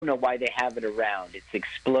know why they have it around. It's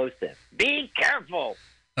explosive. Be careful.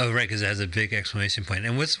 Oh, right, because it has a big exclamation point.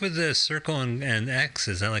 And what's with the circle and X?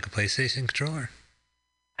 Is that like a PlayStation controller?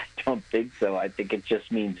 I don't think so. I think it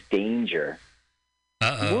just means danger.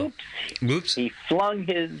 Uh-oh. Whoops. He flung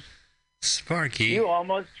his... Sparky. You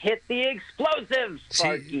almost hit the explosive,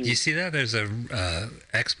 Sparky. See, you see that? There's a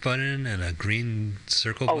X button and a green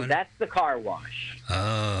circle button. Oh, that's the car wash.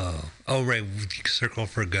 Oh, right. Circle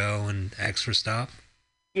for go and X for stop.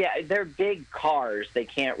 Yeah, they're big cars. They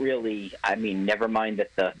can't really. I mean, never mind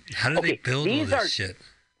that the. How do they build all this shit?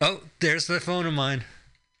 Oh, there's the phone of mine.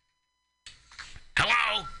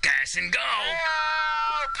 Hello, gas and go.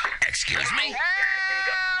 Help! Excuse me.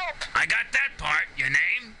 Help! I got that part. Your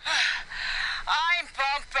name? I'm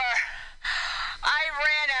Bumper. I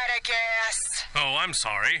ran out of gas. Oh, I'm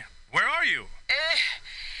sorry. Where are you?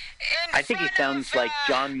 I think he sounds like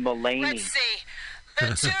John Mulaney. Let's see.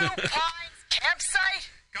 The Two Pines campsite?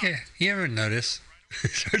 Yeah, you ever notice? He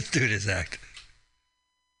starts doing his act.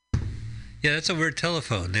 Yeah, that's a weird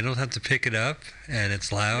telephone. They don't have to pick it up, and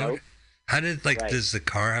it's loud. Nope. How did, does the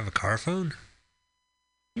car have a car phone?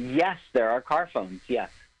 Yes, there are car phones, yes.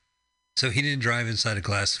 So he didn't drive inside a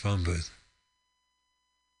glass phone booth.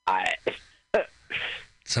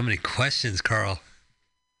 So many questions, Carl.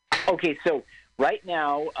 Okay, so right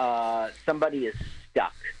now somebody is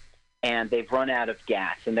stuck, and they've run out of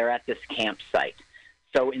gas, and they're at this campsite.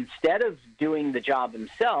 So instead of doing the job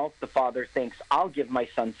himself, the father thinks, I'll give my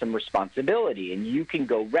son some responsibility, and you can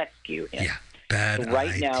go rescue him. Yeah, bad so right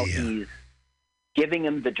idea. now he's giving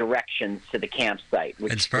him the directions to the campsite.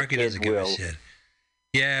 Which and Sparky doesn't give a shit.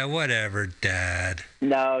 Yeah, whatever, Dad.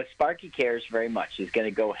 No, Sparky cares very much. He's going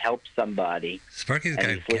to go help somebody. Sparky's got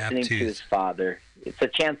a gap listening to his father. It's a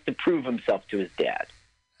chance to prove himself to his dad.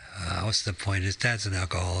 What's the point? His dad's an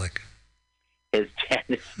alcoholic. His dad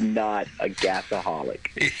is not a gasaholic.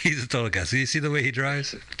 He's a total gas. You see the way he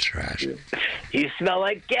drives? Trash. You smell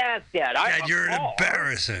like gas, Dad. Dad, you're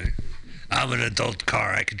embarrassing. I'm an adult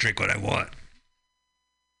car. I can drink what I want.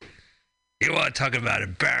 You want to talk about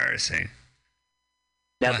embarrassing?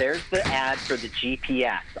 Now, there's the ad for the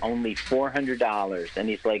GPS, only $400. And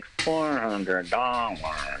he's like, $400.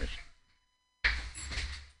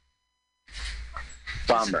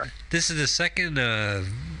 Bummer. This is the second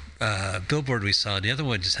billboard we saw. The other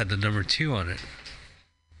one just had the number 2 on it.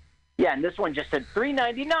 Yeah, and this one just said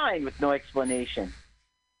 $3.99 with no explanation.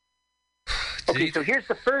 Okay, so here's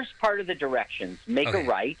the first part of the directions. Make a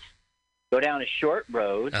right. Go down a short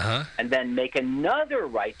road, and then make another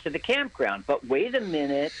right to the campground. But wait a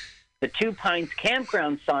minute. The Two Pines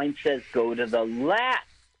campground sign says go to the left.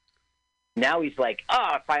 Now he's like,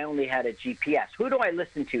 if I only had a GPS. Who do I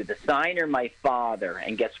listen to, the sign or my father?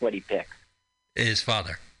 And guess what he picks? His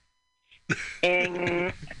father.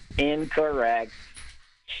 Incorrect.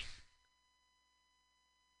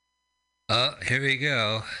 Here we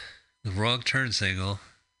go. The wrong turn signal.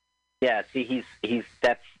 Yeah, see,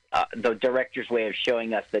 that's the director's way of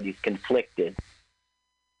showing us that he's conflicted.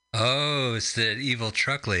 Oh, it's the evil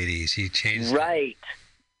truck lady. She changed. Right.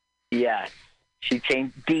 Yes. She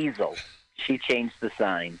changed Diesel. She changed the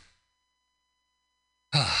sign.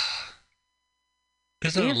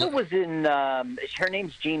 Diesel was in, her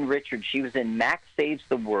name's Jean Richards. She was in Max Saves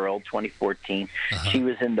the World 2014. She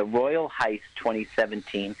was in The Royal Heist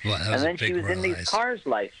 2017. And then she was in these Cars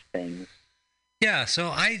Life things. Yeah, so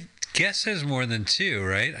I guess there's more than 2,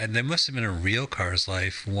 right? And there must have been a real Cars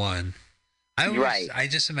Life 1. I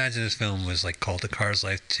just imagine this film was like called The Cars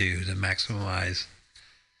Life 2 to maximize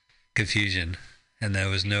confusion. And there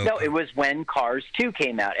was no... No, it was when Cars 2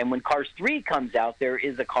 came out. And when Cars 3 comes out, there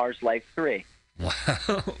is a Cars Life 3.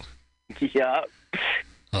 Wow. Yeah.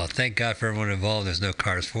 Well, thank God for everyone involved. There's no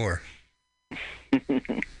Cars 4.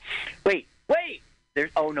 Wait.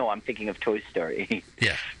 I'm thinking of Toy Story.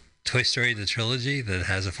 Yeah. Toy Story, the trilogy that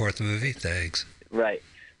has a 4th movie? Thanks. Right.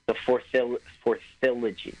 The fourth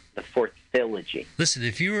trilogy. Listen,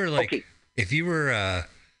 if you were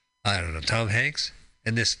I don't know, Tom Hanks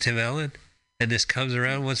and this Tim Allen, and this comes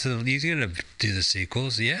around once in a while, he's going to do the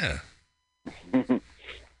sequels, yeah.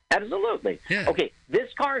 Absolutely. Yeah. Okay,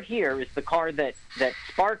 this car here is the car that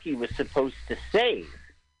Sparky was supposed to save.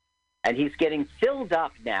 And he's getting filled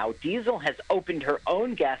up now. Diesel has opened her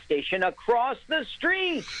own gas station across the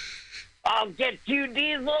street. I'll get you,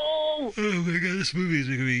 Diesel! Oh, my God, this movie is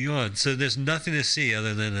going to be on. So there's nothing to see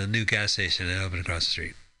other than a new gas station that opened across the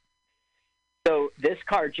street. So this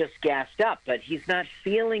car just gassed up, but he's not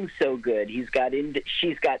feeling so good. She's got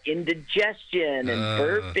indigestion and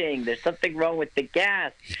burping. There's something wrong with the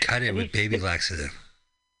gas. He cut it with baby laxative.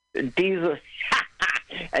 Diesel,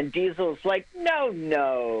 And Diesel's like,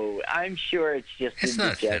 no, I'm sure it's just It's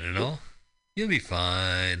not indigestion." fentanyl. You'll be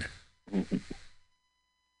fine.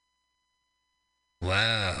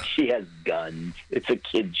 Wow. She has guns. It's a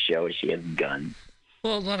kid's show. She has guns.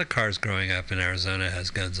 Well, a lot of cars growing up in Arizona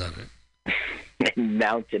has guns on it.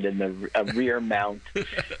 Mounted in a rear mount. You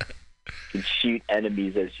can shoot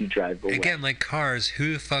enemies as you drive away. Again, like cars,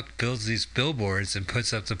 who the fuck builds these billboards and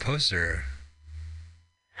puts up the poster?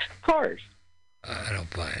 Cars. I don't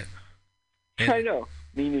buy it. I know.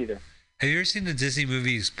 Me neither. Have you ever seen the Disney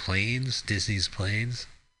movies Planes? Disney's Planes?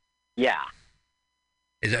 Yeah.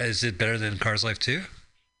 Is it better than Cars Life 2?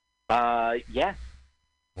 Yes.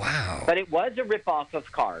 Wow. But it was a ripoff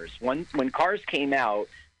of Cars. When Cars came out,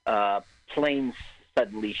 Planes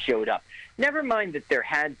suddenly showed up. Never mind that there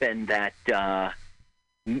had been that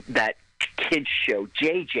kids show,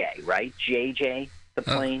 JJ, right? JJ, the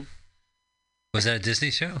plane. Was that a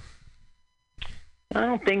Disney show? I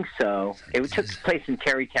don't think so. It took place in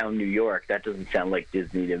Tarrytown, New York. That doesn't sound like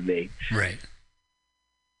Disney to me. Right.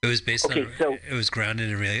 It was based on. It was grounded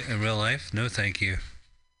in real life. No, thank you.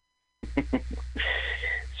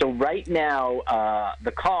 So right now,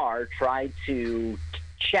 the car tried to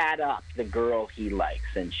chat up the girl he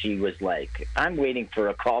likes, and she was like, "I'm waiting for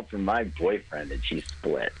a call from my boyfriend," and she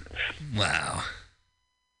split. Wow.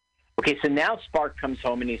 Okay, so now Spark comes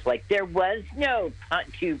home and he's like, "There was no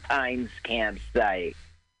Two Pines campsite."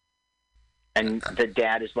 And the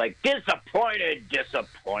dad is like, "Disappointed,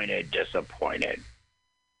 disappointed, disappointed."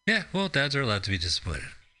 Yeah, well, dads are allowed to be disappointed.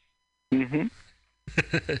 Mm-hmm.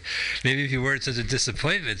 Maybe if you weren't such a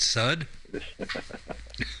disappointment, son.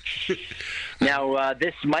 Now,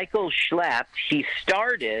 this Michael Schlepp, he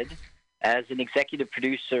started as an executive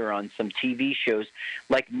producer on some TV shows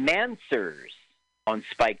like Mansers on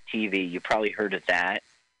Spike TV. You probably heard of that.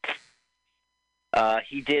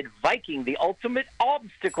 He did Viking, the Ultimate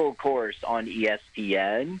Obstacle Course on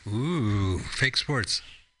ESPN. Ooh, fake sports.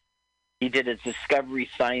 He did a Discovery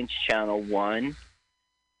Science Channel 1.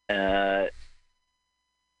 And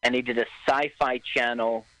he did a Sci-Fi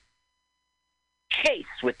Channel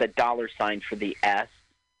Chase with a $ for the S.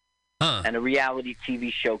 And a reality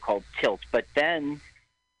TV show called Tilt. But then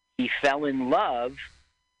he fell in love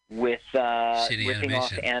with ripping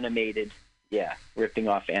off animated. Yeah, ripping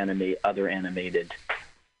off other animated.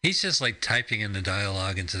 He's just like typing in the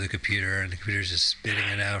dialogue into the computer, and the computer's just spitting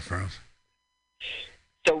it out for him.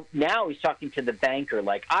 So now he's talking to the banker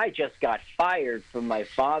like, "I just got fired from my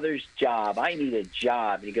father's job. I need a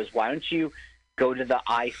job." And he goes, "Why don't you go to the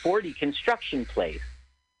I-40 construction place?"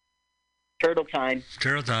 Turtle time.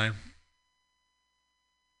 Turtle time.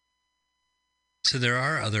 So there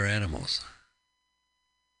are other animals.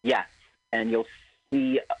 Yes, and you'll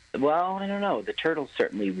see, well, I don't know, the turtle's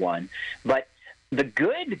certainly one. But the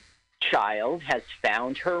good child has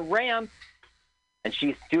found her ramp, and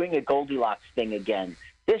she's doing a Goldilocks thing again.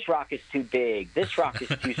 This rock is too big. This rock is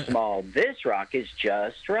too small. This rock is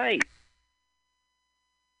just right.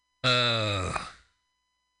 The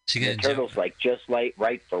turtle's like, just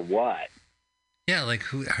right for what? Yeah, like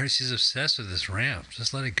she's obsessed with this ramp.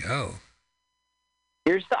 Just let it go.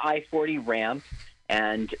 Here's the I-40 ramp,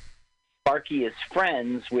 and Sparky is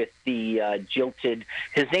friends with the jilted.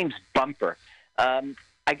 His name's Bumper.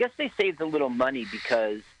 I guess they saved a little money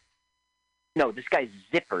because this guy's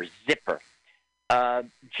Zipper.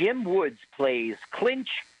 Jim Woods plays Clinch,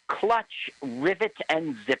 Clutch, Rivet,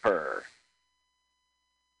 and Zipper.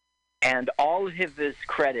 And all of his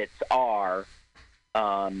credits are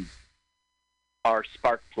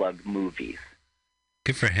Sparkplug movies.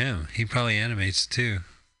 Good for him. He probably animates too.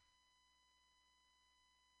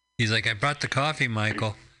 He's like, "I brought the coffee,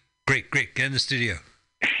 Michael." Great. Get in the studio.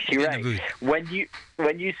 You're right. When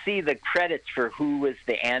you see the credits for who was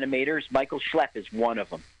the animators, Michael Schlepp is one of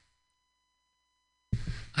them.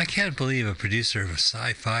 I can't believe a producer of a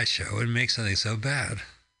sci-fi show would make something so bad.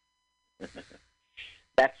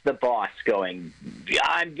 That's the boss going,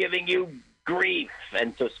 "I'm giving you grief."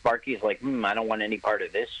 And so Sparky's like, "I don't want any part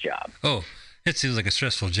of this job." Oh, it seems like a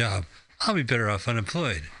stressful job. I'll be better off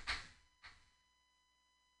unemployed.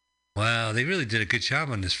 Wow, they really did a good job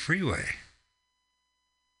on this freeway.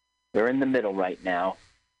 We're in the middle right now.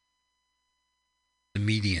 The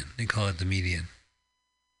median. They call it the median.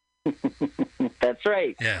 That's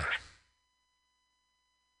right. Yeah.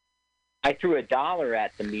 I threw $1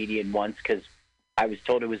 at the median once because I was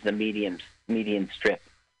told it was the median strip.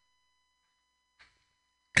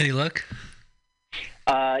 Any luck?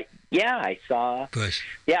 Yeah, I saw. Push.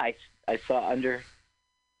 Yeah, I saw under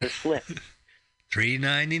the slip.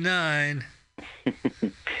 $3.99.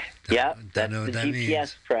 Yep, don't know that's what the that GPS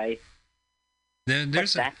means. price.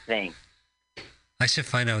 There's that thing. I should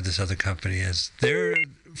find out what this other company is.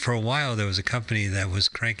 For a while, there was a company that was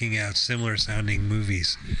cranking out similar sounding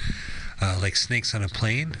movies, like Snakes on a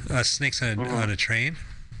Plane, Snakes on a Train.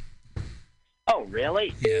 Oh,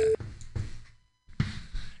 really? Yeah.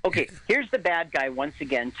 Okay, here's the bad guy once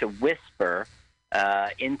again to whisper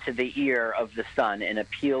into the ear of the son and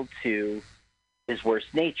appeal to his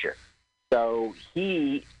worst nature. So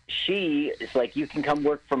she is like, you can come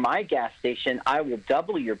work for my gas station. I will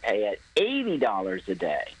double your pay at $80 a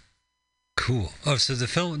day. Cool. Oh, so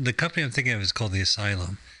the company I'm thinking of is called The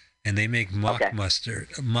Asylum, and they make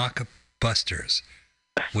mockbusters,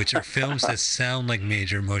 which are films that sound like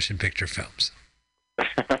major motion picture films.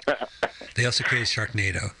 They also created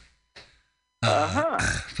Sharknado.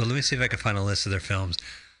 But let me see if I can find a list of their films.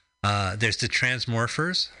 There's the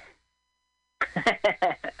Transmorphers.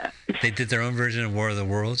 They did their own version of War of the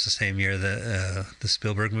Worlds the same year the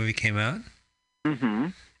Spielberg movie came out. Mm-hmm.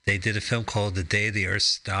 They did a film called The Day the Earth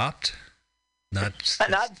Stopped. Not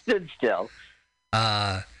stood still.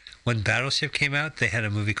 When Battleship came out, they had a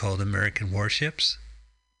movie called American Warships.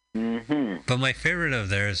 Mm-hmm. But my favorite of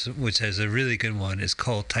theirs, which is a really good one, is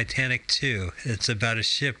called Titanic 2. It's about a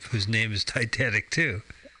ship whose name is Titanic 2.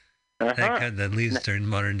 That leaves during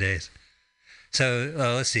modern days. So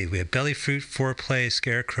let's see. We have Belly Fruit, Foreplay,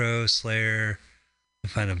 Scarecrow, Slayer. I'll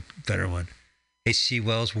find a better one. H.G.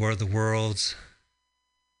 Wells' War of the Worlds.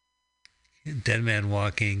 Dead Man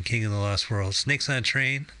Walking, King of the Lost World. Snakes on a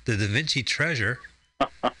Train. The Da Vinci Treasure.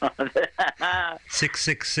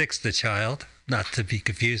 666, The Child. Not to be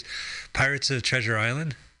confused. Pirates of Treasure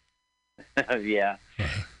Island. Yeah.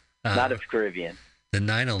 Not of Caribbean. The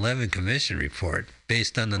 9/11 Commission Report,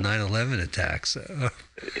 based on the 9/11 attacks.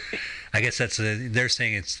 I guess they're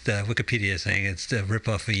saying it's Wikipedia is saying it's the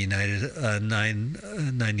ripoff of United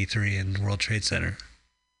 993 and World Trade Center.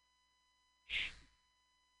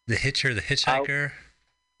 The Hitcher, The Hitchhiker.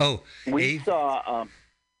 We saw.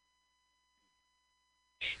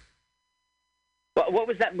 What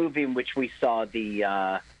was that movie in which we saw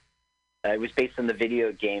the? It was based on the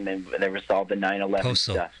video game, and there was all the 9/11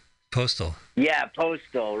 stuff. Postal. Yeah,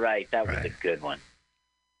 Postal. Right, that was a good one.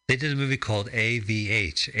 They did a movie called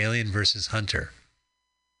AVH, Alien versus Hunter.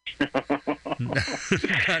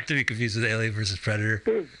 Not to be confused with Alien versus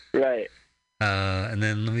Predator. Right. And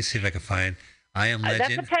then let me see if I can find I Am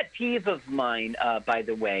Legend. That's a pet peeve of mine, by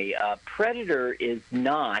the way. Predator is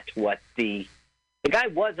not what the guy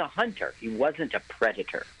was a hunter. He wasn't a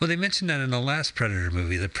predator. Well, they mentioned that in the last Predator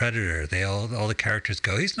movie, The Predator. All the characters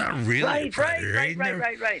go, he's not really a predator.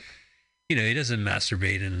 Right. You know, he doesn't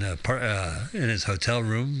masturbate in his hotel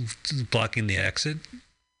room, blocking the exit.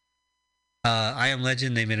 I Am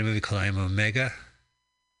Legend, they made a movie called I Am Omega.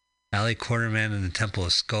 Alley Quarterman and the Temple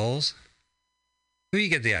of Skulls. Well, you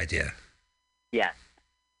get the idea. Yeah.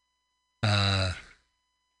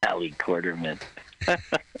 Alley Quarterman.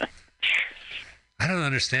 I don't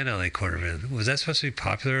understand Alley Quarterman. Was that supposed to be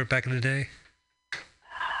popular back in the day?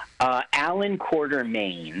 Alan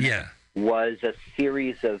Quartermain was a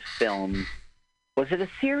series of films. Was it a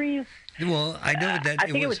series? Well, I know that I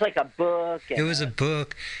think it was like a book. It was a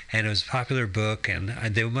book, and it was a popular book, and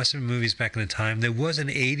there must have been movies back in the time. There was an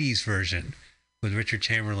 80s version with Richard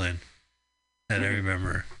Chamberlain that I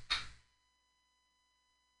remember.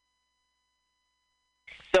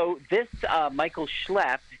 So this Michael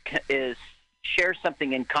Schlepp shares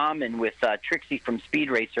something in common with Trixie from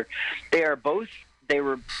Speed Racer. They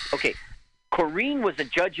were okay. Corrine was a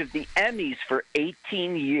judge of the Emmys for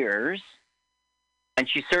 18 years, and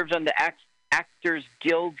she served on the Actors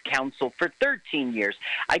Guild Council for 13 years.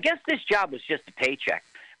 I guess this job was just a paycheck,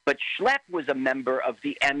 but Schlepp was a member of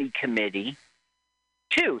the Emmy committee,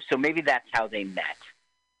 too, so maybe that's how they met.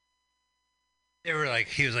 He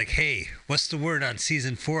was like, hey, what's the word on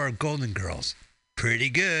season 4 of Golden Girls? Pretty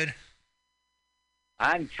good.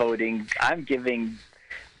 I'm giving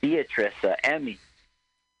Beatrice an Emmy.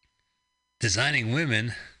 Designing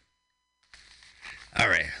Women. All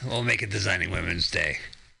right, we'll make it Designing Women's Day.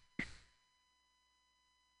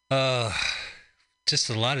 Just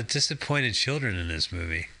a lot of disappointed children in this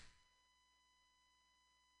movie.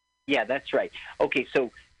 Yeah, that's right. Okay,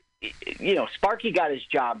 so, Sparky got his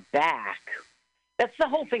job back. That's the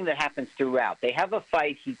whole thing that happens throughout. They have a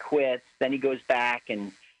fight, he quits, then he goes back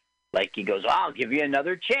and, he goes, I'll give you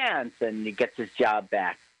another chance, and he gets his job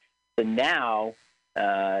back. So now,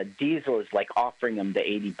 Diesel is, offering him the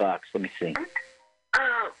 $80. Let me see.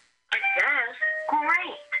 Oh, yes,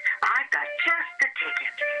 great. I've got just the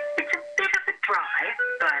ticket. It's a bit of a drive,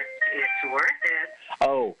 but it's worth it.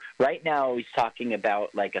 Oh, right now he's talking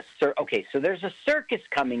about, Okay, so there's a circus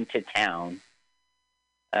coming to town.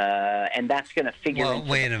 And that's going to figure into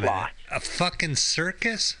wait the a plot. minute. A fucking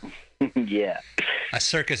circus? Yeah. A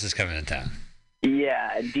circus is coming to town.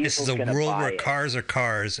 Yeah, and This is Diesel's a going to world buy where it. cars are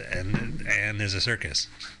cars and there's a circus.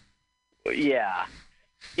 Yeah.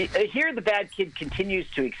 Here, the bad kid continues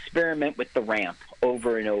to experiment with the ramp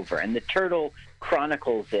over and over, and the turtle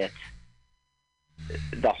chronicles it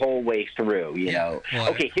the whole way through, you know. Well,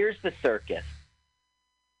 okay, here's the circus.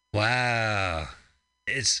 Wow.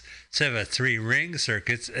 It's instead of a 3-ring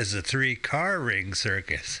circus, it's a 3-car ring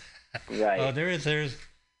circus. Right. Oh, there's.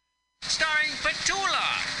 Starring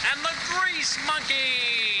Petula and the Grease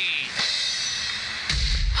Monkey.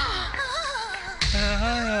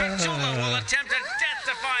 Petula will attempt a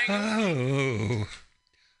death-defying...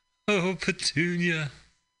 Oh, Petunia.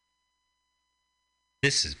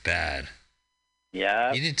 This is bad.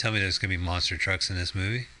 Yeah. You didn't tell me there was going to be monster trucks in this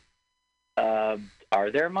movie. Are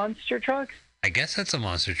there monster trucks? I guess that's a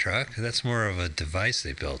monster truck. That's more of a device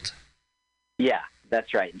they built. Yeah,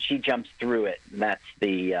 that's right. And she jumps through it, and that's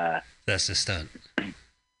the... That's the stunt.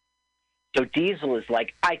 So Diesel is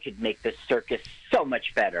like, I could make this circus so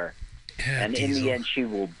much better. Yeah, and Diesel. in the end, she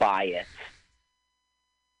will buy it.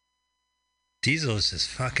 Diesel is just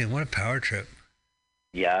fucking... What a power trip.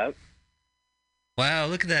 Yeah. Wow,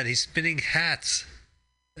 look at that. He's spinning hats.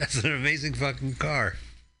 That's an amazing fucking car.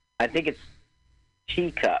 I think it's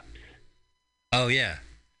teacups. Oh, yeah.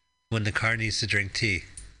 When the car needs to drink tea.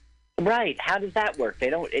 Right. How does that work? They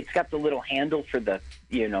don't. It's got the little handle for the,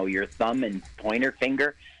 your thumb and pointer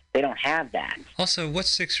finger. They don't have that. Also, what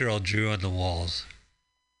 6-year-old drew on the walls?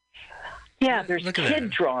 Yeah, there's Look at kid that.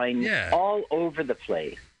 drawings all over the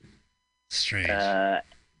place. Strange.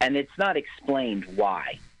 And it's not explained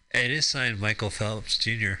why. It is signed Michael Phelps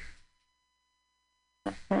Jr.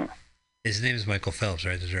 Uh-huh. His name is Michael Phelps,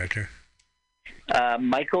 right? The director?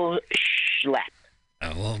 Michael Schlepp.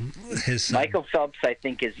 Oh, well, his son. Michael Phelps, I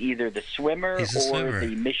think, is either the swimmer He's the or swimmer.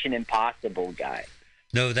 the Mission Impossible guy.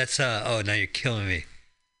 No, that's, oh, now you're killing me.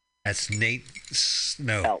 That's Nate,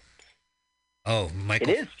 no. Phelps. Oh, Michael.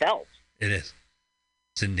 It is Phelps. It is.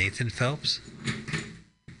 Is it Nathan Phelps?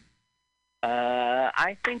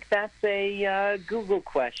 I think that's a Google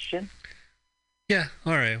question. Yeah,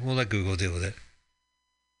 all right. We'll let Google deal with it.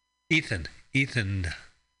 Ethan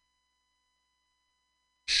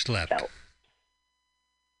Schlepp.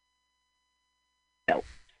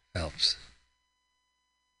 Phelps.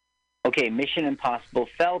 Okay, Mission Impossible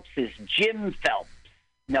Phelps is Jim Phelps.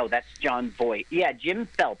 No, that's John Voight. Yeah, Jim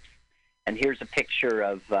Phelps. And here's a picture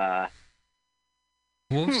of...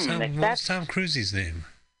 What was Tom Cruise's name?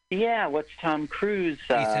 Yeah, what's Tom Cruise?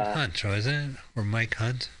 Ethan Hunt, wasn't it? Or Mike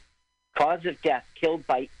Hunt? Cause of death, killed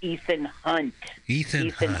by Ethan Hunt. Ethan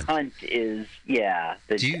Hunt is, yeah.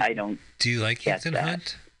 Do you like Ethan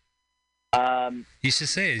Hunt? You should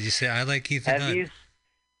say it. You say, I like Ethan Hunt.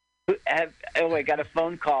 I got a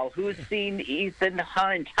phone call. Who's seen Ethan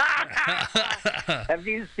Hunt? Have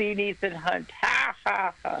you seen Ethan Hunt?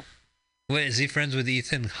 Wait, is he friends with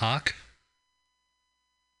Ethan Hawke?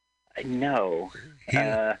 No.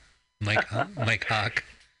 Mike Hawke.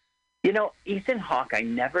 Ethan Hawke, I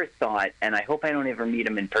never thought, and I hope I don't ever meet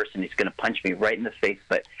him in person. He's going to punch me right in the face,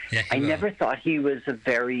 but yeah, I never thought he was a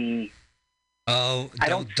very... Oh, I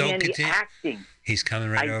don't see any acting. He's coming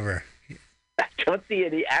right over. I don't see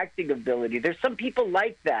any acting ability. There's some people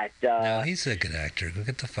like that. No, he's a good actor. Go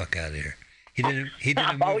get the fuck out of here. He did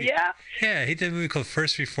a movie. Oh, yeah? Yeah, he did a movie called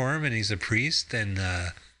First Reform, and he's a priest, and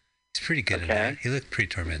he's pretty good at that. He looked pretty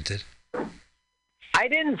tormented. I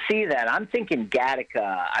didn't see that. I'm thinking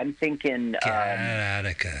Gattaca. I'm thinking...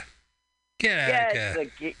 Gattaca.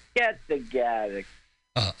 Get the Gattaca.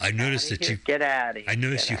 I noticed that you... Get out of here. I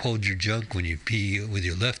noticed you hold your junk when you pee with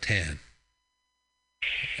your left hand.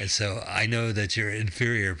 And so I know that you're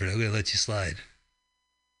inferior, but I'm going to let you slide.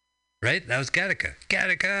 Right? That was Gattaca.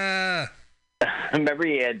 Gattaca! Remember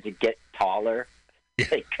he had to get taller? Yeah.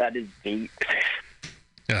 They cut his feet.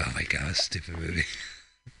 Oh, my God. Stupid movie.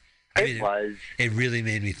 It really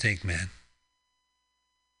made me think, man.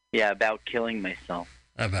 Yeah, about killing myself.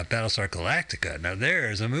 About Battlestar Galactica. Now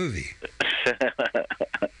there's a movie.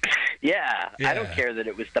 Yeah, I don't care that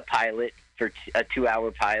it was the pilot for a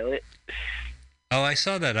 2-hour pilot. Oh, I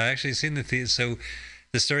saw that. I actually seen the theater. So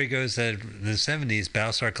the story goes that in the 70s,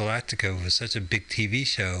 Battlestar Galactica was such a big TV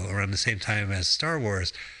show around the same time as Star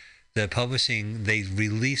Wars. The publishing, they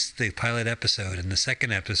released the pilot episode and the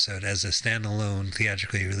second episode as a standalone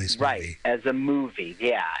theatrically released movie. Right, as a movie,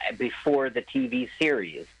 yeah, before the TV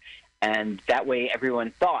series. And that way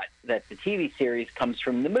everyone thought that the TV series comes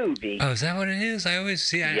from the movie. Oh, is that what it is? I always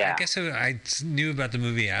see. I guess I knew about the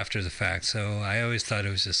movie after the fact, so I always thought it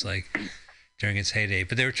was just like during its heyday.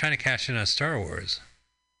 But they were trying to cash in on Star Wars.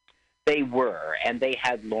 They were, and they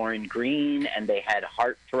had Lauren Green, and they had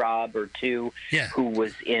Heartthrob or two, who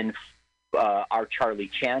was in our Charlie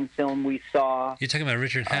Chan film we saw. You're talking about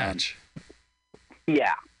Richard Hatch.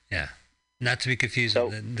 Yeah. Yeah. Not to be confused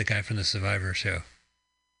with the guy from the Survivor show.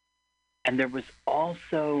 And there was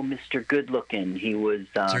also Mr. Goodlooking. He was...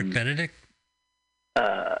 Dirk Benedict?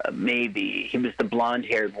 Maybe. He was the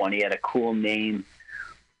blonde-haired one. He had a cool name.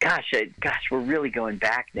 Gosh, we're really going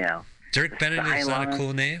back now. Dirk Benedict's not a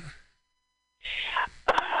cool name?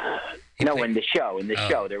 No, in the show,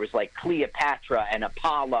 there was like Cleopatra and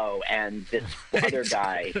Apollo and this other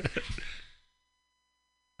guy.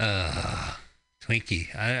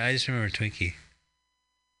 Twinkie. I just remember Twinkie.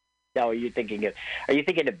 No, are you thinking of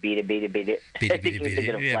Beat It?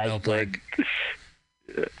 Yeah, Mel Blanc.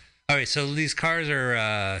 All right, so these cars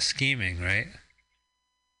are scheming, right?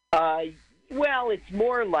 Well, it's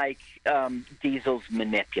more like Diesel's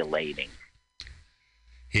manipulating.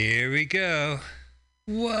 Here we go.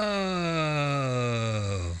 Whoa.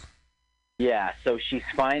 Yeah, so she's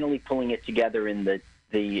finally pulling it together, and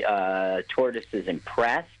the tortoise is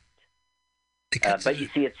impressed. But you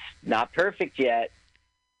see, it's not perfect yet.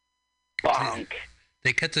 Bonk.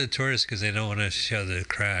 They cut to the tortoise because they don't want to show the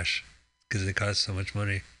crash because it costs so much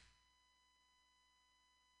money.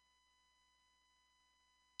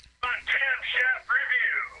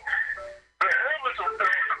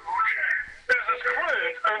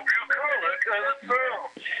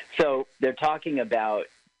 So they're talking about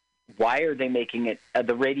why are they making it,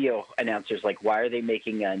 the radio announcer's like, why are they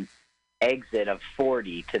making an exit of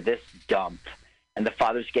 40 to this dump? And the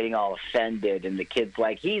father's getting all offended, and the kid's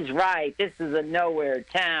like, he's right, this is a nowhere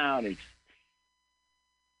town.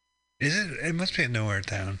 Is it? It must be a nowhere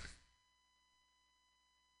town.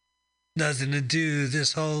 Nothing to do,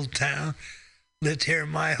 this whole town. Lived here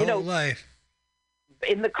my whole life.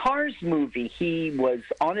 In the Cars movie, he was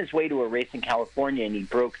on his way to a race in California, and he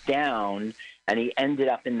broke down, and he ended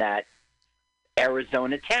up in that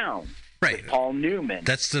Arizona town. Right. With Paul Newman.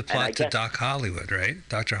 That's the plot to Doc Hollywood, right?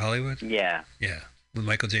 Dr. Hollywood? Yeah. Yeah. With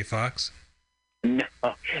Michael J. Fox? No,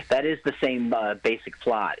 that is the same basic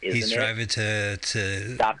plot, isn't it? He's driving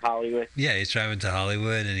to Doc Hollywood? Yeah, he's driving to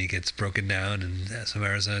Hollywood, and he gets broken down in some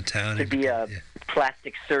Arizona town. To be a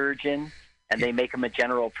plastic surgeon. And they make him a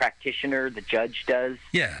general practitioner. The judge does.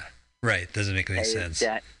 Yeah, right. Doesn't make any sense.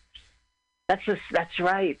 That's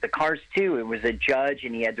right. The Cars too. It was a judge,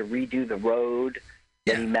 and he had to redo the road.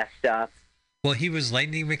 Yeah. And he messed up. Well, he was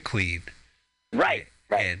Lightning McQueen. Right.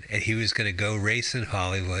 And he was going to go race in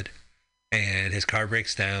Hollywood, and his car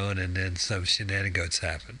breaks down, and then some shenanigans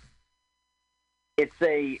happen. It's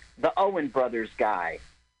the Owen brothers guy,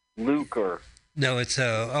 Luke or no, it's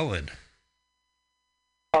Owen.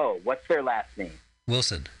 Oh, what's their last name?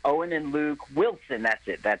 Wilson. Owen and Luke Wilson. That's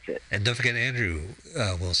it. And don't forget Andrew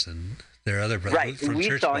Wilson, their other brother. Right, from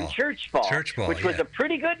we saw in Churchball, which was a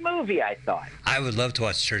pretty good movie, I thought. I would love to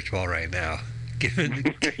watch Churchball right now. Given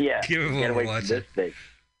what we're watching. This thing.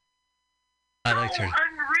 I like Churchball.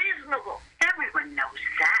 Unreasonable. Everyone knows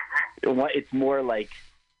that. It's more like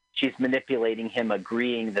she's manipulating him,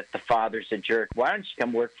 agreeing that the father's a jerk. Why don't you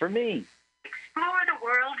come work for me? Explore the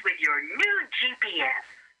world with your new GPS.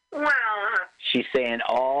 Well, she's saying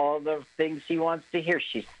all the things he wants to hear.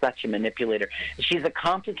 She's such a manipulator. She's a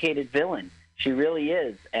complicated villain. She really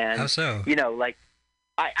is. And how so? You know, like,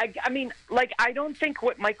 I mean, like, I don't think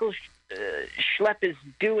what Michael Schlepp is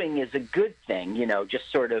doing is a good thing. You know,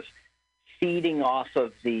 just sort of feeding off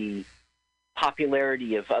of the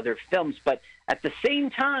popularity of other films. But at the same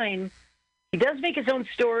time, he does make his own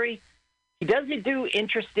story. He does do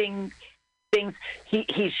interesting things.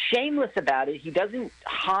 He's shameless about it. He doesn't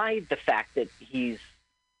hide the fact that he's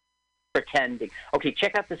pretending. Okay,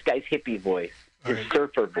 check out this guy's hippie voice, his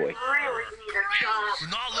surfer voice. I really need a job. You're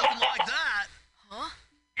not looking like that. Huh?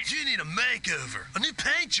 You need a makeover, a new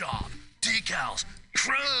paint job, decals,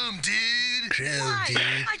 chrome, dude. Chrome, dude.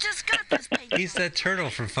 I just got this paint. He's that turtle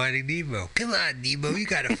from Finding Nemo. Come on, Nemo, you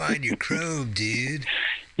got to find your chrome, dude.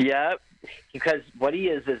 Yep. Because what he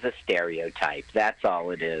is a stereotype. That's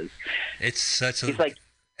all it is. It's such a... He's like...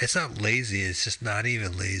 It's not lazy. It's just not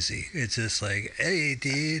even lazy. It's just like, hey,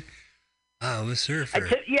 dude, I'm a surfer.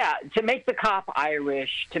 To make the cop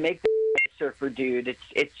Irish, to make the surfer dude,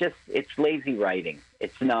 it's lazy writing.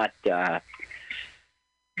 It's not...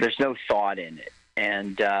 there's no thought in it.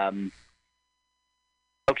 And...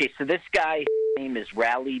 okay, so this guy's name is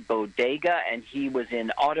Rally Bodega, and he was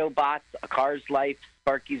in Autobots, A Car's Life,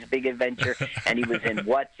 Sparky's Big Adventure, and he was in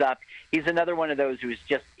What's Up. He's another one of those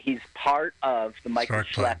he's part of the Michael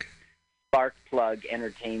Schlepp Sparkplug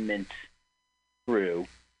Entertainment crew.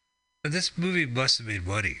 But this movie must have made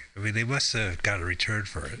money. I mean, they must have got a return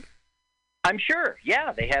for it. I'm sure.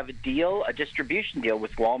 Yeah, they have a distribution deal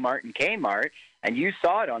with Walmart and Kmart, and you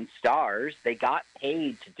saw it on Stars. They got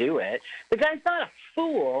paid to do it. The guy's not a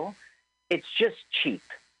fool. It's just cheap,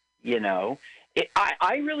 you know.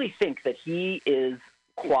 I really think that he is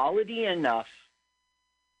quality enough.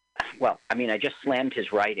 Well, I mean, I just slammed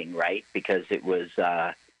his writing, right? Because it was,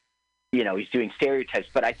 he's doing stereotypes.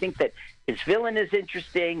 But I think that his villain is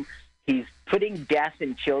interesting. He's putting death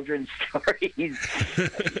in children's stories.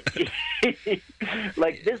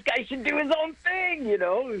 Like, this guy should do his own thing, you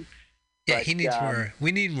know? Yeah, but, he needs more.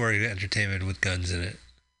 We need more entertainment with guns in it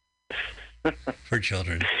for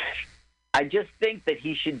children. I just think that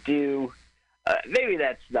he should do. Maybe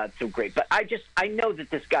that's not so great, but I know that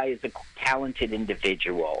this guy is a talented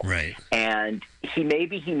individual, right? And he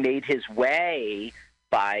made his way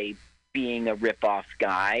by being a rip-off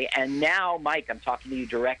guy, and now, Mike, I'm talking to you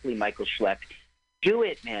directly, Michael Schlepp. Do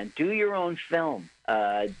it, man. Do your own film.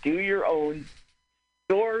 Do your own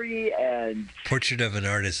story. And Portrait of an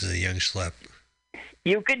Artist is a young Schlepp.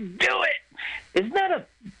 You can do it. Isn't that a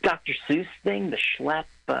Dr. Seuss thing? The Schlepp.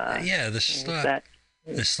 Yeah, the Schlepp.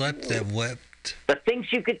 The Schlepp that wept. The things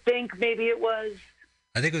you could think, maybe it was.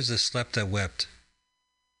 I think it was the Schlepp that wept.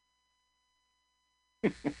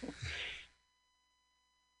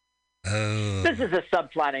 Oh. This is a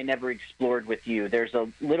subplot I never explored with you. There's a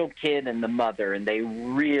little kid and the mother, and they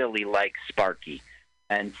really like Sparky.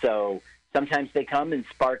 And so sometimes they come and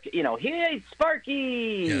Sparky, hey,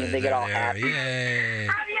 Sparky! Yeah, and they get all happy. Yay.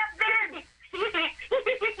 How you been?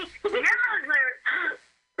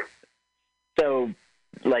 So,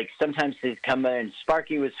 like, sometimes they come in and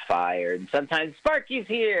Sparky was fired, and sometimes Sparky's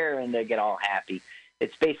here, and they get all happy.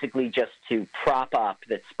 It's basically just to prop up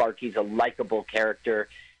that Sparky's a likable character,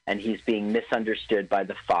 and he's being misunderstood by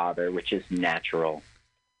the father, which is natural.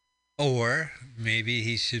 Or maybe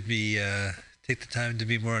he should be take the time to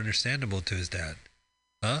be more understandable to his dad.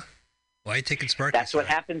 Huh? Why are you taking Sparky? That's what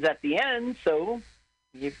happens at the end, so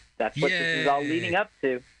that's what this is all leading up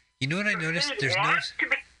to. You know what I noticed?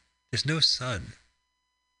 There's no sun.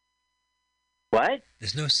 What?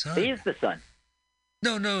 There's no sun. He is the sun.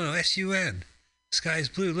 No, S-U-N. The sky's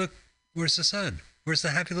blue. Look, where's the sun? Where's the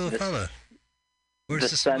happy little fella? Where's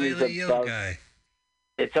the smiley yellow guy?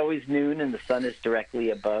 It's always noon and the sun is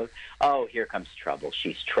directly above. Oh, here comes trouble.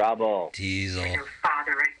 She's trouble. Diesel. Your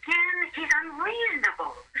father again? He's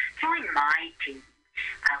unreasonable. Join my team.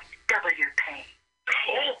 I'll double your pay.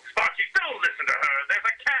 Oh, Sparky, don't listen to her. There's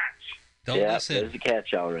a catch. Don't listen. There's a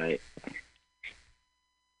catch, all right.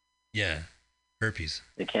 Yeah. Herpes.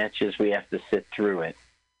 The catch is we have to sit through it.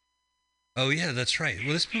 Oh, yeah, that's right.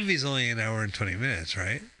 Well, this movie's only an hour and 20 minutes,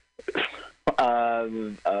 right?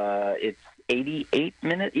 It's 88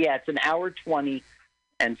 minutes. Yeah, it's an hour 20.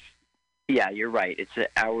 And, yeah, you're right. It's an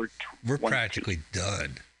hour 20. We're practically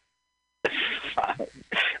done.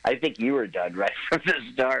 I think you were done right from the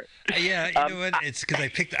start. Yeah, you know what? It's because I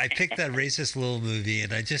picked that racist little movie,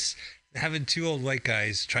 and I just having two old white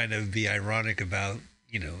guys trying to be ironic about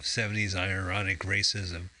 70s ironic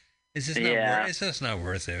racism. It's just not it's just not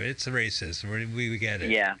worth it. It's racist. We get it.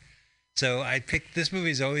 Yeah. So I picked this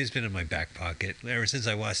movie's always been in my back pocket ever since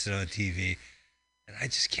I watched it on TV, and I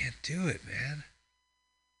just can't do it, man.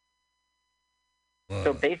 Whoa.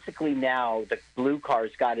 So basically now the blue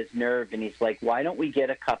car's got his nerve, and he's like, why don't we get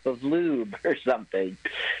a cup of lube or something?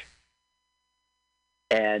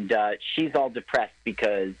 And she's all depressed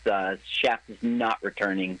because Shaft is not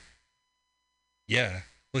returning. Yeah.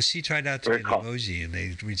 Well, she tried out to be an emoji, and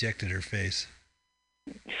they rejected her face.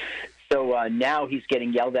 So now he's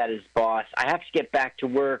getting yelled at his boss. I have to get back to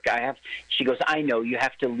work. She goes, I know, you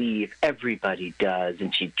have to leave. Everybody does.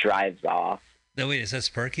 And she drives off. No, wait, is that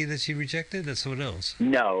Sparky that she rejected? That's someone else.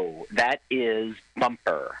 No, that is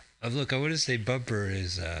Bumper. Oh, look, I want to say Bumper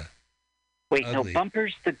is Wait, ugly. No,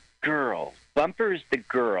 Bumper's the girl. Bumper is the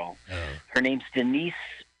girl. Oh. Her name's Denise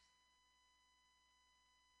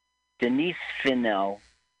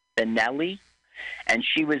Finelli, and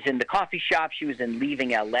she was in The Coffee Shop. She was in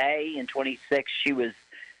Leaving L.A. in 26. She was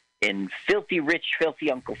in Filthy Rich,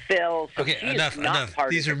 Filthy Uncle Phil. So okay, enough.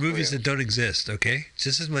 These are movies that don't exist, okay?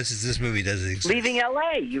 Just as much as this movie doesn't exist. Leaving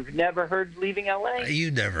L.A. You've never heard Leaving L.A.?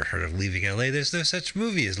 You never heard of Leaving L.A. There's no such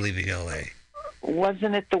movie as Leaving L.A.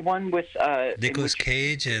 Wasn't it the one with... Nicolas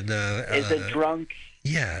Cage and... is a drunk...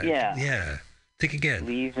 Yeah. Think again.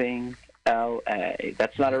 Leaving L.A.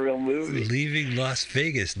 That's not a real movie. Leaving Las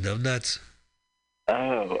Vegas, numbnuts.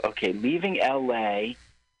 Oh, okay. Leaving L.A.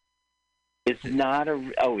 is not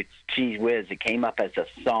a... Oh, it's gee whiz. It came up as a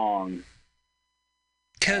song.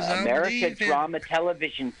 America Drama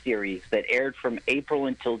Television Series that aired from April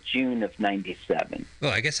until June of 97.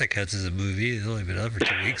 Well, I guess that counts as a movie. It's only been out for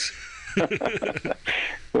 2 weeks.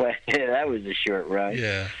 Well, yeah, that was a short run.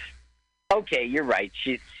 Yeah. Okay, you're right.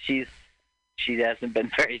 She hasn't been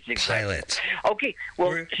very successful. Pilot. Okay, well,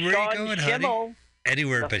 Where Sean are you going, Schimmel, honey?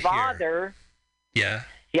 Anywhere the but father. here.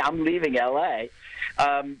 Yeah, I'm leaving L.A.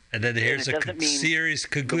 And then here's and a series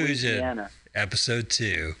conclusion. Louisiana. Episode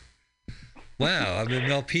 2. Wow, I'm in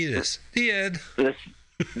Milpitas. The end.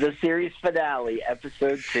 The series finale,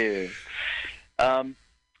 episode 2.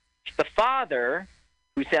 The father,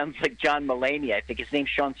 who sounds like John Mulaney, I think his name's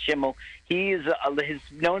Sean Schimmel. He's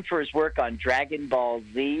known for his work on Dragon Ball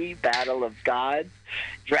Z, Battle of Gods,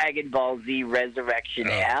 Dragon Ball Z, Resurrection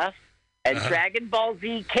F, and Dragon Ball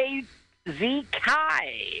Z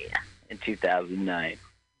Kai in 2009.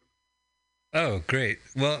 Oh, great.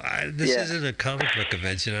 Well, this isn't a comic book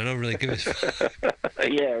convention. I don't really give a fuck.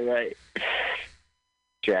 Yeah, right.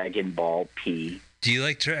 Dragon Ball P. Do you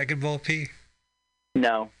like Dragon Ball P?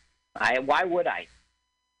 No. Why would I?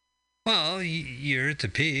 Well, you're into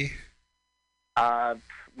P.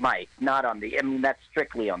 Mike, not on the... I mean, that's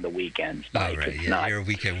strictly on the weekends, Mike. Oh, right. Yeah, you're a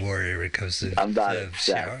weekend warrior when it comes to I'm not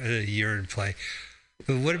urine play.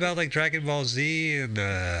 But what about, like, Dragon Ball Z and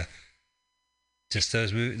just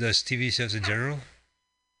those TV shows in general?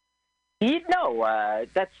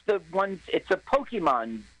 That's the one... It's a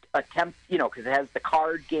Pokemon attempt, because it has the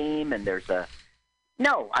card game and there's a...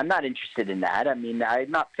 No, I'm not interested in that. I mean, I'm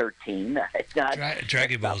not 13. It's not,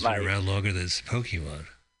 Dragon Ball's been around longer than Pokemon.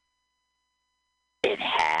 It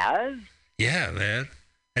has? Yeah, man.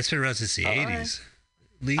 That's been around since the 80s.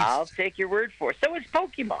 At least. I'll take your word for it. So is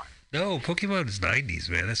Pokemon. No, Pokemon is 90s,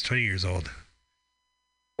 man. That's 20 years old.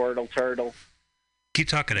 Squirtle Turtle. Keep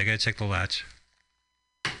talking. I got to check the latch.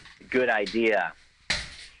 Good idea.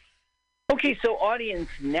 Okay, so audience,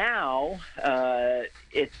 now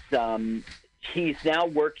he's now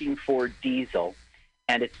working for Diesel,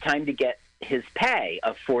 and it's time to get his pay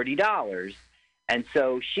of $40. And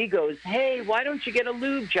so she goes, hey, why don't you get a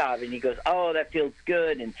lube job? And he goes, oh, that feels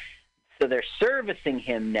good. And so they're servicing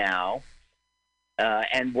him now.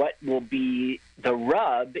 And what will be the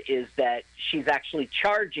rub is that she's actually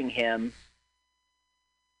charging him.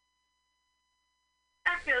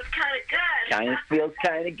 That feels kind of good. Kind of feels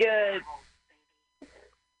kind of good.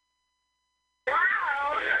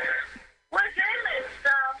 Wow. What's in this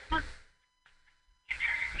stuff?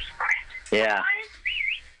 Yeah.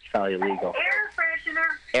 It's not illegal. Air freshener.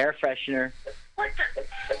 Air freshener. What's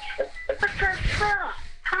that smell?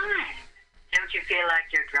 Hi. Don't you feel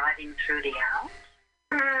like you're driving through the Alps?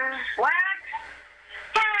 Wax?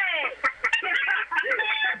 Hey!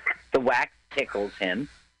 The wax tickles him.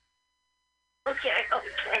 Okay.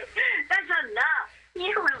 That's enough.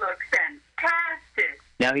 You look fantastic.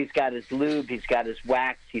 Now he's got his lube, he's got his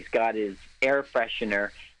wax, he's got his air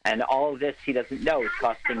freshener, and all of this he doesn't know is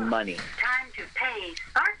costing money. Time to pay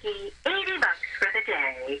Sparky $80 for the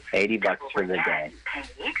day. $80 for the day.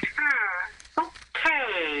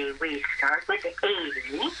 Okay, we start with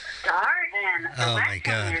 80. Star and oh my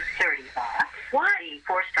God. Is $30. Why?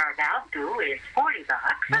 4-star Valdu is $40.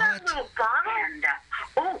 And a little bottle and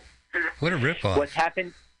what a ripoff. What's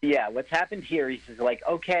happened here, he says, like,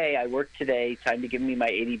 okay, I worked today, time to give me my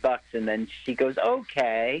 $80. And then she goes,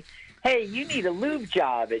 okay, hey, you need a lube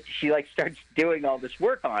job. And she, like, starts doing all this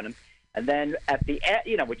work on him. And then at the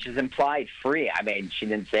end, which is implied free. I mean, she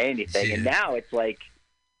didn't say anything. Yeah. And now it's like,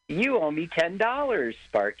 you owe me $10,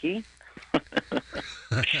 Sparky. Now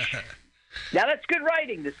that's good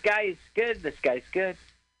writing. This guy is good. This guy's good.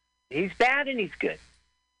 He's bad and he's good.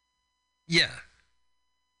 Yeah.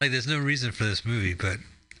 Like, there's no reason for this movie, but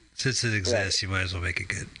since it exists, you might as well make it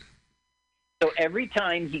good. So every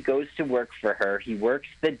time he goes to work for her, he works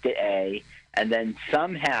the day, and then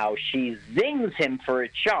somehow she zings him for a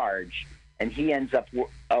charge, and he ends up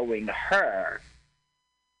owing her.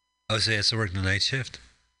 Oh, so he has to work the night shift?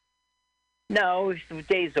 No, the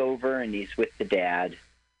day's over, and he's with the dad.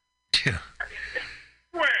 Yeah.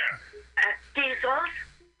 Where? Diesel.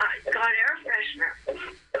 I got air freshener.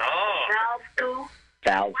 Oh.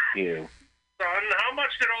 Valve Q. Son, how much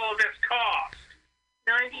did all of this cost?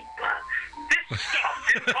 $90. This stuff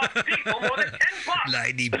didn't cost people more than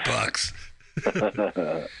 $10.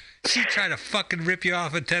 $90. She trying to fucking rip you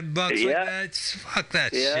off at $10 like that? Fuck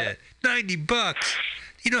that shit. $90.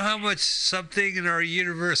 You know how much something in our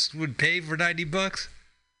universe would pay for $90?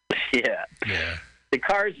 Yeah. Yeah. The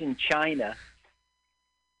car's in China.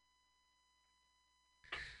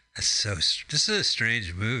 This is a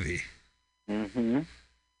strange movie. Mm-hmm.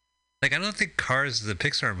 Like, I don't think Cars, the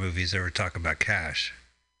Pixar movies, ever talk about cash,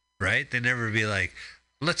 right? They never be like,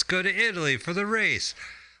 let's go to Italy for the race.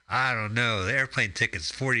 I don't know. The airplane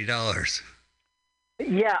ticket's $40.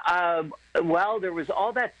 Yeah, well, there was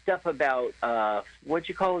all that stuff about, what'd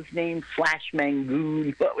you call his name? Flash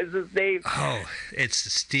Mangoon. What was his name? Oh, it's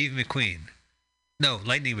Steve McQueen. No,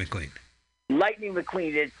 Lightning McQueen. Lightning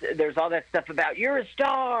McQueen. There's all that stuff about, you're a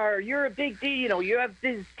star, you're a big deal, you have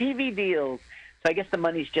these TV deals. So I guess the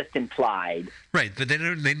money's just implied. Right, but they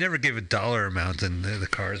never gave a dollar amount in the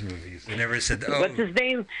Cars movies. They never said, oh. What's his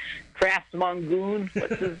name? Kraft Mongoon?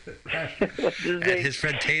 What's his name? His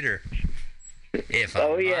friend Tater. If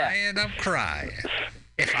I'm lying, I'm crying.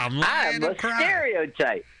 If I'm lying, I'm crying.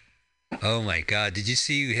 Stereotype. Oh, my God. Did you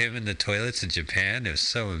see him in the toilets in Japan? It was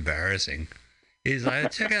so embarrassing. He's like,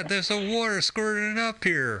 check out, there's some water squirting up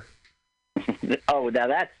here. Oh, now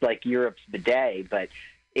that's like Europe's bidet, but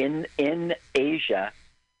in Asia,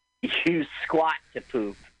 you squat to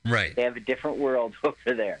poop. Right. They have a different world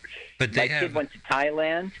over there. But My kid went to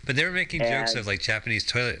Thailand. But they were making jokes of like Japanese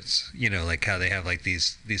toilets, like how they have like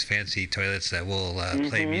these fancy toilets that will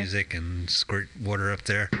play music and squirt water up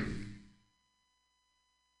there.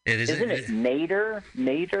 Isn't it Nader?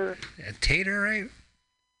 Tater, right?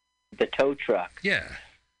 The tow truck. Yeah.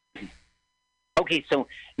 Okay, so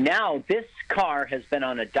now this car has been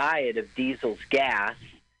on a diet of diesel's gas,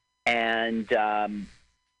 and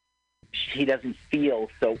he doesn't feel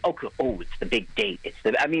so. Okay, it's the big date. It's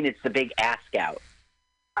the big ask out.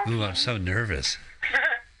 Ooh, I'm so nervous.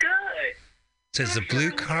 Good. So is the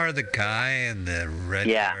blue car the guy and the red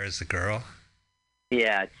car is the girl?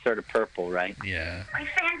 Yeah, it's sort of purple, right? Yeah. My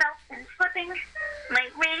fan belt's been slipping. My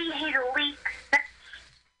radiator leaks.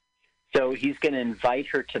 So he's going to invite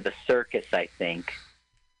her to the circus, I think.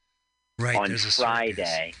 Right, on there's a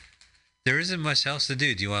Friday. Circus. There isn't much else to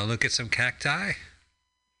do. Do you want to look at some cacti?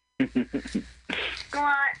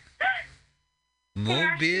 What?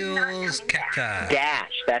 Mobiles cacti.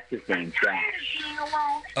 Dash, that's his name, Dash.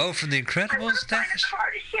 Oh, from The Incredibles, Dash?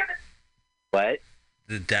 What?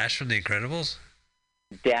 The Dash from The Incredibles?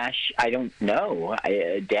 Dash, I don't know.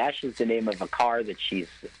 Dash is the name of a car that she's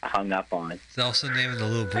hung up on. It's also the name of the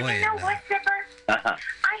little boy. But you know what, Zipper? Uh-huh.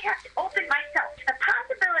 I have to open myself to the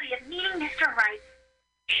possibility of meeting Mr. Right.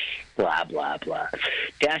 Blah, blah, blah.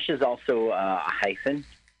 Dash is also a hyphen.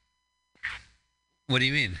 What do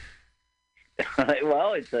you mean?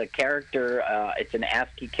 Well, it's a character. It's an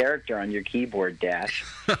ASCII character on your keyboard, Dash.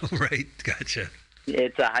 Oh, right. Gotcha.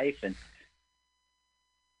 It's a hyphen.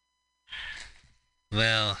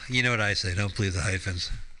 Well, you know what I say. Don't believe the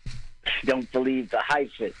hyphens. Don't believe the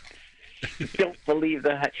hyphen. Don't believe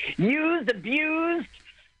the used, abused.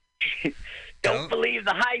 Don't believe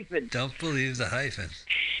the hyphen. Don't believe the hyphen.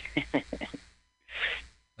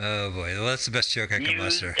 Oh, boy. Well, that's the best joke I can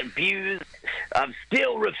muster. Abused. I've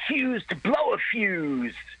still refused to blow a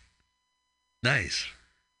fuse. Nice.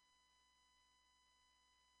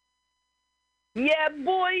 Yeah,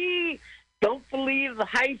 boy. Don't believe the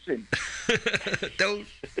hyphen. Don't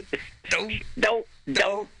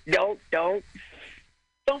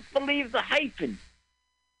believe the hyphen.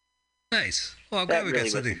 Nice. Well, I'm glad we got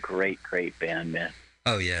something. Was a great, great band, man.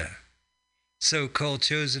 Oh, yeah. So-called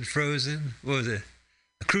chosen frozen. What was it?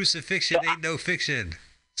 A crucifixion ain't no fiction.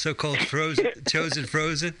 So-called chosen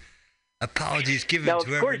frozen. Apologies given to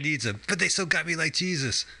whoever needs them. But they still got me like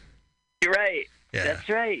Jesus. You're right. Yeah. That's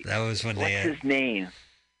right. That was when What's his name?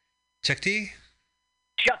 Chuck D?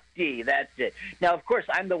 Chuck D, that's it. Now, of course,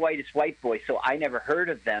 I'm the whitest white boy, so I never heard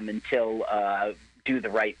of them until Do the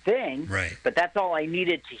Right Thing. Right. But that's all I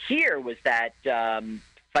needed to hear was that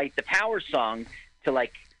Fight the Power song to,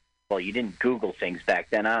 like, well, you didn't Google things back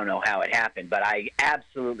then. I don't know how it happened, but I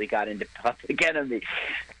absolutely got into Public Enemy.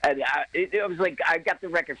 And it was like, I got the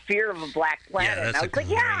record Fear of a Black Planet. Yeah, and I was like,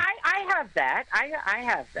 yeah, I have that. I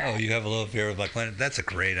have that. Oh, you have a little Fear of a Black Planet? That's a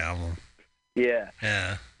great album. Yeah.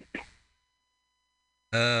 Yeah.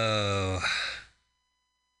 Oh.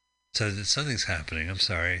 So something's happening. I'm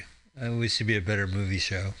sorry. We should be a better movie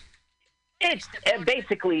show. It's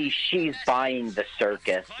basically she's buying the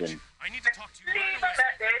circus. And I need to talk to you right away.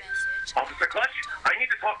 Officer Clutch, I need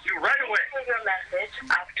to talk to you right away. Your message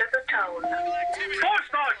after the tone.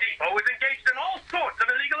 Four-Star Depot is engaged in all sorts of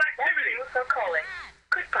illegal activity. Thank you for calling.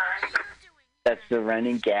 Goodbye. That's the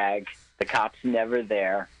running gag. The cop's never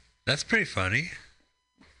there. That's pretty funny.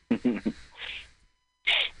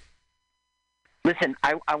 Listen,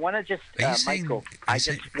 I want to just, Michael, I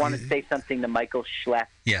just want to say something to Michael Schlepp.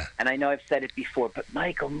 Yeah. And I know I've said it before, but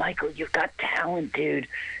Michael, you've got talent, dude.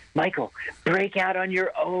 Michael, break out on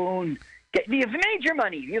your own. You've made your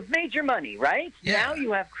money. You've made your money, right? Yeah. Now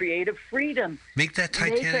you have creative freedom. Make that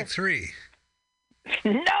Titanic 3.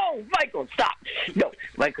 No, Michael, stop. No,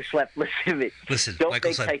 Michael Schlepp, listen to me. Listen, Don't Michael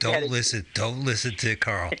make Schlepp, Titanic- don't listen to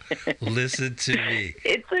Carl. Listen to me.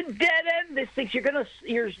 It's a dead end. This thing,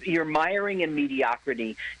 you're miring in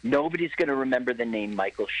mediocrity. Nobody's gonna remember the name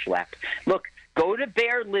Michael Schlepp. Look, go to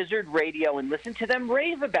Bear Lizard Radio and listen to them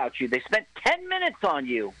rave about you. They spent 10 minutes on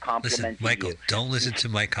you, complimenting Listen, Michael, you. don't listen to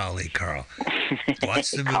my colleague, Carl.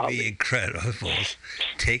 Watch the movie Incredibles,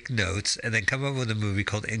 take notes, and then come up with a movie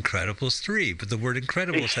called Incredibles 3. But the word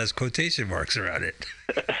Incredibles has quotation marks around it.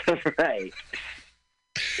 Right.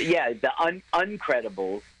 Yeah, the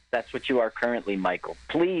uncredibles. That's what you are currently, Michael.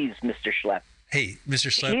 Please, Mr. Schlepp. Hey, Mr.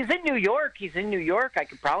 Schlepp. He's in New York. I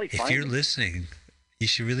could probably find If you're him. listening, you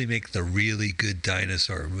should really make the really good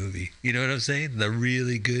dinosaur movie. You know what I'm saying? The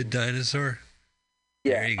really good dinosaur.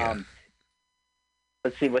 Yeah. There you go.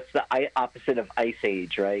 Let's see. What's the opposite of Ice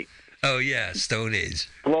Age, right? Oh yeah, Stone Age.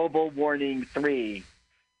 Global Warning 3.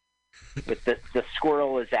 With the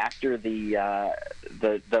squirrel is after the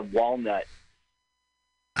walnut.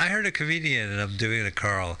 I heard a comedian, and I'm doing it to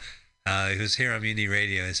Carl, who was here on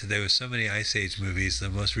MutinyRadio, and said there were so many Ice Age movies. The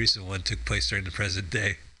most recent one took place during the present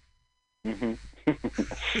day. Mm-hmm.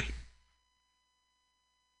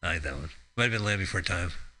 I like that one. Might have been Land Before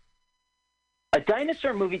Time. A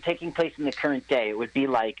dinosaur movie taking place in the current day, it would be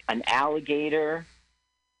like an alligator.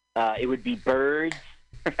 It would be birds,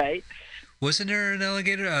 right? Wasn't there an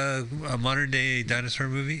alligator, a modern-day dinosaur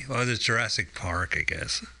movie? Oh, there's Jurassic Park, I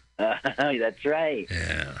guess. That's right.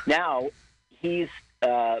 Yeah. Now, he's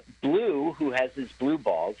Blue, who has his blue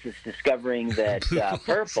balls, is discovering that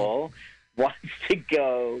Purple wants to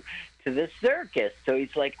go to the circus. So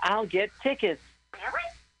he's like, I'll get tickets. Really?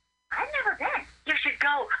 I've never been. You should go.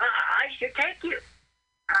 I should take you.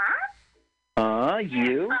 Huh?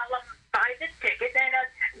 You? I'll buy the ticket and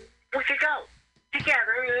we should go together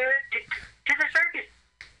to the circus.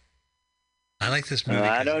 I like this movie.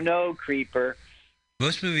 I don't know, Creeper.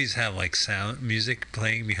 Most movies have like music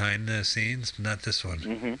playing behind the scenes, but not this one.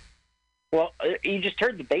 Mm-hmm. Well, you just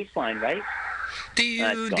heard the bass line, right?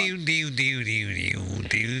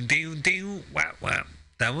 Wow, wow.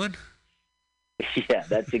 That one? Yeah,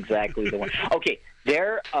 that's exactly the one. Okay,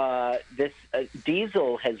 this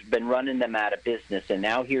Diesel has been running them out of business, and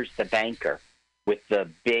now here's the banker with the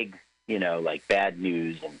big, like bad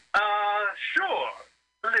news. And Sure.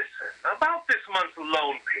 Listen, about this month's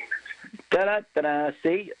loan payment. da-da-da-da,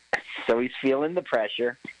 see? So he's feeling the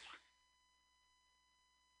pressure.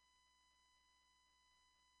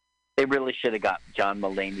 They really should have got John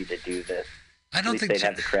Mulaney to do this. I don't At least think they'd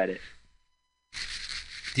have the credit.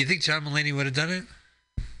 Do you think John Mulaney would have done it?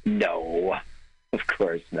 No, of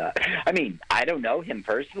course not. I mean, I don't know him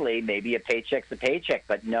personally. Maybe a paycheck's a paycheck,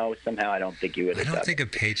 but no, somehow I don't think he would I have done don't think a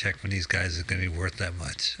paycheck from these guys is going to be worth that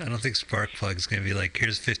much. I don't think Sparkplug's going to be like,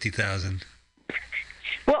 here's $50,000.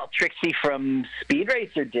 Well, Trixie from Speed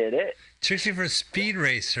Racer did it. Trixie for Speed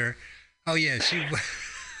Racer. Oh, yeah, she...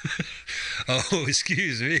 Oh,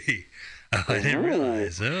 excuse me. Oh, I didn't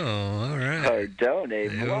realize. Oh, all right.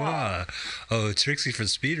 Pardon, Yeah. Oh, Trixie from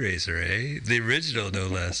Speed Racer, eh? The original, no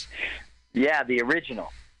less. Yeah, the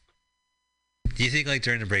original. Do you think, like,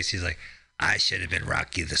 during the break, she's like, I should have been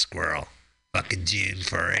Rocky the Squirrel. Fucking June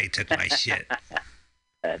Foray took my shit.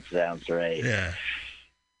 That sounds right. Yeah.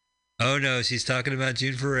 Oh, no, she's talking about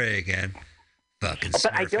June Foray again. Fucking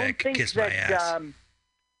But I don't Smurfette, think kiss my that, ass.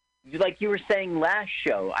 like you were saying last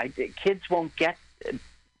show, kids won't get, I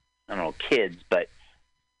don't know, kids, but,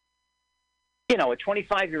 a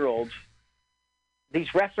 25-year-old,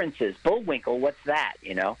 these references, Bullwinkle, what's that,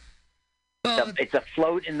 Well, It's a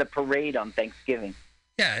float in the parade on Thanksgiving.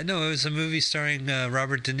 yeah, no, it was a movie starring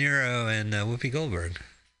Robert De Niro and Whoopi Goldberg.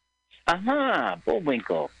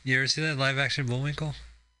 Bullwinkle. You ever see that live-action Bullwinkle?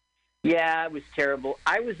 Yeah, it was terrible.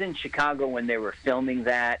 I was in Chicago when they were filming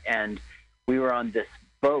that, and we were on this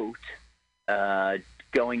boat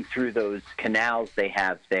going through those canals they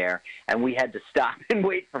have there, and we had to stop and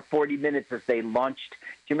wait for 40 minutes as they launched. Do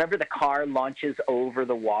you remember the car launches over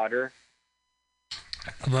the water?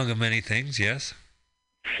 Among many things, yes.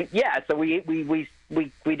 Yeah, so we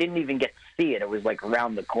didn't even get to see it. It was like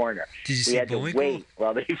around the corner. Did you We see had Bullwinkle? to wait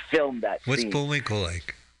while they filmed that What's scene. Bullwinkle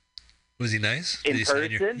like? Was he nice? In Did he sign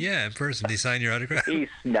person? Yeah, in person. Did he sign your autograph? He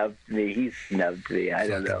snubbed me. I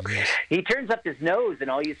don't know. Fucking gross. He turns up his nose, and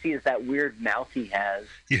all you see is that weird mouth he has.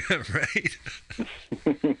 Yeah, right.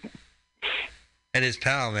 And his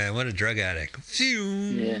pal, man, what a drug addict.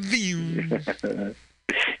 Yeah. Phew.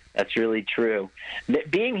 That's really true.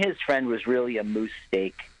 Being his friend was really a moose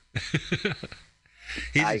steak.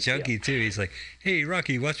 He's I a junkie, too. He's like, hey,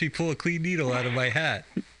 Rocky, watch me pull a clean needle out of my hat.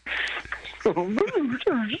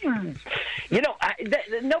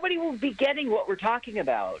 Nobody will be getting what we're talking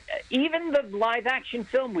about. Even the live-action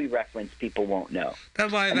film we reference, people won't know.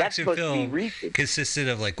 That live-action film consisted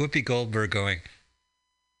of like Whoopi Goldberg going,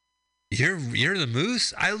 "You're the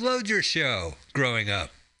moose? I loved your show growing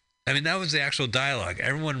up." I mean, that was the actual dialogue.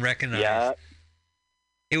 Everyone recognized. Yeah.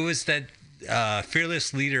 It was that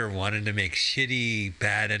fearless leader wanted to make shitty,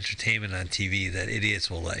 bad entertainment on TV that idiots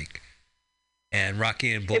will like. And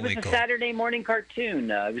Rocky and Bullwinkle. It was a Saturday morning cartoon.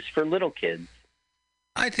 It was for little kids.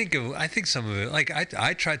 I think some of it. Like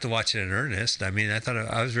I tried to watch it in earnest. I mean,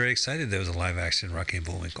 I was very excited there was a live action Rocky and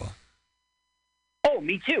Bullwinkle. Oh,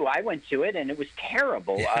 me too. I went to it and it was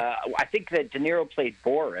terrible. Yeah. I think that De Niro played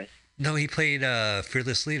Boris. No, he played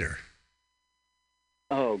Fearless Leader.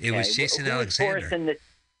 Oh, okay. It was Jason Alexander.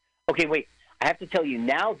 Okay, wait. I have to tell you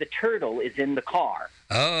now. The turtle is in the car.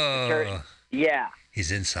 Oh, yeah.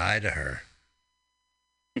 He's inside of her.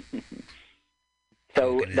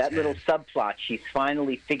 So that little subplot, she's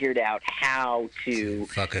finally figured out how to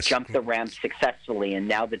jump the ramp successfully, and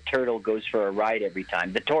now the turtle goes for a ride every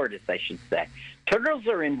time. The tortoise, I should say. Turtles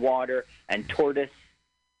are in water, and tortoise...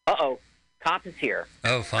 Uh-oh, cop is here.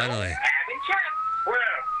 Oh, finally. Having check. Well,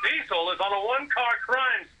 Diesel is on a one-car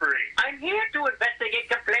crime spree. I'm here to investigate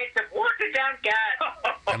complaints of watered-down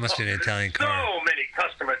gas. That must be an Italian car. So many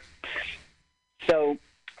customers. So,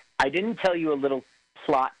 I didn't tell you a little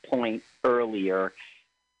plot point earlier.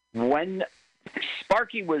 When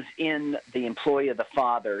Sparky was in the employ of the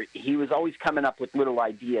father, he was always coming up with little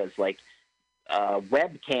ideas like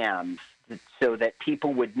webcams so that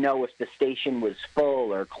people would know if the station was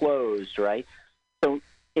full or closed, right? So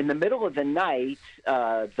in the middle of the night,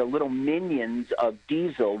 the little minions of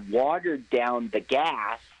Diesel watered down the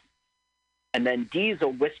gas, and then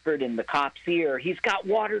Diesel whispered in the cop's ear, "He's got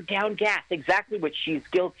watered down gas," exactly what she's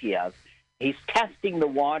guilty of. He's testing the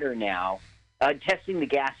water now, testing the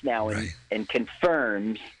gas now, and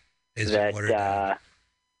confirms that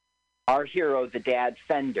our hero, the dad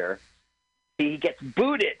Fender, he gets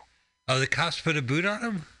booted. Oh, the cops put a boot on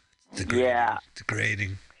him? Yeah.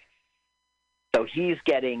 Degrading. So he's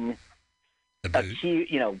getting accused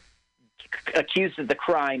of the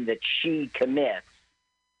crime that she commits.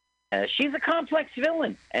 She's a complex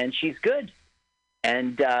villain, and she's good.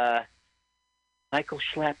 And Michael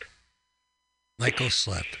Schlepp.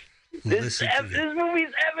 This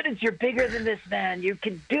movie's evidence. You're bigger than this, man. You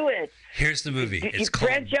can do it. Here's the movie. It's called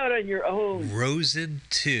branch out on your own. Frozen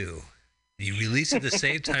 2. You release it the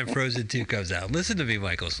same time Frozen 2 comes out. Listen to me,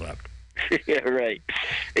 Michael Schlepp. Yeah, right.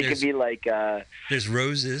 It could be like... there's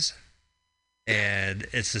Roses, and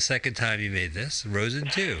it's the second time you made this. Frozen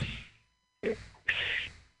 2.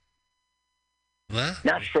 What?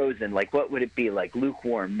 Not frozen. Like, what would it be? Like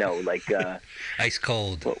lukewarm? No, like... ice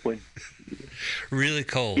cold. What would... Really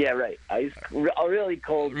cold. Yeah, right. Really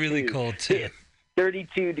cold. Really too. cold, too.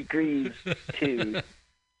 32 degrees, too.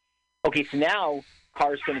 Okay, so now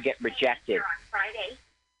car's going to get rejected. On Friday.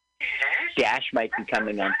 Dash might be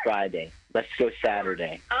coming on Friday. Let's go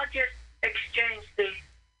Saturday. I'll just exchange the...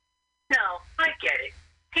 No, I get it.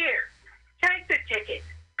 Here, take the ticket.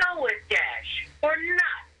 Go with Dash. Or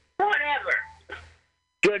not. Whatever.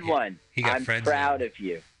 Good one. I'm proud in. of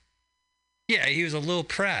you. Yeah, he was a little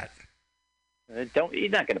prat. You're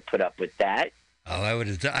not going to put up with that. Oh, I would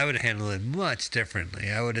have handled it much differently.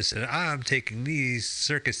 I would have said, "I'm taking these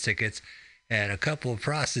circus tickets and a couple of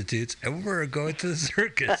prostitutes, and we're going to the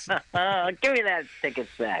circus." Give me that ticket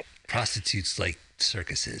back. Prostitutes like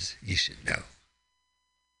circuses. You should know.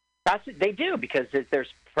 They do, because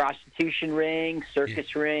there's prostitution rings,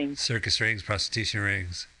 circus rings. Circus rings, prostitution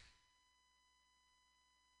rings.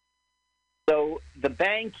 So the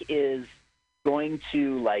bank is going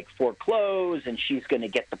to foreclose, and she's going to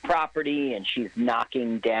get the property, and she's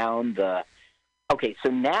knocking down the... Okay,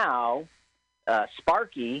 so now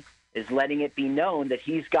Sparky is letting it be known that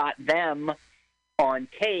he's got them on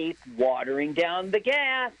tape watering down the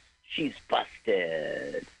gas. She's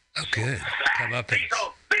busted. Oh, good. Come up. This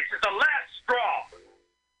is the last straw.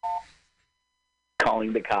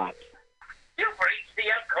 Calling the cops. You've reached the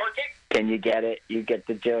unconscious. Can you get it? You get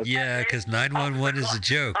the joke? Yeah, because 911 is a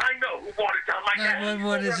joke. I know who watered down my gas.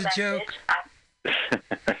 911 is a joke.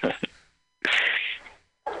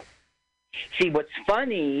 See, what's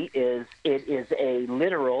funny is it is a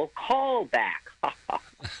literal callback.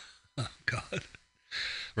 Oh, God.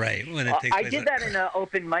 Right. When it takes I did that in an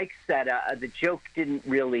open mic set. The joke didn't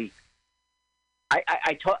really...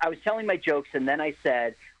 I was telling my jokes, and then I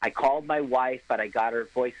said, I called my wife, but I got her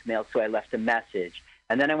voicemail, so I left a message.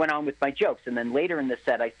 And then I went on with my jokes. And then later in the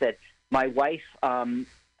set, I said, my wife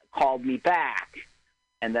called me back,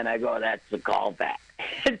 And then I go, that's the callback.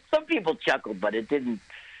 And some people chuckled, but it didn't.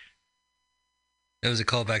 That was a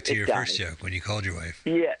callback to your first joke when you called your wife.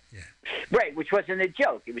 Yeah. Right, which wasn't a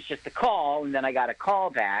joke. It was just a call, and then I got a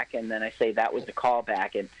call back, and then I say that was a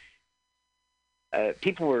callback, and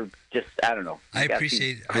people were just, I don't know. I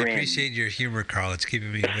appreciate your humor, Carl. It's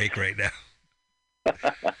keeping me awake right now.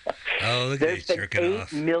 Oh, look at you jerking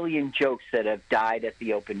off. 8 million jokes that have died at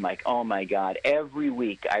the open mic. Oh, my God. Every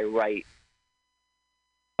week I write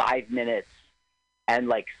 5 minutes and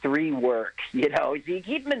like 3 work. You know, so you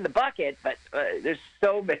keep them in the bucket, but there's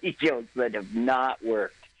so many jokes that have not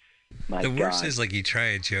worked. The worst is like you try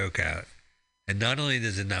a joke out, and not only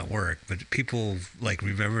does it not work, but people like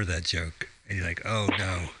remember that joke, and you're like, oh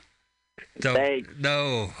no,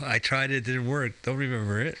 no, I tried it, didn't work. Don't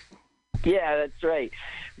remember it. Yeah, that's right.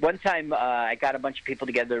 One time I got a bunch of people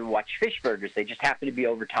together to watch Fish Burgers. They just happened to be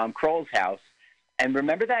over Tom Kroll's house, and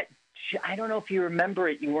remember that? I don't know if you remember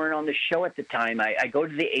it. You weren't on the show at the time. I go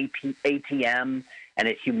to the ATM, and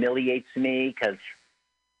it humiliates me because,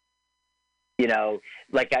 you know,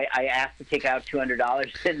 like I asked to take out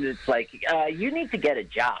 $200, and it's like, you need to get a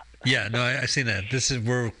job. Yeah, no, I've seen that.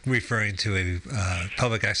 We're referring to a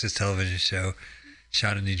public access television show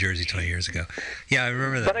shot in New Jersey 20 years ago. Yeah, I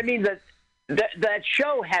remember that. But I mean, that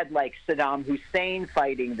show had like Saddam Hussein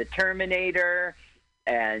fighting the Terminator.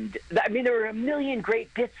 And, I mean, there were a million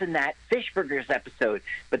great bits in that Fish Burgers episode.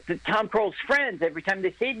 But Tom Kroll's friends, every time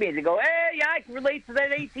they see me, they go, hey, yeah, I can relate to that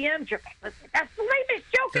ATM joke. That's the lamest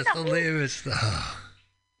joke in the whole... That's the lamest.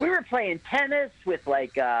 We were playing tennis with,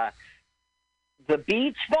 like, the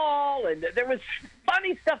beach ball, and there was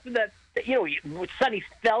funny stuff in that, you know, Sonny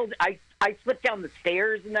fell... I slipped down the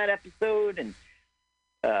stairs in that episode, and...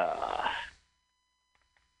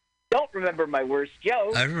 don't remember my worst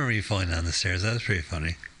joke. I remember you falling down the stairs. That was pretty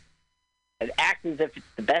funny. And act as if it's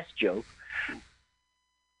the best joke.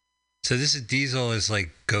 So this is Diesel is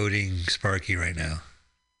like goading Sparky right now.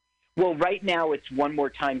 Well, right now it's one more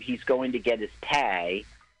time he's going to get his pay,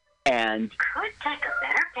 and could take a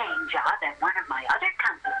better paying job at one of my other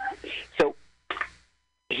companies. So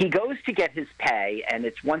he goes to get his pay, and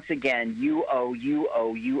it's once again, you owe.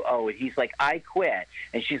 And he's like, I quit.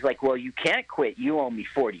 And she's like, well, you can't quit. You owe me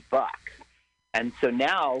 $40. And so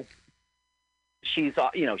now she's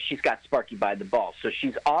got Sparky by the balls. So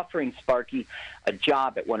she's offering Sparky a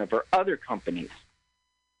job at one of her other companies.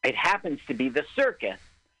 It happens to be the circus.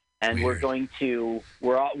 And Weird.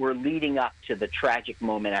 we're leading up to the tragic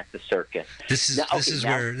moment at the circus. This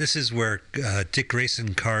is where Dick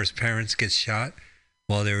Grayson Carr's parents get shot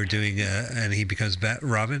while they were doing, and he becomes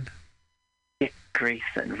Robin. Dick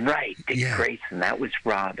Grayson, right? Dick Grayson, that was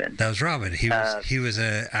Robin. That was Robin. He was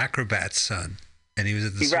an acrobat's son, and he was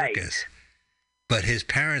at the circus. Right. But his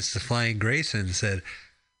parents, the Flying Graysons, said,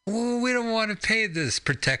 "Well, we don't want to pay this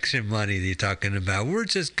protection money that you're talking about. We're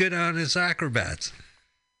just good honest acrobats."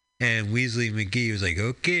 And Weasley McGee was like,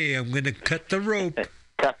 "Okay, I'm going to cut the rope."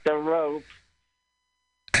 Cut the rope.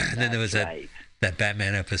 And then there was that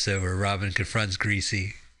Batman episode where Robin confronts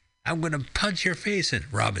Greasy. I'm going to punch your face in.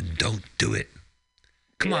 Robin, don't do it.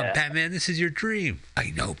 Come on, Batman, this is your dream. I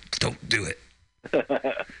know, don't do it.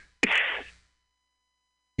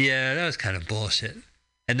 Yeah, that was kind of bullshit.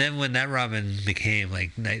 And then when that Robin became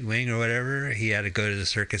like Nightwing or whatever, he had to go to the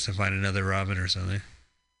circus and find another Robin or something.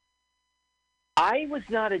 I was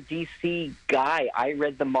not a DC guy. I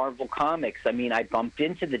read the Marvel comics. I mean, I bumped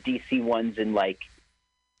into the DC ones and like,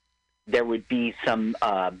 there would be some,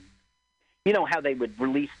 you know how they would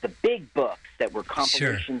release the big books that were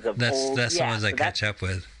compilations of old... That's the ones I catch up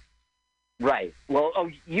with. Right. Well,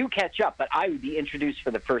 you catch up, but I would be introduced for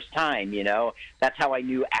the first time, you know? That's how I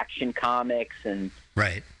knew Action Comics and...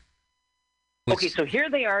 Right. Okay, so here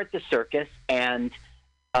they are at the circus, and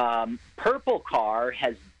Purple Car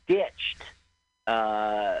has ditched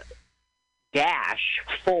Dash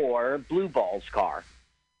for Blue Ball's car.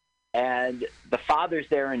 And the father's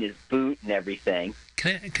there in his boot and everything.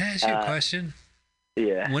 Can I ask you a question?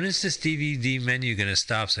 Yeah. When is this DVD menu going to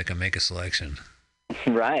stop so I can make a selection?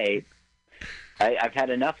 Right. I've had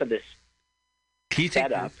enough of this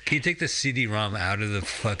setup. Can you take the CD-ROM out of the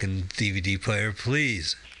fucking DVD player,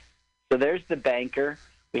 please? So there's the banker.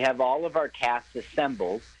 We have all of our casts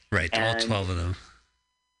assembled. Right, all 12 of them.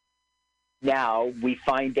 Now we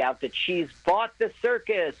find out that she's bought the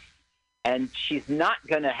circus. And she's not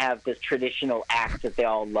going to have this traditional act that they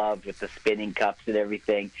all love with the spinning cups and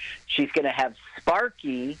everything. She's going to have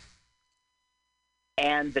Sparky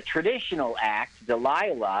and the traditional act,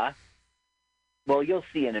 Delilah. Well, you'll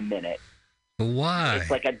see in a minute. Why?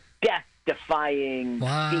 It's like a death-defying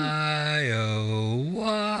Why, oh,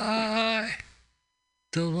 why?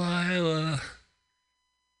 Delilah.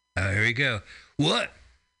 Here we go. What?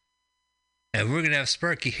 And we're gonna have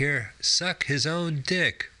Sparky here suck his own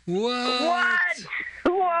dick. What?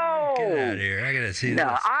 Whoa! Get out of here! I gotta see this.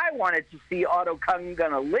 Now, I wanted to see Otto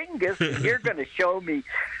Cunnilingus, and you're going to show me...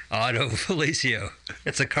 Otto Felicio.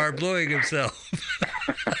 It's a car blowing himself.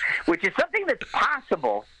 Which is something that's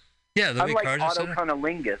possible. Yeah, the unlike cars Otto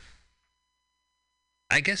Cunnilingus.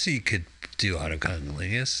 I guess you could do Otto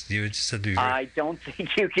Cunnilingus. You would just have to be... I don't think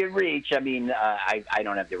you can reach. I mean, I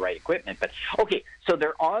don't have the right equipment. But, okay, so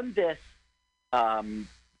they're on this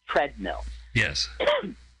treadmill. Yes.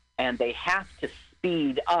 And they have to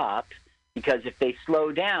speed up because if they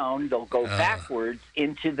slow down, they'll go backwards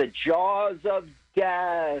into the jaws of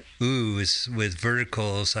death. Ooh, it's with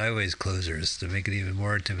vertical sideways closers to make it even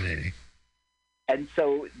more intimidating. And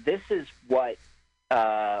so this is what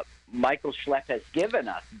Michael Schlepp has given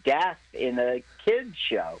us, death in a kid's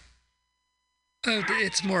show. Oh,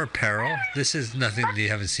 it's more peril. This is nothing that you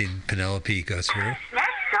haven't seen Penelope go through.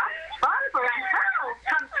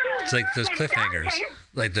 It's like those cliffhangers,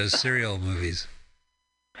 like those serial movies.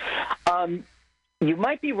 You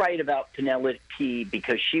might be right about Penelope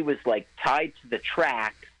because she was like tied to the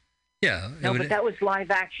track. Yeah. No, but that was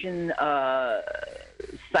live action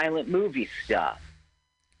silent movie stuff.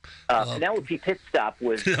 Penelope Pitstop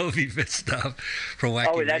was... Penelope Pitstop from Wacky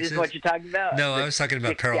Oh, that Races? is what you're talking about? No, I was talking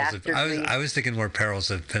about Perils of... I was thinking more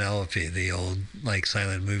Perils of Penelope, the old like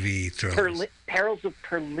silent movie thrillers. Perils of...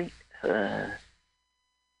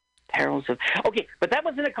 Okay, but that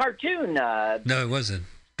wasn't a cartoon. No, it wasn't.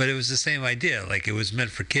 But it was the same idea. Like, it was meant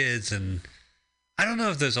for kids, and I don't know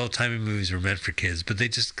if those old-timey movies were meant for kids, but they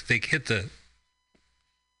hit the...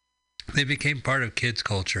 They became part of kids'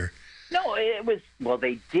 culture. No, it was... Well,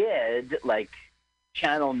 they did, like,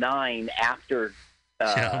 Channel 9 after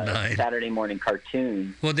Channel 9. Saturday morning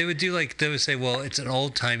cartoon. Well, they would do, like, they would say, well, it's an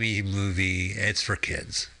old-timey movie, it's for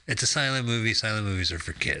kids. It's a silent movie, silent movies are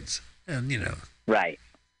for kids. And, you know... Right.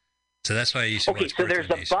 So that's why I used to watch so there's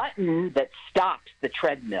a button that stops the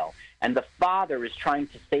treadmill, and the father is trying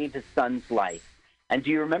to save his son's life. And do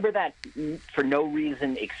you remember that, for no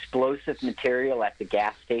reason, explosive material at the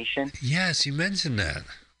gas station? Yes, you mentioned that.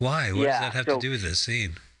 Why? What does that have to do with this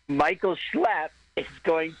scene? Michael Schlepp is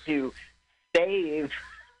going to save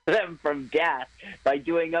them from death by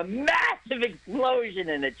doing a massive explosion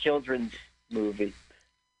in a children's movie.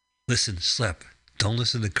 Listen, Schlepp, don't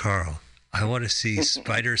listen to Carl. I want to see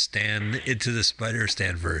Spider-Stan into the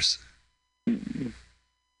Spider-Stan verse.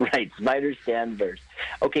 Right, Spider-Stan verse.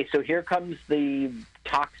 Okay, so here comes the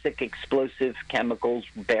toxic explosive chemicals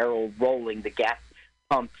barrel rolling. The gas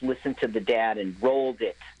pump listened to the dad and rolled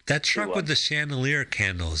it. That truck with the chandelier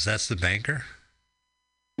candles, that's the banker?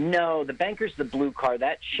 No, the banker's the blue car.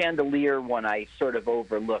 That chandelier one I sort of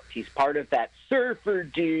overlooked. He's part of that surfer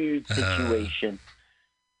dude situation.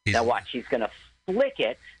 Now watch, he's going to flick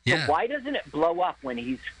it. So why doesn't it blow up when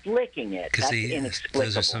he's flicking it? That's inexplicable.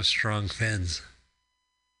 Those are some strong fins.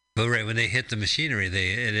 But right, when they hit the machinery, it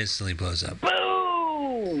instantly blows up.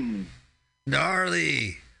 Boom!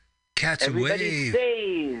 Gnarly! Catch a wave. Everybody's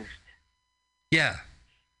saved. Yeah.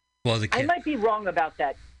 Well, I might be wrong about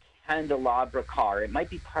that candelabra car. It might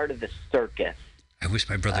be part of the circus. I wish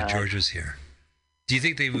my brother George was here. Do you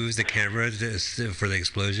think they moved the camera for the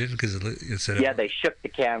explosion? Yeah, they shook the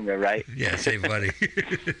camera, right? Yeah, save money.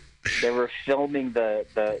 They were filming the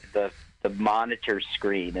monitor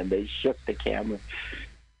screen, and they shook the camera.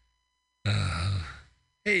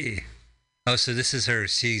 Hey. Oh, so this is her.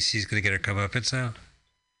 She's going to get her comeuppance now?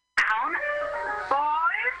 Down,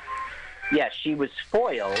 boys. Yeah, she was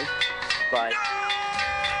foiled, but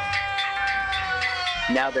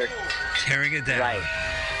now they're... tearing it down. Right.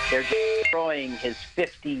 They're destroying his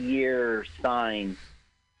 50-year sign.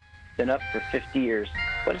 It's been up for 50 years.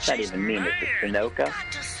 What does that even mean? Is it Sunoco?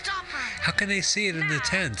 How can they see it in the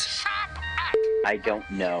tent? I don't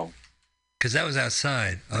know. Because that was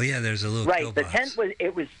outside. Oh yeah, there's a little right. The tent was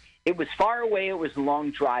it was far away. It was a long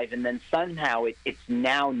drive, and then somehow it's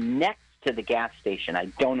now next to the gas station. I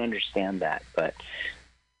don't understand that,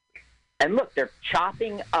 and look, they're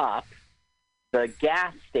chopping up the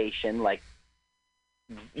gas station like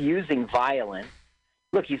using violence.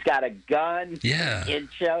 Look, he's got a gun. Yeah. Kid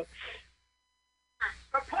show.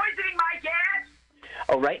 For poisoning my gas?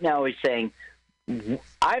 Oh, right now he's saying,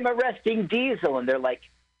 I'm arresting Diesel. And they're like,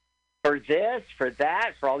 for this, for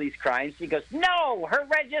that, for all these crimes. He goes, no, her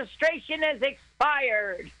registration is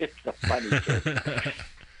expired. It's a funny kid.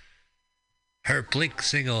 Her blink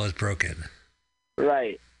signal is broken.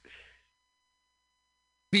 Right.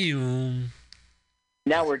 Boom.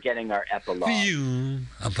 Now we're getting our epilogue.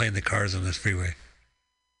 I'm playing the cars on this freeway.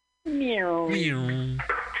 Meow. Meow.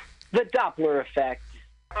 The Doppler effect.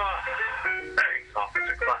 Thanks,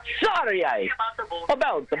 Officer Clutch. Sorry,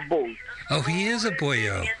 about the boat. Oh, he is a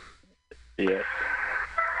boyo. Yeah.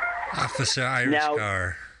 Officer Irish Now,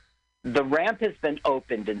 Car. The ramp has been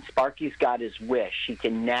opened, and Sparky's got his wish. He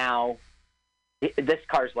can now... This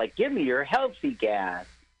car's like, give me your healthy gas.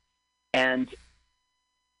 And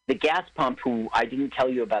the gas pump, who I didn't tell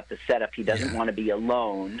you about the setup, he doesn't want to be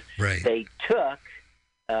alone. Right. They took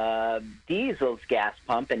Diesel's gas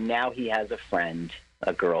pump, and now he has a friend,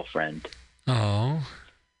 a girlfriend. Oh.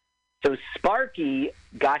 So Sparky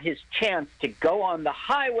got his chance to go on the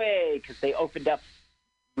highway because they opened up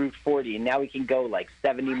Route 40, and now he can go like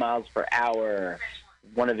 70 miles per hour,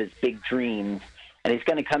 one of his big dreams. And he's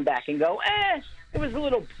going to come back and go, it was a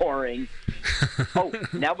little boring. Oh,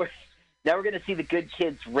 now we're going to see the good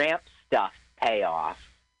kids ramp stuff pay off.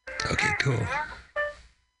 Okay, cool.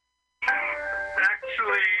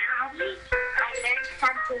 Actually... I learned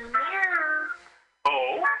something new.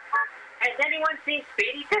 Oh? Has anyone seen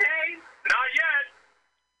Speedy today? Not yet.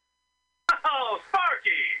 Oh,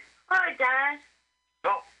 Sparky. Hi, Dad.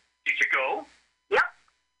 So, did you go? Yep.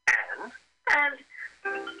 And? And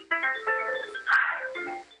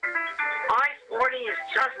I-40 is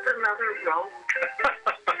just another road.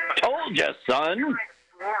 Told you, son.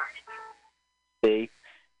 See?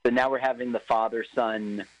 So now we're having the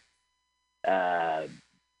father-son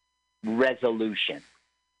resolution.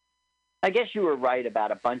 I guess you were right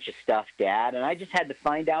about a bunch of stuff, Dad, and I just had to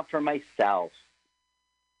find out for myself.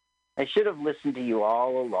 I should have listened to you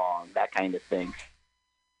all along, that kind of thing.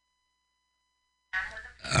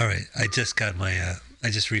 All right, I just got my, I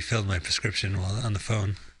just refilled my prescription while on the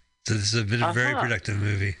phone. So this has been a very productive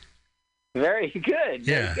movie. Very good.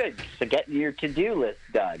 Yeah. Very good. So getting your to-do list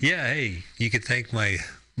done. Yeah, hey, you could thank my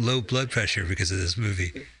low blood pressure because of this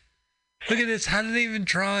movie. Look at this. How did they even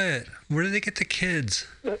draw it? Where did they get the kids?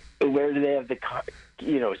 Where do they have the car?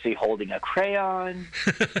 You know, is he holding a crayon?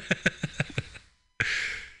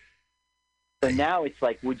 So now it's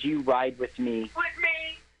like, would you ride with me? With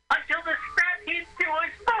me until the scrap heaps to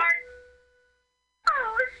us part.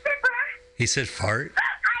 Oh, Zipper. He said fart?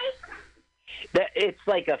 It's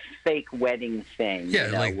like a fake wedding thing. Yeah,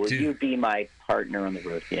 you know? like, will you be my partner on the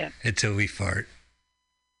road? Yeah. Until we fart.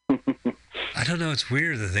 I don't know. It's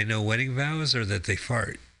weird that they know wedding vows or that they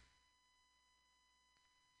fart.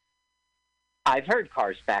 I've heard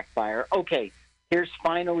cars backfire. Okay, here's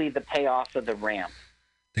finally the payoff of the ramp.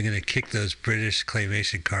 They're going to kick those British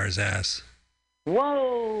claymation cars' ass.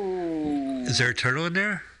 Whoa! Is there a turtle in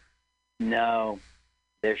there? No,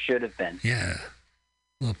 there should have been. Yeah.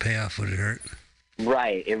 A little payoff would hurt.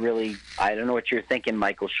 Right. It really, I don't know what you're thinking,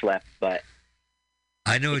 Michael Schlepp, but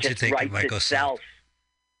I know what you're thinking, Michael Schlepp.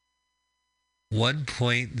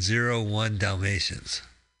 1.01 Dalmatians.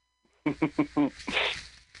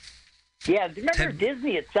 Yeah, remember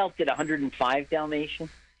Disney itself did 105 Dalmatians?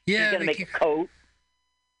 Yeah. He's going to make a coat.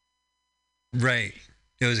 Right.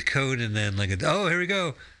 It was a code and then like, oh, here we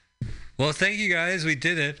go. Well, thank you guys. We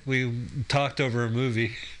did it. We talked over a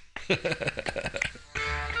movie.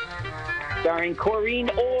 Starring Corrine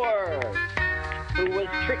Orr, who was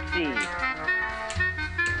Trixie.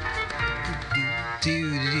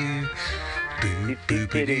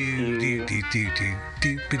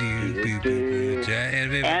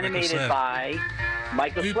 Animated by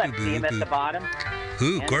Michael Schlepp. See him at the bottom?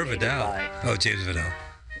 Who? Gore Vidal. Oh, James Vidal.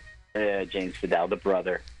 James Vidal, the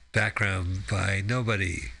brother. Background by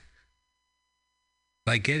nobody.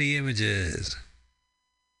 By Getty Images.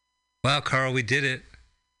 Wow, Carl, we did it.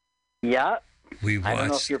 Yeah. We watched. I don't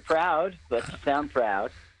know if you're proud, but you sound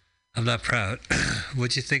proud. I'm not proud.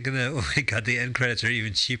 What'd you think of that? Oh my God, the end credits are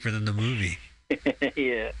even cheaper than the movie.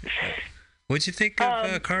 Yeah. What'd you think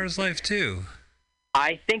of Cars Life 2?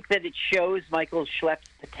 I think that it shows Michael Schlepp's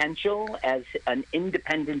potential as an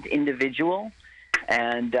independent individual,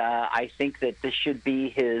 and I think that this should be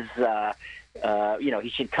his, he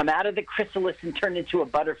should come out of the chrysalis and turn into a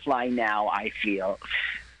butterfly now, I feel.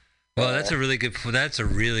 Well, that's a really good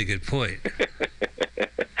point.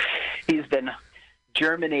 He's been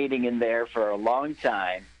germinating in there for a long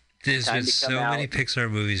time. There's been so many Pixar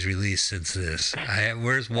movies released since this.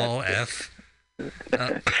 Where's Wall F?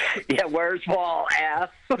 Yeah, where's Wall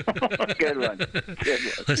F? Good one.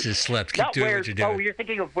 Let's just slept. Keep doing what you're doing. Oh, you're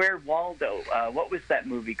thinking of Where Waldo. What was that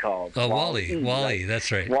movie called? Oh, Wall-E. Wall-E, that's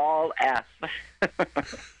right. Wall F.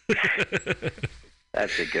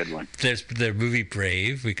 That's a good one. There's the movie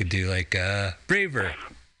Brave. We could do like Braver.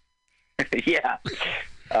 Yeah.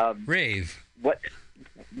 Rave. What?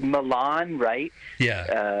 Milan, right?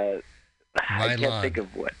 Yeah. I can't think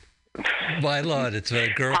of what. Mylon. It's a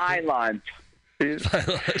girl. Pylon.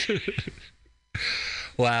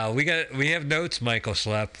 Well, Wow, we have notes, Michael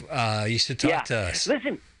Schlepp. You should talk to us.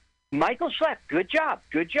 Listen, Michael Schlepp, good job.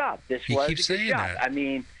 This He was keeps a good saying job. that. I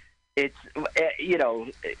mean, it's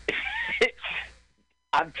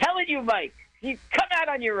I'm telling you, Mike, you come out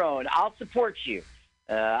on your own. I'll support you.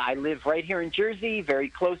 I live right here in Jersey, very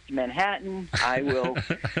close to Manhattan. I will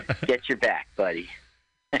get your back, buddy.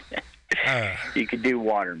 You can do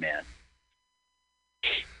Waterman.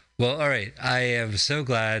 Well, all right. I am so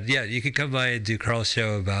glad. Yeah, you can come by and do Carl's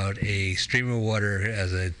show about a stream of water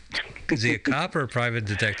is he a cop or a private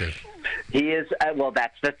detective? He is, well,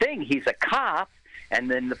 that's the thing. He's a cop,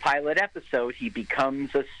 and then the pilot episode, he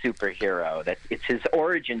becomes a superhero. It's his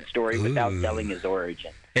origin story without telling his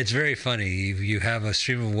origin. It's very funny. You have a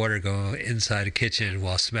stream of water go inside a kitchen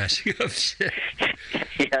while smashing up shit.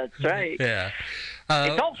 Yeah, that's right. Yeah.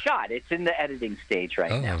 It's all shot. It's in the editing stage now.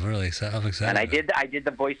 I'm really excited. I'm excited. And I did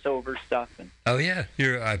the voiceover stuff. And oh yeah,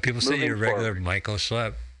 you're. People say you're regular forward. Michael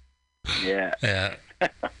Schlepp. Yeah. Yeah.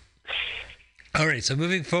 All right. So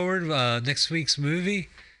moving forward, next week's movie,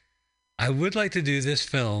 I would like to do this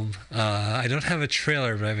film. I don't have a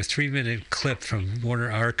trailer, but I have a 3-minute clip from Warner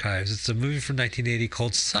Archives. It's a movie from 1980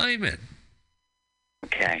 called Simon.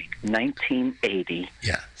 Okay, 1980.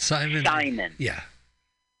 Yeah, Simon. Yeah.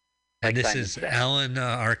 And this is Alan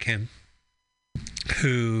Arkin,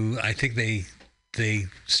 who I think they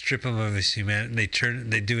strip him of his humanity.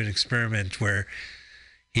 They do an experiment where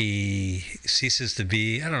he ceases to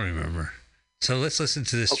be. I don't remember. So let's listen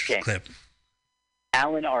to this clip.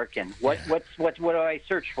 Alan Arkin. What do I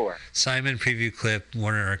search for? Simon preview clip,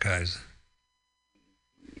 Warner Archives.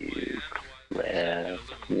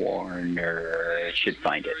 Warner should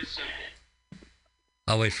find it.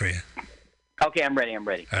 I'll wait for you. Okay, I'm ready. All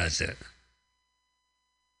right, that's it.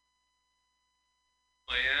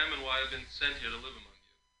 I am and why I've been sent here to live among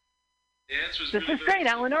you. The answer is this is great,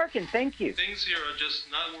 Alan Arkin. Thank you. Things here are just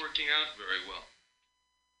not working out very well.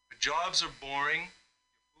 The jobs are boring,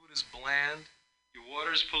 your food is bland, your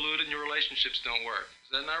water is polluted, and your relationships don't work.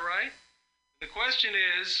 Is that not right? The question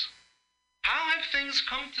is, how have things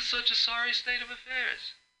come to such a sorry state of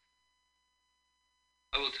affairs?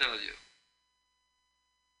 I will tell you.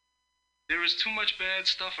 There is too much bad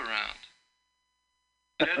stuff around.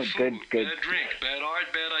 Bad food, bad drink, bad art,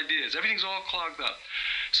 bad ideas. Everything's all clogged up.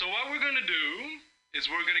 So what we're going to do is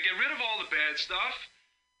we're going to get rid of all the bad stuff,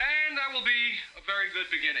 and that will be a very good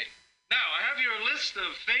beginning. Now, I have here a list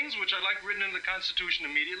of things which I'd like written in the Constitution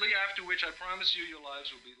immediately, after which I promise you your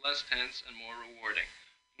lives will be less tense and more rewarding.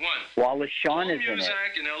 1. Wallace Shawn is in it.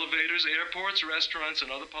 Music in elevators, airports, restaurants, and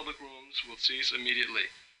other public rooms will cease immediately.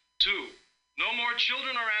 2. No more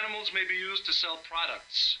children or animals may be used to sell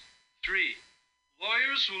products. 3.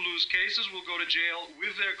 Lawyers who lose cases will go to jail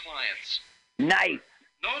with their clients. Nice.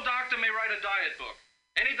 No doctor may write a diet book.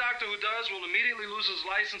 Any doctor who does will immediately lose his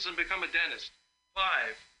license and become a dentist.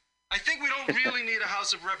 5. I think we don't really need a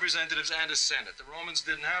House of Representatives and a Senate. The Romans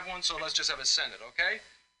didn't have one, so let's just have a Senate, okay?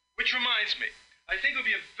 Which reminds me, I think it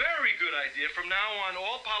would be a very good idea from now on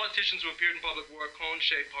all politicians who appeared in public wore a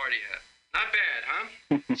cone-shaped party hat. Not bad, huh?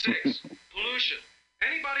 6. Pollution.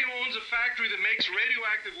 Anybody who owns a factory that makes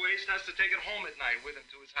radioactive waste has to take it home at night with him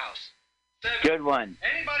to his house. 7. Good one.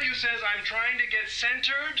 Anybody who says, I'm trying to get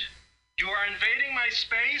centered, you are invading my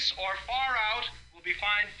space, or far out, will be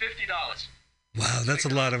fined $50. Wow, that's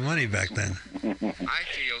a lot of money back then. I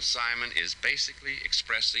feel Simon is basically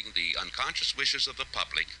expressing the unconscious wishes of the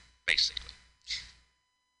public, basically.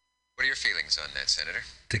 What are your feelings on that, Senator?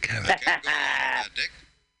 Dick Cavett. Dick,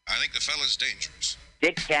 I think the fella's dangerous.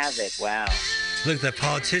 Dick Cavett, wow. Look, that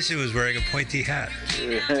politician was wearing a pointy hat.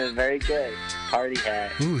 Very good. Party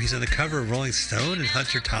hat. Ooh, he's on the cover of Rolling Stone and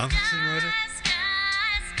Hunter Thompson wrote it.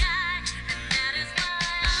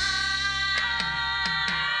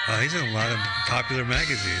 Oh, he's in a lot of popular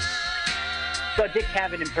magazines. So Dick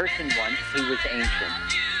Cavett in person once. He was ancient.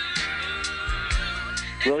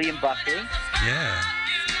 William Buckley. Yeah.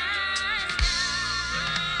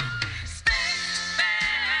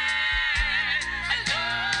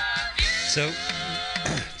 So,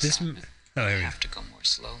 this... You have to go more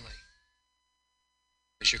slowly.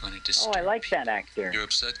 Because you're going to disturb I like that actor. You're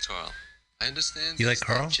upset, Carl. I understand. You like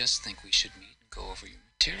Carl? I just think we should meet and go over your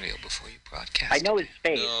material before you broadcast. I know his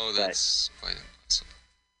face. No, that's quite impossible.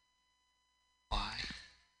 Why?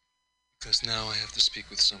 Because now I have to speak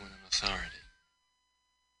with someone in authority.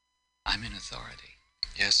 I'm in authority.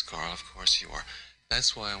 Yes, Carl, of course you are.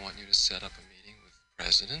 That's why I want you to set up a meeting with the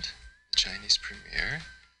President, the Chinese Premier,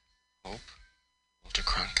 Pope, Walter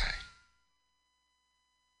Cronkite.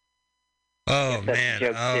 Oh, man.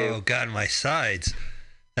 Oh, God, my sides.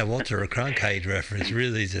 That Walter Cronkite reference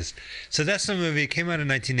really just... So that's the movie. It came out in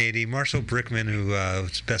 1980. Marshall Brickman, who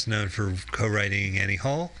was best known for co-writing Annie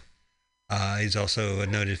Hall. He's also a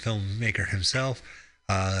noted filmmaker himself.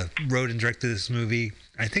 Wrote and directed this movie.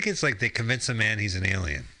 I think it's like they convince a man he's an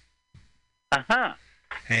alien. Uh-huh.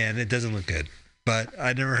 And it doesn't look good. But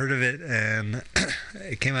I never heard of it, and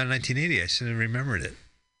it came out in 1980. I should have remembered it.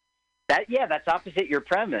 That's opposite your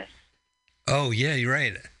premise. Oh, yeah, you're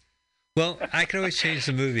right. Well, I could always change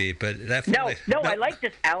the movie, but that... No, I like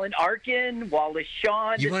this. Alan Arkin, Wallace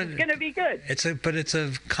Shawn. This is going to be good. It's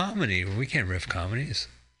a comedy. We can't riff comedies.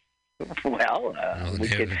 Well, we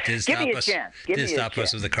could... Give me a chance. Did stop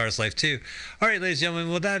us with The Cars Life 2. All right, ladies and gentlemen,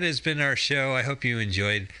 well, that has been our show. I hope you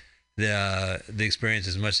enjoyed the experience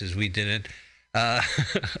as much as we didn't. Such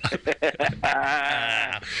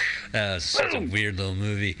a weird little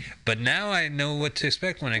movie. But now I know what to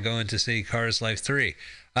expect when I go in to see Cars Life 3.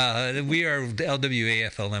 We are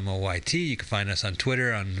LWAFLMOYT. You can find us on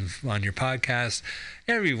Twitter, on your podcast,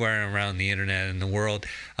 everywhere around the internet and the world.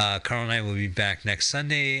 Carl and I will be back next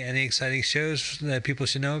Sunday. Any exciting shows that people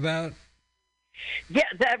should know about? Yeah,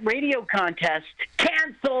 that radio contest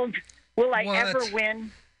canceled. Will I ever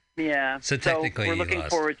win? Yeah. So technically, we're looking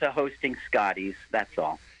forward to hosting Scotty's. That's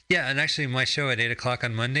all. Yeah, and actually, my show at 8 o'clock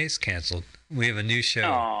on Mondays canceled. We have a new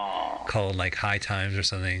show called like High Times or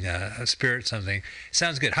something, Spirit something.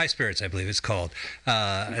 Sounds good. High Spirits, I believe it's called.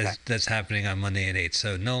 That's happening on Monday at 8.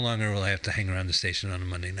 So no longer will I have to hang around the station on a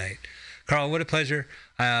Monday night. Carl, what a pleasure.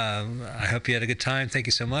 I hope you had a good time. Thank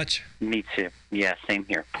you so much. Me too. Yeah, same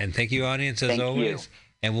here. And thank you, audience, as always.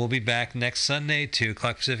 And we'll be back next Sunday, 2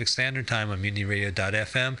 o'clock Pacific Standard Time on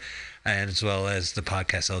MutinyRadio.fm, and as well as the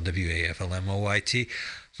podcast LWAFLMOYT.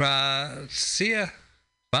 See ya.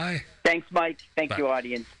 Bye. Thanks, Mike. Thank you,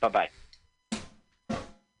 audience. Bye-bye.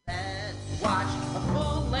 Let's watch a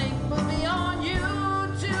full-length movie on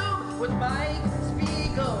YouTube with Mike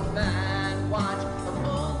Spiegelman. Watch a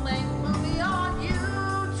full-length movie on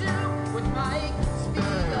YouTube with Mike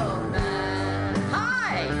Spiegelman.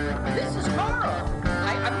 Hi, this is Carl.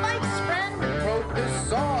 I'm Mike's friend who wrote this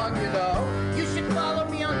song, you know. You should follow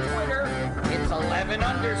me on Twitter. It's 11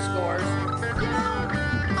 underscores. You know,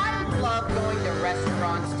 I love going to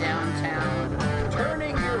restaurants downtown,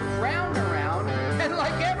 turning your frown around, and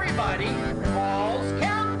like everybody, Paul's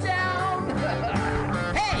Countdown.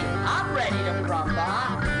 Hey, I'm ready to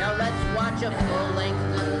crumba. Now let's watch a full-length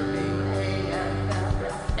movie.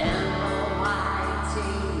 M-O-I-T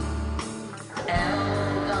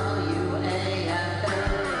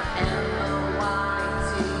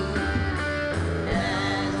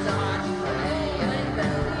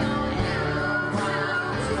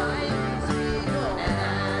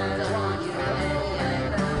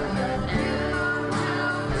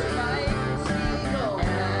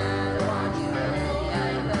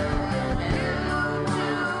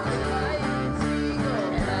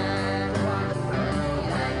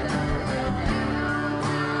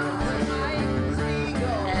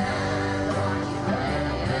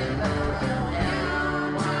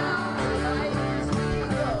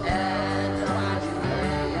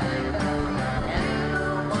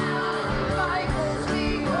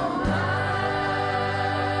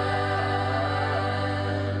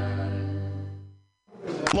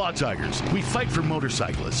Law Tigers. We fight for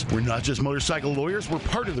motorcyclists. We're not just motorcycle lawyers, we're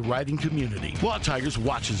part of the riding community. Law Tigers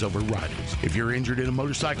watches over riders. If you're injured in a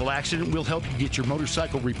motorcycle accident, we'll help you get your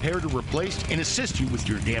motorcycle repaired or replaced and assist you with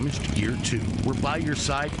your damaged gear too. We're by your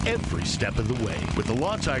side every step of the way. With the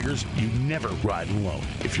Law Tigers, you never ride alone.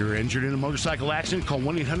 If you're injured in a motorcycle accident, call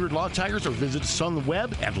 1-800-LAW-TIGERS or visit us on the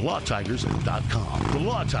web at lawtigers.com. The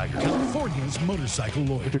Law Tigers, California's motorcycle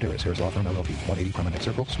lawyer. Victor Terrace, Harris Law Firm, LLP, 180 Promenade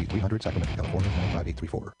Circle, Suite 300, Sacramento, California,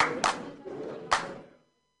 95834.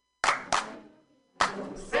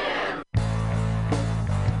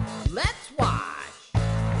 Let's watch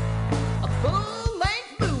a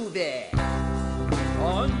full-length movie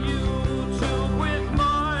on YouTube with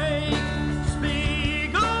Mike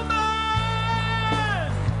Spiegelman.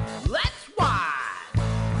 Let's watch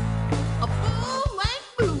a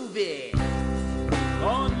full-length movie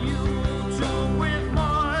on YouTube with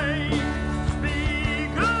Mike Spiegelman.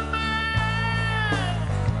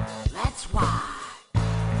 Let's watch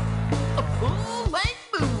a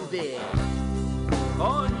full-length movie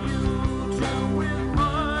on YouTube with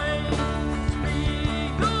Mike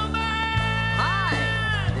Spiegelman.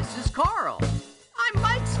 Hi, this is Carl. I'm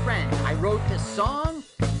Mike's friend. I wrote this song.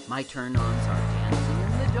 My turn-ons are dancing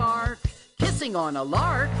in the dark, kissing on a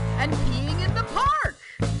lark, and peeing in the park.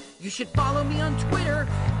 You should follow me on Twitter.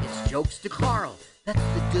 It's Jokes to Carl. That's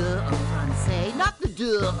the duh of Francais, not the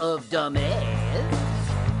duh of dumbass.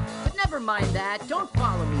 But never never mind that. Don't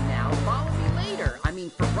follow me now. Follow me later. I mean,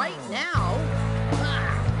 for right now,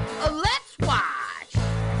 let's watch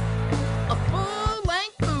a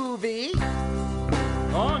full-length movie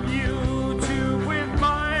on YouTube with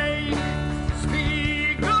Mike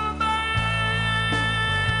Spiegelman.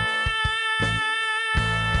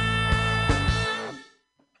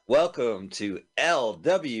 Welcome to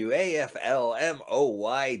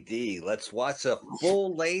LWAFLMOYD. Let's watch a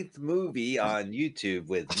full-length movie on YouTube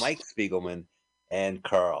with Mike Spiegelman and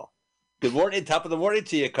Carl. Good morning, top of the morning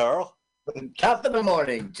to you, Carl. Top of the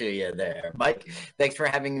morning to you there, Mike. Thanks for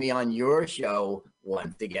having me on your show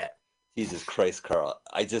once again. Jesus Christ, Carl.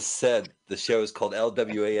 I just said the show is called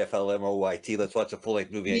LWAFLMOYT. Let's watch a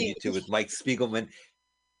full-length movie on YouTube with Mike Spiegelman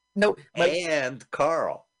and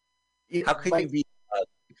Carl. How can you be a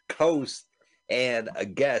host and a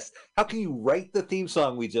guest? How can you write the theme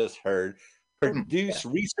song we just heard, produce,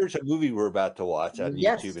 research a movie we're about to watch on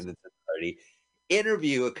YouTube in its entirety,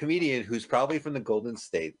 interview a comedian who's probably from the Garden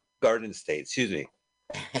State,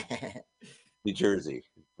 New Jersey,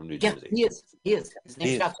 from New Jersey. He is. His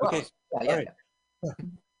name's Scott Okay. All right.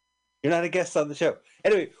 You're not a guest on the show.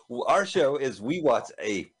 Anyway, our show is we watch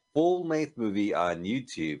a full-length movie on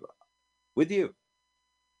YouTube with you.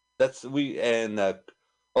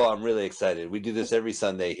 I'm really excited. We do this every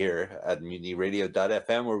Sunday here at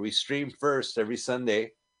MutinyRadio.fm, where we stream first every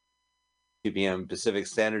Sunday, 2 p.m. Pacific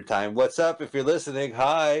Standard Time. What's up if you're listening?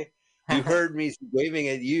 Hi. You heard me waving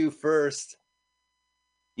at you first.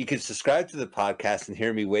 You can subscribe to the podcast and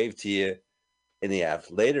hear me wave to you in the app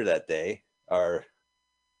later that day. Our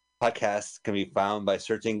podcast can be found by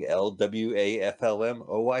searching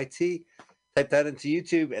LWAFLMOYT. Type that into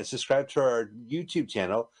YouTube and subscribe to our YouTube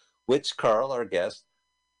channel, which Carl, our guest,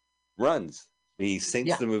 runs. He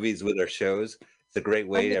syncs the movies with our shows. It's a great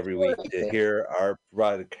way every week to hear our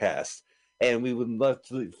broadcast. And we would love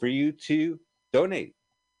for you to donate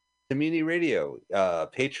to Mutiny Radio,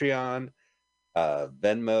 Patreon,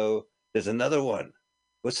 Venmo. There's another one.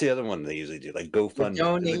 What's the other one they usually do? Like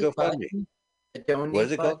GoFundMe. The donate What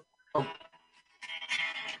is it called?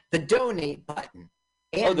 The donate button.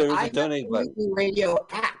 And there is a donate button. The radio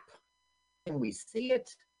app. Can we see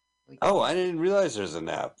it? I didn't realize there's an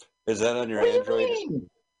app. Is that on your Android?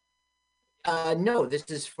 No, this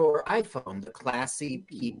is for iPhone. The classy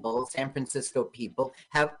people, San Francisco people,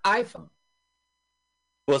 have iPhone.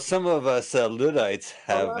 Well, some of us Luddites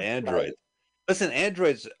have Android. Right. Listen,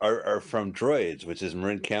 Androids are from Droids, which is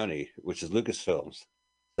Marin County, which is Lucasfilms.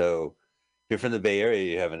 So if you're from the Bay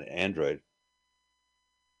Area, you have an Android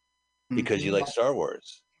because you like Star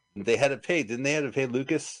Wars. They had to pay, didn't they? Have to pay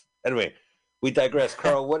Lucas? Anyway, we digress.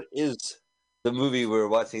 Carl, what is the movie we're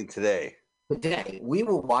watching today? Today, we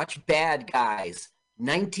will watch Bad Guys,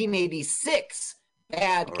 1986.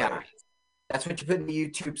 Bad Guys. That's what you put in the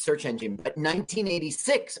YouTube search engine. But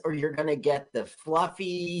 1986, or you're going to get the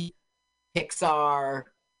fluffy Pixar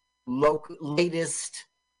latest.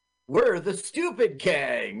 We're the stupid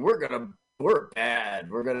gang. We're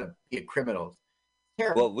bad. We're going to be criminals.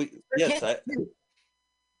 Terrible. Well,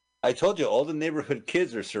 I told you, all the neighborhood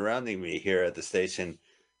kids are surrounding me here at the station.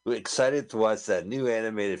 We're excited to watch that new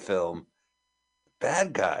animated film,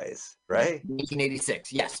 Bad Guys, right?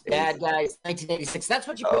 1986, yes. Bad Guys, 1986. That's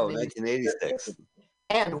what you put in. 1986.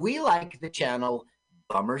 And we like the channel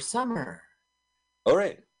Bummer Summer. All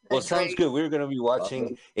right. Well, sounds good. We're going to be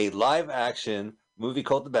watching a live-action movie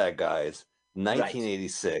called The Bad Guys,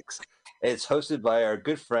 1986. It's hosted by our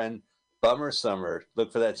good friend, Bummer Summer.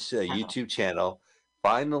 Look for that YouTube channel.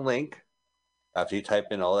 Find the link after you type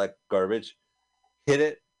in all that garbage. Hit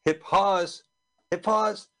it. Hit pause.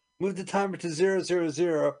 Move the timer to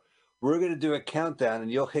 000. We're going to do a countdown,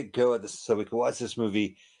 and you'll hit go at this so we can watch this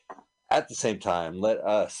movie at the same time. Let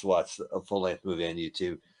us watch a full-length movie on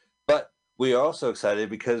YouTube. But we are also excited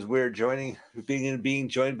because we're being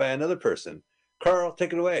joined by another person. Carl,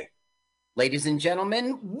 take it away. Ladies and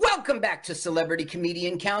gentlemen, welcome back to Celebrity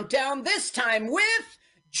Comedian Countdown, this time with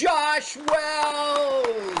Josh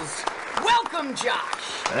Wells. Welcome,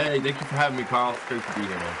 Josh. Hey, thank you for having me, Carl. It's great to be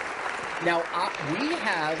here, man. Now, we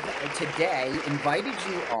have today invited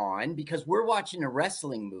you on because we're watching a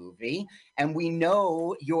wrestling movie, and we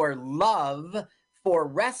know your love for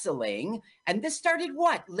wrestling. And this started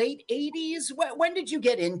what, late 80s? When did you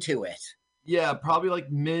get into it? Yeah, probably like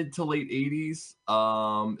mid to late 80s.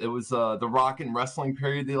 It was the rock and wrestling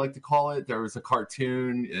period, they like to call it. There was a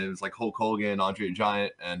cartoon. It was like Hulk Hogan, Andre the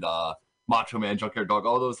Giant, and Macho Man, Junkyard Dog,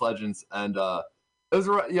 all those legends. And it was,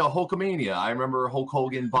 Hulkamania. I remember Hulk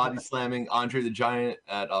Hogan body slamming Andre the Giant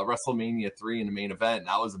at WrestleMania 3 in the main event. And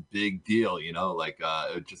that was a big deal,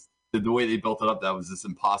 it just the way they built it up, that was this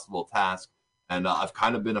impossible task. And I've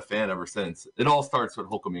kind of been a fan ever since. It all starts with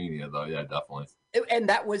Hulkamania, though. Yeah, definitely. And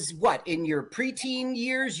that was what, in your preteen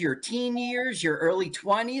years, your teen years, your early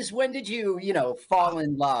 20s? When did you, fall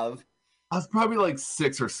in love? I was probably like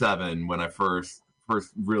 6 or 7 when I first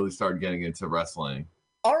really started getting into wrestling.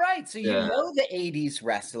 All right, so you know the 80s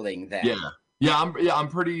wrestling then. I'm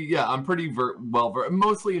pretty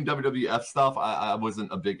mostly in WWF stuff. I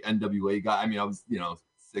wasn't a big NWA guy. I mean, I was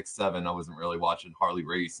 6, 7. I wasn't really watching Harley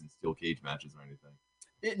race and steel cage matches or anything.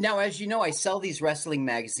 Now, as you know, I sell these wrestling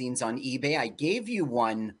magazines on eBay. I gave you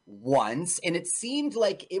one once, and it seemed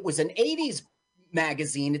like it was an 80s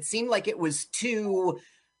magazine. It seemed like it was too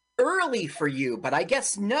early for you, but I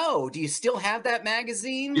guess no. Do you still have that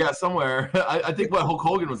magazine? Yeah, somewhere. I think Hulk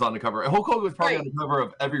Hogan was on the cover. Hulk Hogan was probably on the cover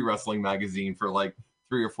of every wrestling magazine for like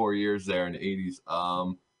 3 or 4 years there in the 80s.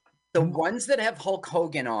 The ones that have Hulk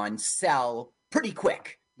Hogan on sell pretty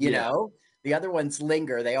quick, you know? The other ones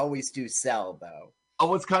linger. They always do sell, though.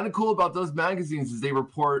 What's kind of cool about those magazines is they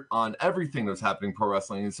report on everything that's happening in pro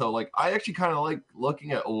wrestling. And so, like, I actually kind of like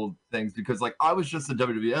looking at old things because, like, I was just a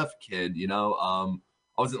WWF kid,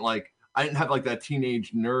 I wasn't like, I didn't have like that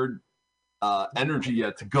teenage nerd energy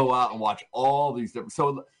yet to go out and watch all these different.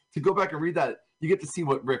 So to go back and read that, you get to see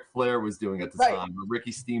what Ric Flair was doing at the time, or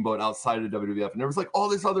Ricky Steamboat outside of WWF. And there was like all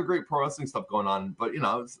this other great pro wrestling stuff going on. But,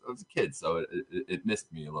 I was a kid, so it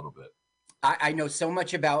missed me a little bit. I know so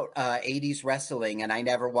much about 80s wrestling, and I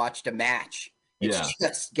never watched a match. It's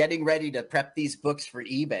just getting ready to prep these books for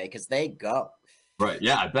eBay because they go. Right.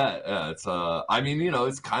 Yeah, I bet. Yeah, it's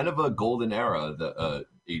it's kind of a golden era, the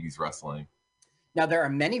 80s wrestling. Now, there are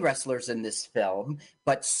many wrestlers in this film,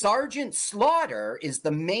 but Sergeant Slaughter is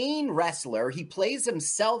the main wrestler. He plays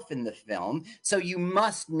himself in the film, so you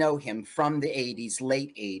must know him from the 80s,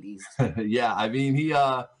 late 80s. Yeah, I mean,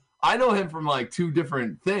 I know him from like 2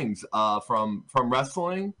 different things, from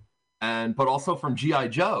wrestling, but also from G.I.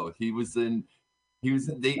 Joe. He was in a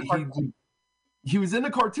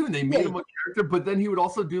cartoon. They made him a character, but then he would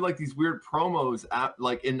also do like these weird promos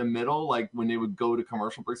like in the middle, like when they would go to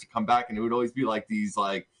commercial breaks to come back, and it would always be like these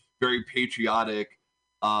like very patriotic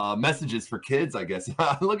messages for kids, I guess.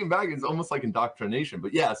 Looking back, it's almost like indoctrination.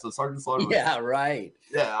 But yeah, so Sergeant Slaughter was, right.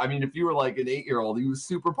 Yeah, I mean, if you were like an 8-year-old, he was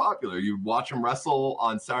super popular. You'd watch him wrestle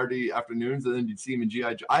on Saturday afternoons, and then you'd see him in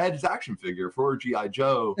G.I. Joe. I had his action figure for G.I.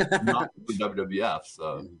 Joe, not for WWF,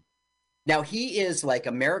 so... Now, he is like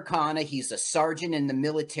Americana. He's a sergeant in the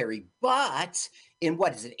military, but in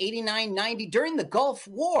 89, 90, during the Gulf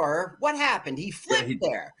War, what happened? He flipped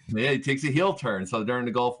there. Yeah, he takes a heel turn. So during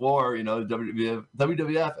the Gulf War,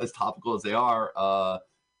 WWF, as topical as they are,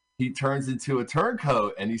 he turns into a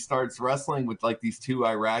turncoat and he starts wrestling with like these 2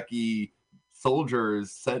 Iraqi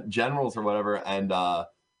soldiers, generals or whatever, and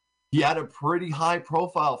he had a pretty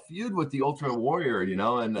high-profile feud with the Ultimate Warrior,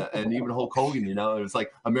 and even Hulk Hogan. It was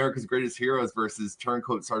like America's Greatest Heroes versus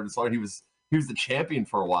Turncoat Sergeant Slaughter. He was the champion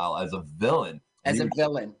for a while as a villain.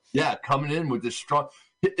 Yeah, coming in with this strong.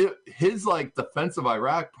 His like defense of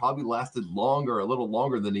Iraq probably lasted a little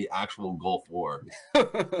longer than the actual Gulf War.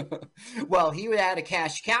 Well, he had a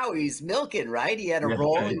cash cow. He's milking, right? He had a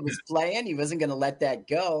role. He was playing. He wasn't going to let that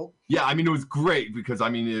go. Yeah, I mean, it was great because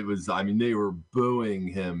they were booing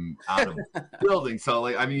him out of the building. So,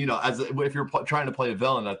 like, I mean, if you're trying to play a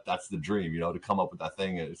villain, that's the dream, to come up with that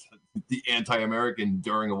thing. It's the anti-American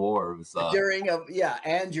during a war. It was,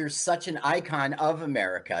 and you're such an icon of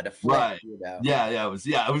America to flip, right. It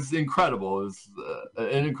was incredible. It was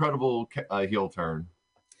an incredible heel turn.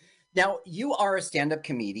 Now, you are a stand-up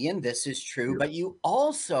comedian. This is true, but you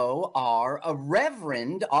also are a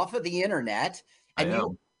reverend off of the internet, and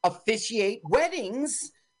you officiate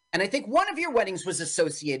weddings. And I think one of your weddings was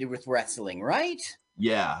associated with wrestling, right?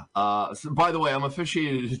 Yeah. So by the way, I'm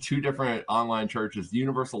officiated at 2 different online churches, the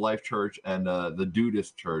Universal Life Church and the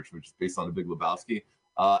Dudist Church, which is based on the Big Lebowski.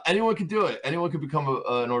 Anyone could do it. Anyone could become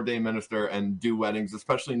an ordained minister and do weddings,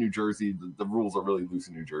 especially in New Jersey. The rules are really loose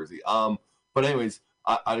in New Jersey. But anyways,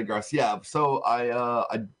 I digress. Yeah. So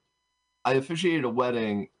I officiated a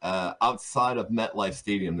wedding outside of MetLife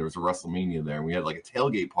Stadium. There was a WrestleMania there, and we had like a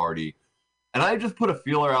tailgate party. And I just put a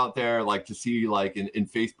feeler out there, like to see, like in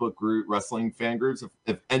Facebook group, wrestling fan groups,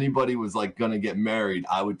 if anybody was like gonna get married,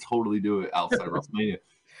 I would totally do it outside of WrestleMania.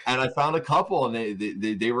 And I found a couple, and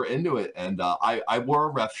they were into it. And I wore a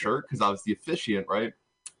ref shirt because I was the officiant, right?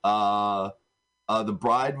 The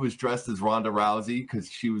bride was dressed as Ronda Rousey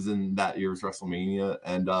because she was in that year's WrestleMania,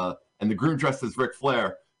 and the groom dressed as Ric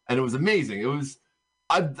Flair, and it was amazing. It was,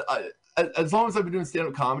 as long as I've been doing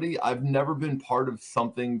stand-up comedy, I've never been part of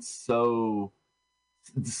something so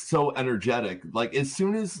energetic. Like, as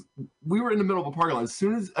soon as we were in the middle of a parking lot, as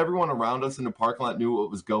soon as everyone around us in the parking lot knew what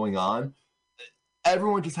was going on,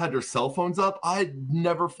 everyone just had their cell phones up. I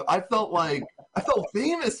felt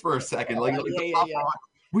famous for a second.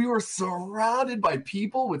 We were surrounded by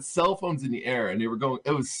people with cell phones in the air, and it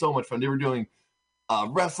was so much fun. They were doing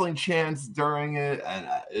wrestling chants during it, and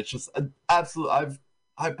it's just absolute.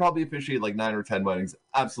 I probably officiated like 9 or 10 weddings.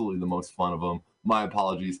 Absolutely the most fun of them. My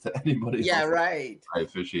apologies to anybody Yeah, else right. I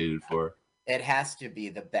officiated for. It has to be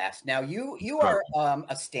the best. Now, you are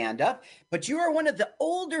a stand-up, but you are one of the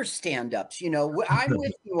older stand-ups. You know, I'm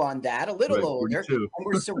with you on that, a little Right, older. 42. And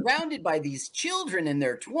we're surrounded by these children in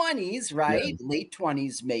their 20s, right? Yeah. Late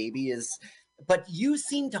 20s maybe but you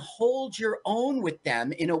seem to hold your own with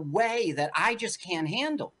them in a way that I just can't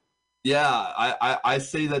handle. Yeah, I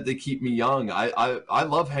say that they keep me young. I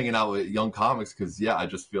love hanging out with young comics because I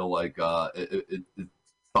just feel like it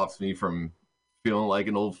stops me from feeling like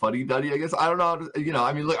an old fuddy-duddy, I guess. I don't know.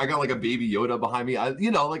 I mean, look, I got like a baby Yoda behind me. I'm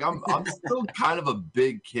still kind of a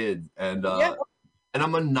big kid, and and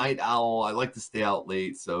I'm a night owl. I like to stay out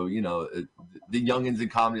late, so the youngins in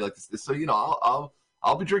comedy like this. So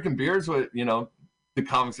I'll be drinking beers with the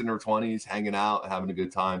comics in their 20s, hanging out, having a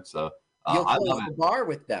good time. So You'll I close love the it. bar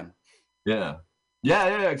with them. Yeah,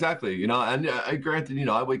 exactly. And granted,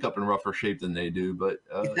 I wake up in rougher shape than they do, but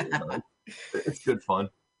it's good fun.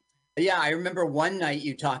 Yeah, I remember one night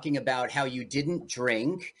you talking about how you didn't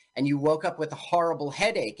drink and you woke up with a horrible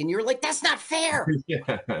headache, and you were like, "That's not fair."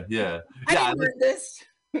 yeah. I didn't learn this.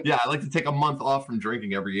 I like to take a month off from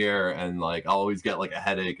drinking every year, and like I always get like a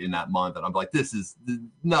headache in that month, and I'm like,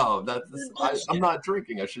 I'm not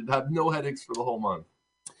drinking. I should have no headaches for the whole month.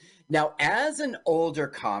 Now, as an older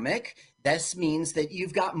comic, this means that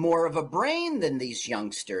you've got more of a brain than these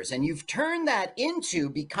youngsters, and you've turned that into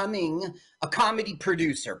becoming a comedy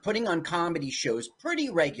producer, putting on comedy shows pretty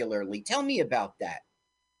regularly. Tell me about that.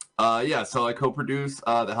 So I co-produce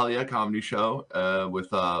the Hell Yeah Comedy Show with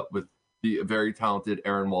the very talented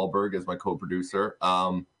Aaron Wahlberg as my co-producer.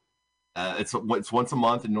 It's once a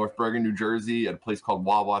month in North Bergen, New Jersey, at a place called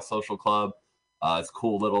Wawa Social Club. It's a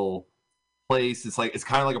cool little place. It's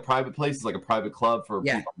kind of like a private place. It's like a private club for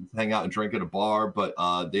people to hang out and drink at a bar, but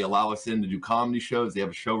they allow us in to do comedy shows. They have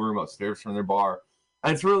a showroom upstairs from their bar,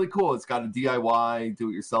 and it's really cool. It's got a DIY,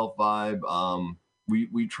 do-it-yourself vibe.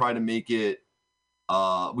 We try to make it.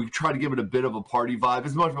 We try to give it a bit of a party vibe,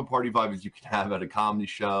 as much of a party vibe as you can have at a comedy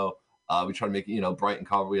show. We try to make it, bright and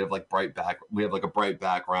colorful. We have like a bright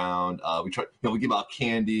background. We give out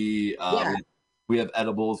candy. We have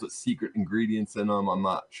edibles with secret ingredients in them. I'm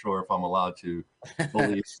not sure if I'm allowed to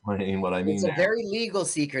fully explain what I mean. It's a very legal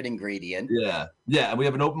secret ingredient. Yeah. And we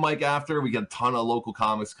have an open mic after. We get a ton of local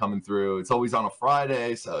comics coming through. It's always on a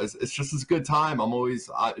Friday, so it's just a good time.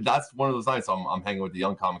 That's one of those nights I'm hanging with the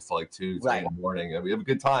young comics till like 2, 3 in the morning, and we have a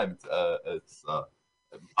good time.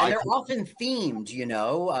 And they're often themed,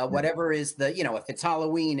 whatever is if it's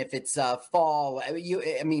Halloween, if it's fall,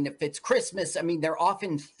 if it's Christmas, they're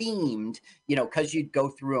often themed, because you'd go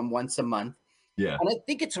through them once a month. Yeah. And I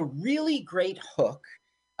think it's a really great hook.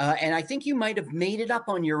 And I think you might have made it up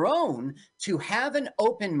on your own to have an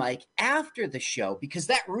open mic after the show, because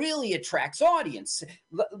that really attracts audience.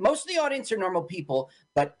 Most of the audience are normal people,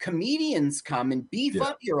 but comedians come and beef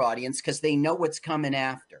up your audience because they know what's coming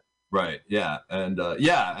after. Right. Yeah. And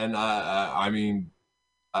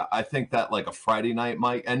I think that like a Friday night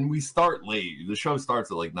mic, and we start late. The show starts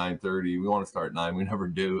at like 9:30. We want to start at 9. We never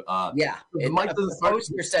do. The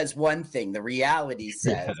poster says one thing. The reality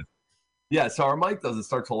says. Yeah. So our mic doesn't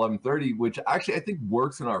start till 11:30, which actually I think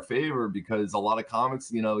works in our favor, because a lot of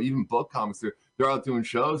comics, even book comics, they're out doing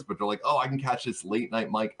shows, but they're like, oh, I can catch this late night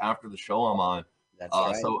mic after the show I'm on. That's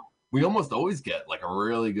right. So we almost always get like a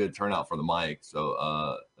really good turnout for the mic. So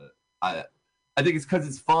I think it's because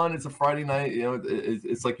it's fun. It's a Friday night.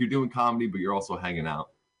 It's like you're doing comedy, but you're also hanging out.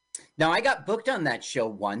 Now, I got booked on that show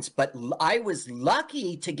once, but I was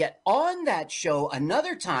lucky to get on that show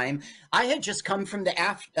another time. I had just come from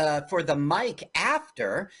for the mic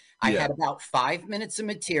after. I had about 5 minutes of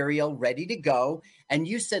material ready to go. And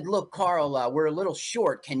you said, look, Carl, we're a little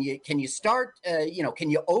short. Can you start, can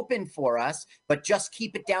you open for us, but just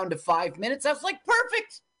keep it down to 5 minutes? I was like,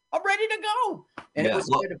 perfect. I'm ready to go. And it was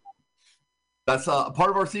good. That's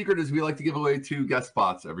part of our secret is we like to give away 2 guest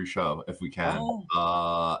spots every show if we can.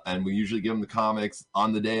 And we usually give them the comics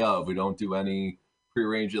on the day of. We don't do any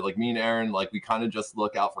prearrange it. Like me and Aaron, like we kind of just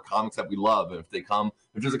look out for comics that we love. And if they come,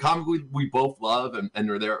 if there's a comic we both love and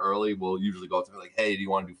they're there early, we'll usually go up to them like, hey, do you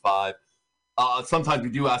want to do 5? Sometimes we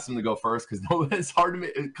do ask them to go first because it's hard to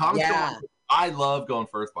make comics. I love going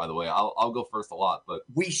first, by the way. I'll go first a lot, but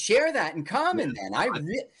we share that in common. Then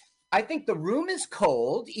I think the room is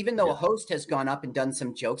cold, even though a host has gone up and done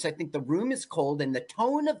some jokes. I think the room is cold, and the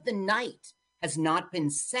tone of the night has not been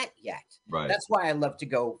set yet. Right. That's why I love to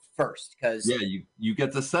go first, because you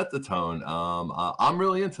get to set the tone. I'm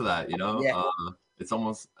really into that. It's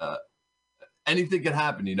almost anything can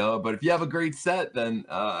happen, but if you have a great set, then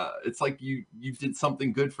it's like you did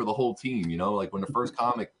something good for the whole team. Like when the first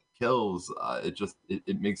comic kills,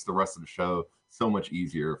 it makes the rest of the show so much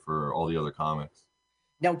easier for all the other comics.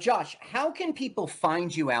 Now, Josh, how can people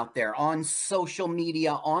find you out there on social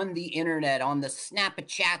media, on the internet, on the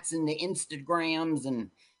Snapchats and the Instagrams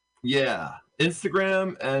and? Yeah,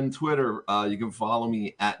 Instagram and Twitter. You can follow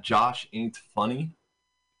me at Josh Ain't Funny.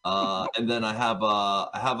 And then I have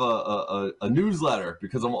a newsletter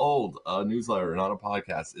because I'm old. A newsletter, not a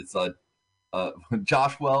podcast. It's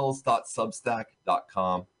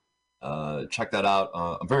joshwells.substack.com. Check that out.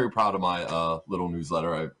 I'm very proud of my little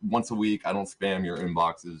newsletter. Once a week, I don't spam your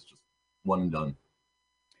inboxes. Just one and done.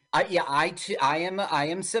 I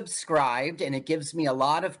am subscribed, and it gives me a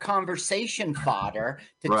lot of conversation fodder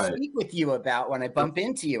to speak with you about when I bump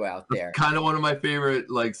into you out there. Kind of one of my favorite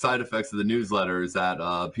side effects of the newsletter is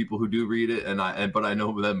that people who do read it, but I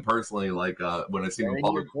know them personally. When I see them in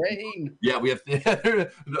public, yeah, we have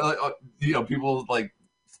people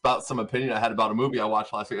spout some opinion I had about a movie I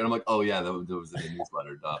watched last week, and I'm like, oh yeah, that was in the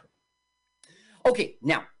newsletter. Duh. Okay,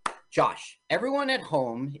 now, Josh, everyone at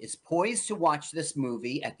home is poised to watch this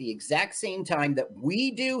movie at the exact same time that we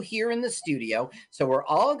do here in the studio. So we're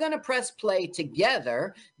all going to press play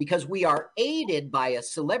together because we are aided by a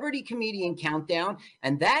celebrity comedian countdown,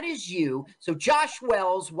 and that is you. So Josh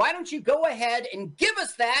Wells, why don't you go ahead and give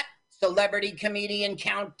us that celebrity comedian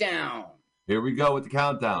countdown? Here we go with the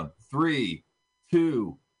countdown. 3,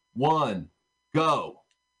 2, 1, go.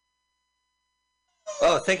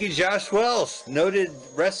 Oh, thank you, Josh Wells, noted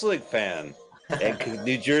wrestling fan and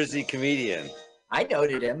New Jersey comedian. I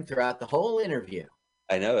noted him throughout the whole interview.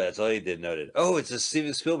 I know, that's all he did noted. Oh, it's a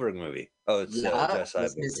Steven Spielberg movie. Oh, it's this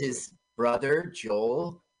is his brother,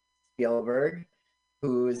 Joel Spielberg,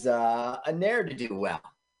 who's a ne'er-do-well.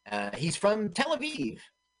 He's from Tel Aviv,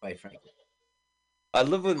 quite frankly. I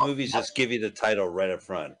love when movies just give you the title right up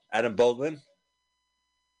front. Adam Baldwin?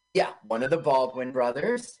 Yeah, one of the Baldwin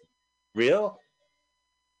brothers. Real?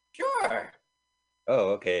 Sure. Oh,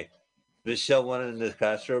 okay. Michelle, one of the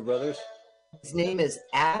Castro brothers? His name is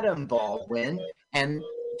Adam Baldwin, and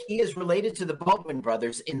he is related to the Baldwin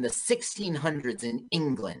brothers in the 1600s in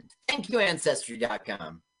England. Thank you,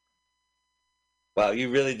 Ancestry.com. Wow, you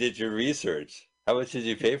really did your research. How much did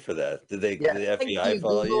you pay for that? Did the FBI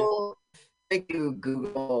follow you? Thank you,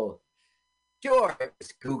 Google. Sure, it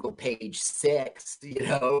was Google page 6,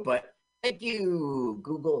 but thank you,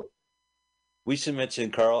 Google. We should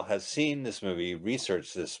mention Carl has seen this movie,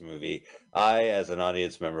 researched this movie. I, as an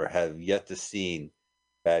audience member, have yet to see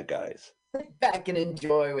Bad Guys. Sit back and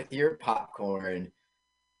enjoy with your popcorn.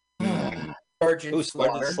 Sergeant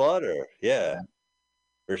Slaughter. Yeah.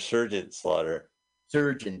 Or Sergeant Slaughter.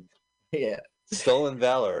 Sergeant. Yeah. Stolen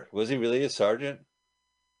Valor. Was he really a sergeant?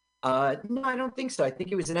 No, I don't think so. I think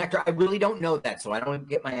he was an actor. I really don't know that, so I don't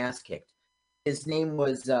get my ass kicked. His name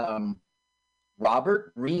was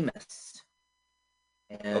Robert Remus.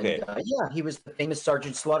 And he was the famous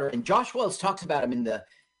Sergeant Slaughter. And Josh Wells talks about him in the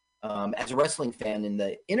as a wrestling fan in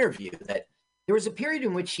the interview that there was a period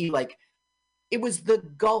in which he it was the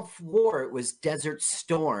Gulf War, it was Desert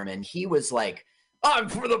Storm, and he was like, I'm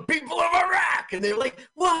for the people of Iraq, and they're like,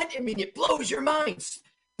 what? I mean, it blows your minds.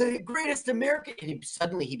 The greatest American, and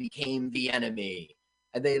suddenly he became the enemy,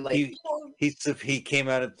 and they he came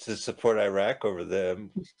out to support Iraq over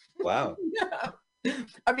them. Wow. Yeah.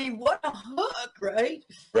 I mean, what a hook, right?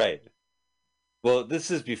 Right. Well,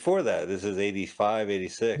 this is before that. This is 85,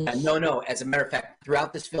 86. Yeah, no. As a matter of fact,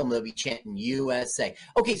 throughout this film, they'll be chanting USA.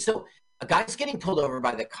 Okay, so a guy's getting pulled over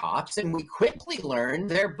by the cops, and we quickly learn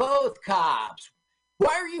they're both cops.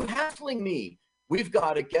 Why are you hassling me? We've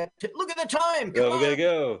got to look at the time. Come on. We got to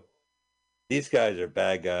go. These guys are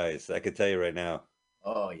bad guys. I can tell you right now.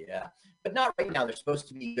 Oh, yeah. But not right now. They're supposed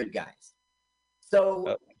to be good guys.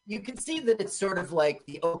 So you can see that it's sort of like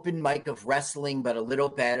the open mic of wrestling, but a little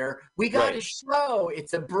better. We got a show.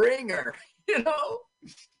 It's a bringer,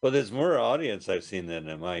 Well, there's more audience I've seen than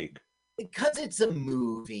a mic. Because it's a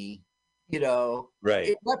movie, Right.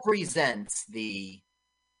 It represents the...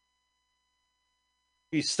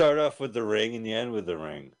 You start off with the ring and you end with the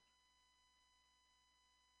ring.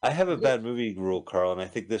 I have a bad movie rule, Carl, and I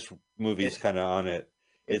think this movie is kind of on it.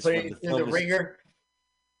 It's when the ringer.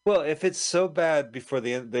 Well, if it's so bad before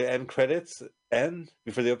the end credits end,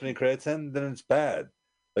 before the opening credits end, then it's bad.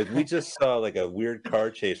 Like we just saw a weird car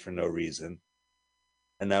chase for no reason,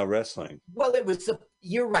 and now wrestling. Well,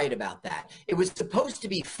 you're right about that. It was supposed to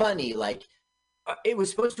be funny, it was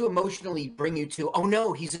supposed to emotionally bring you to, oh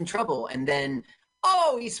no, he's in trouble, and then,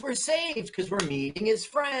 oh, we're saved because we're meeting his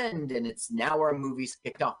friend, and it's now our movie's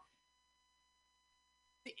kicked off.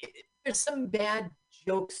 There's some bad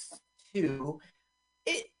jokes too.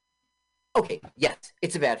 Okay, yes,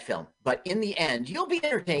 it's a bad film, but in the end, you'll be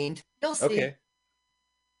entertained. You'll see. Okay.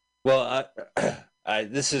 Well,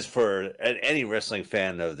 this is for any wrestling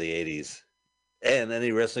fan of the 80s and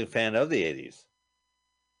any wrestling fan of the 80s.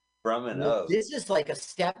 From and of. This is like a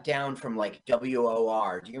step down from like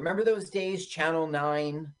WOR. Do you remember those days, Channel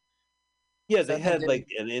 9? Yeah, they had like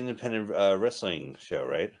an independent wrestling show,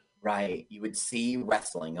 right? Right. You would see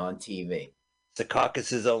wrestling on TV.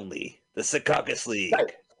 Secaucus only. The Secaucus League.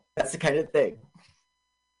 Right. That's the kind of thing.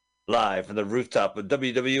 Live from the rooftop of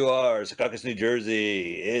WWR, Secaucus, New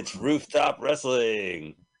Jersey. It's Rooftop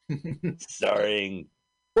Wrestling. Starring.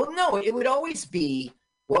 Well, no, it would always be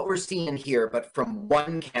what we're seeing here, but from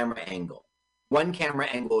one camera angle. One camera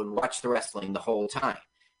angle would watch the wrestling the whole time.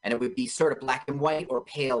 And it would be sort of black and white or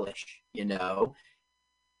palish, you know?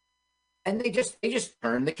 And they just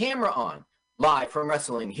turned the camera on. Live from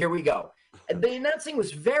wrestling. Here we go. And the announcing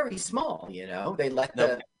was very small, you know? They let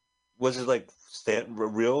the... Was it like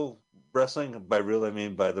real wrestling? By real, I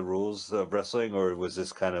mean by the rules of wrestling, or was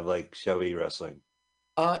this kind of like showy wrestling?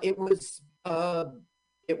 It was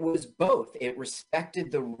both. It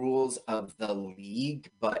respected the rules of the league,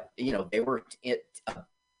 but you know they were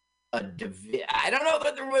I don't know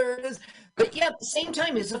what the word is, but yeah, at the same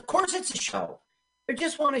time, of course it's a show. They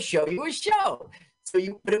just want to show you a show.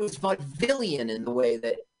 But it was vaudevillian in the way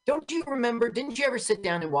that. Don't you remember? Didn't you ever sit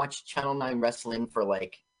down and watch Channel 9 wrestling for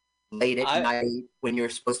like late at night when you're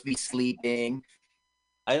supposed to be sleeping?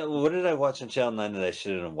 What did I watch on Channel 9 that I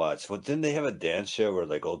shouldn't have watched? Well, didn't they have a dance show where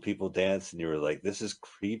like old people dance and you were like, this is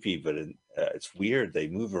creepy, but it's weird. They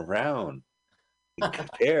move around. It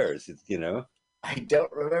compares, you know? I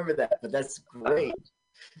don't remember that, but that's great.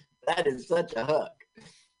 That is such a hook.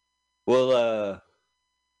 Well,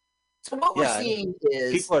 so what we're seeing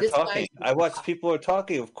is people are talking. I watched People Are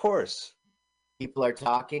Talking, of course. People Are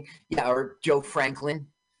Talking. Yeah, or Joe Franklin.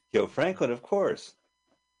 Joe Franklin, of course.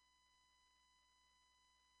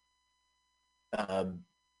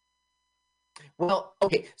 Well,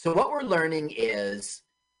 okay, so what we're learning is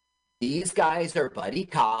these guys are buddy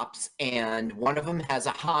cops, and one of them has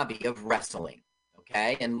a hobby of wrestling,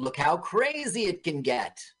 okay? And look how crazy it can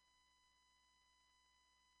get.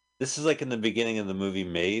 This is like in the beginning of the movie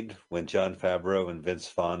Made, when Jon Favreau and Vince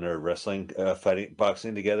Vaughn are wrestling,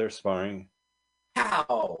 boxing together, sparring.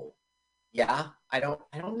 How? Yeah, I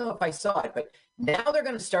don't know if I saw it, but now they're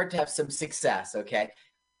going to start to have some success, okay?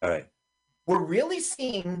 All right. We're really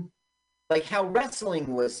seeing like how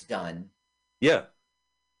wrestling was done. Yeah.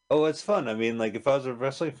 Oh, it's fun. I mean, like if I was a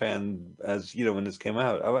wrestling fan, as you know, when this came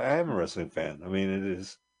out, I am a wrestling fan. I mean, it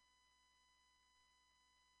is.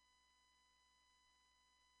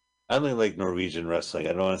 I only like Norwegian wrestling.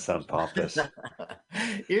 I don't want to sound pompous.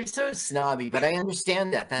 You're so snobby, but I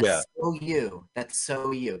understand that. That's so you. That's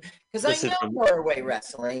so you. Because I know Norway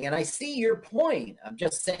wrestling, and I see your point. I'm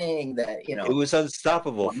just saying that, you know. It was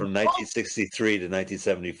unstoppable from 1963 to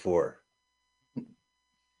 1974.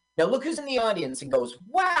 Now look who's in the audience and goes,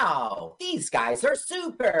 wow, these guys are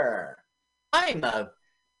super. I'm a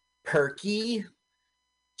perky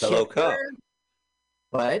fellow cop.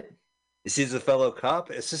 What? Is he the fellow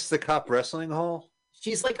cop? Is this the cop wrestling hall?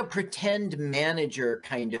 She's like a pretend manager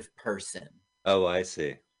kind of person. Oh, I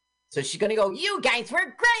see. So she's going to go, you guys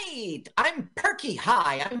were great. I'm Perky.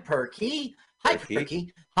 Hi, I'm Perky. Hi,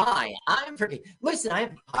 Perky. Hi, I'm Perky. Listen, I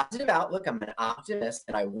have a positive outlook. I'm an optimist,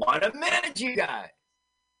 and I want to manage you guys.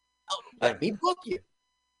 Oh, let me book you.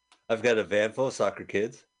 I've got a van full of soccer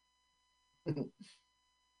kids.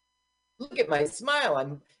 Look at my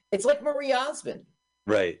smile. It's like Marie Osmond.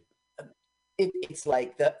 Right. It's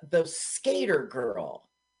like the skater girl.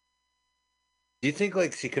 Do you think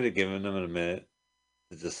like she could have given them in a minute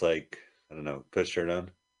to just like, I don't know, put a shirt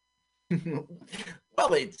on?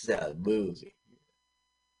 Well, it's a movie.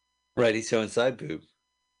 Right, he's showing side boob.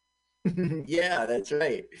 Yeah, that's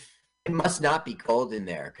right. It must not be cold in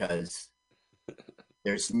there because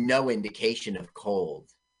there's no indication of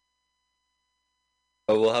cold.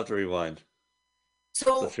 Oh, we'll have to rewind.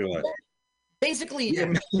 So let's rewind. Basically,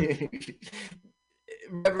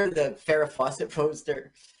 remember the Farrah Fawcett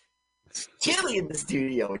poster? It's chilly in the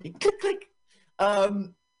studio. Click, click.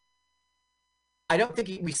 I don't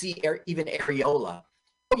think we see even areola.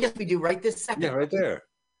 Oh, yes, we do right this second. Yeah, right there.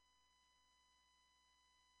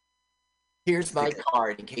 Here's my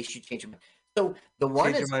card in case you change your mind. So the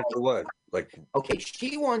one change is your mind for what? Like, okay,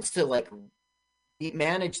 she wants to like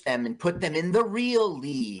manage them and put them in the real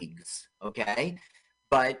leagues. okay?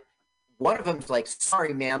 But one of them's like,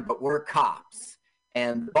 sorry, man, but we're cops.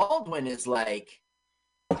 And Baldwin is like,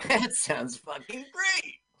 that sounds fucking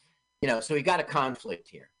great. You know, so we got a conflict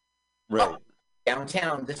here. Right. Oh,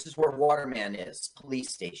 downtown, this is where Waterman is, police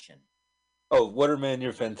station. Oh, Waterman,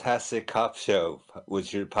 your fantastic cop show,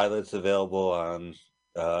 which your pilot's available on,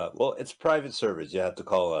 well, it's private service. You have to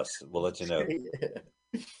call us. We'll let you know.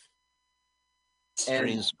 And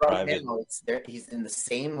Streams right private. now, he's in the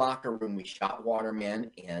same locker room we shot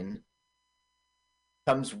Waterman in.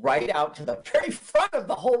 Comes right out to the very front of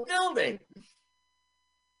the whole building.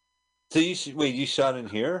 So you shot in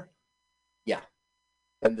here? Yeah.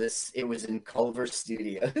 And it was in Culver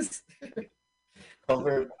Studios.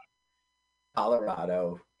 Culver,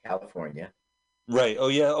 Colorado, California. Right. Oh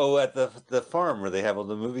yeah. Oh, at the farm where they have all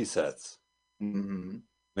the movie sets. Mm-hmm.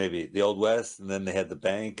 Maybe the Old West, and then they had the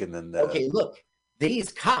bank, and then the... Okay, look.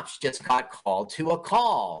 These cops just got called to a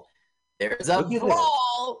call. There's a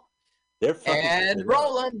brawl. They're fucking and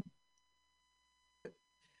rolling.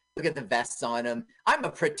 Look at the vests on them. I'm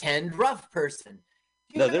a pretend rough person.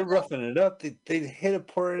 No, they're roughing it up. They hit a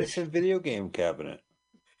poor innocent video game cabinet.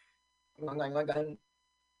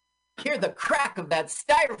 Hear the crack of that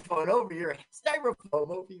styrofoam over your head.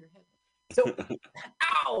 So,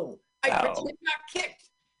 ow! I pretend got kicked.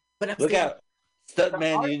 But Look out,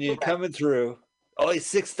 Stuntman Union coming through. Only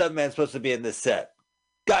 6 stuntmen supposed to be in this set.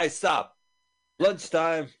 Guys, stop!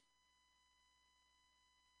 Lunchtime.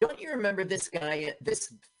 Don't you remember this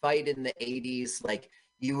fight in the 80s? Like,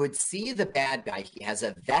 you would see the bad guy. He has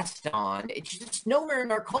a vest on. It's just nowhere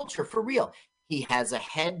in our culture, for real. He has a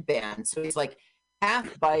headband. So he's like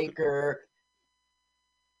half biker.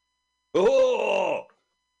 Oh!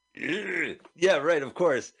 Yeah, right, of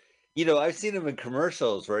course. You know, I've seen him in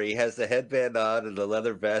commercials where he has the headband on and the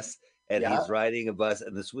leather vest, and he's riding a bus,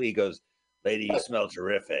 and he goes, "Lady, you smell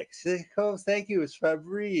terrific." She's like, "Oh, thank you, it's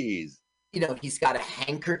Febreze." You know, he's got a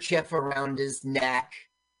handkerchief around his neck.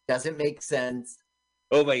 Doesn't make sense.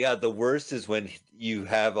 Oh my God, the worst is when you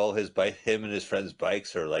have all him and his friends'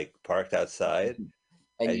 bikes are like parked outside,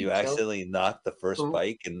 and you accidentally knock the first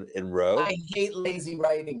bike in row. I hate lazy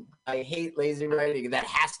writing. That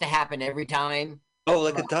has to happen every time. Oh,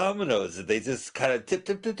 like a dominoes. They just kind of tip.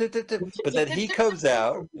 But then he comes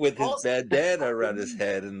out with his bandana around his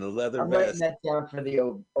head and the leather I'm writing vest. that down for the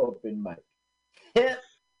open mic. Hit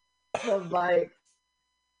the bike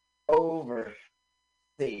over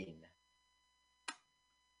scene.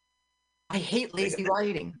 I hate lazy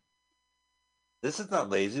writing. This is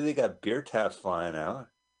not lazy. They got beer taps flying out.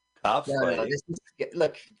 Cops fighting.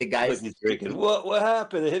 Look, the guys. He's drinking. What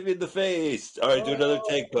happened? It hit me in the face. All right, do another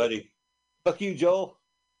take, buddy. Fuck you, Joel.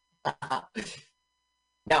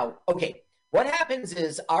 Now, okay. What happens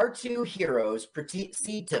is our 2 heroes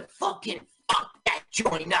proceed to fucking fuck that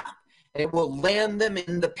joint up, and it will land them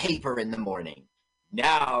in the paper in the morning.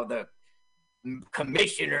 Now the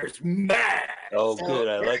commissioner's mad. Oh, so good.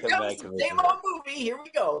 I like a mad commissioner. Same old movie. Here we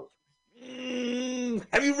go.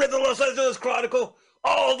 Have you read the Los Angeles Chronicle?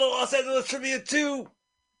 Oh, the Los Angeles Tribune too.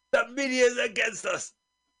 The media is against us.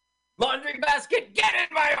 Laundry basket, get in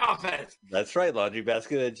my office. That's right. Laundry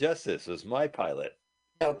Basket of Justice was my pilot.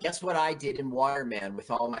 Now, guess what I did in Waterman with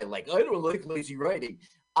all my, I don't like lazy writing.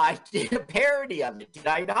 I did a parody of it. Did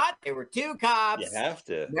I not? There were 2 cops. You have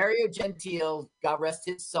to. Mario Gentile, God rest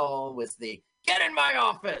his soul, was the get in my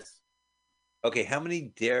office. Okay, how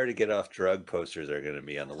many dare to get off drug posters are going to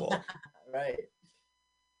be on the wall? Right.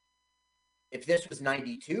 If this was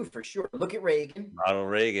 92, for sure. Look at Reagan. Ronald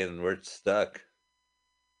Reagan, we're stuck.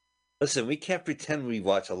 Listen, we can't pretend we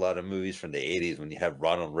watch a lot of movies from the 80s when you have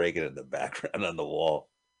Ronald Reagan in the background on the wall.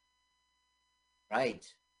 Right.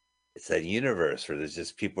 It's that universe where there's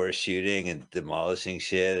just people are shooting and demolishing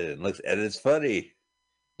shit, and it's funny.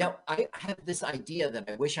 Now, I have this idea that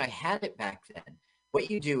I wish I had it back then. What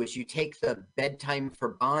you do is you take the Bedtime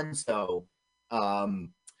for Bonzo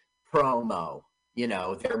promo,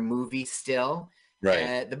 their movie still,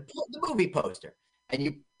 right? The movie poster, and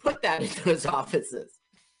you put that into his offices.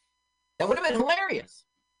 That would have been hilarious.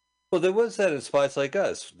 Well, there was that in Spies Like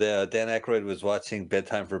Us. Dan Aykroyd was watching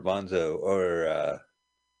Bedtime for Bonzo, or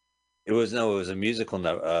it was a musical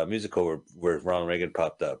where Ronald Reagan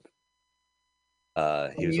popped up.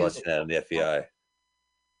 He was watching that on the FBI.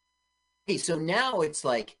 Hey, so now it's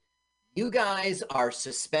like you guys are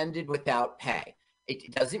suspended without pay.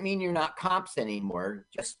 It doesn't mean you're not cops anymore.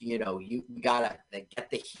 Just you gotta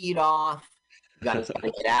get the heat off. You gotta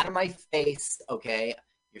get out of my face, okay?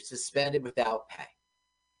 You're suspended without pay.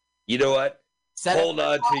 You know what? Hold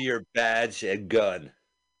on to your badge and gun.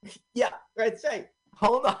 Yeah, right. Say,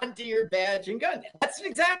 hold on to your badge and gun. That's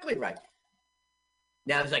exactly right.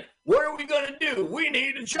 Now it's like, what are we going to do? We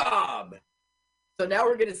need a job. So now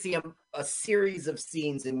we're going to see a series of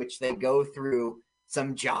scenes in which they go through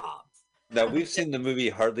some jobs. Now, we've seen the movie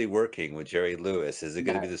Hardly Working with Jerry Lewis. Is it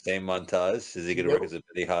going to be the same montage? Is he going to work as a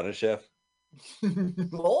Benihana chef?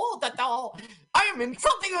 Oh, I am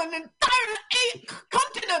insulting an entire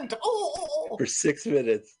continent. Oh. For 6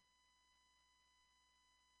 minutes.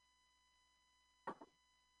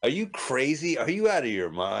 Are you crazy? Are you out of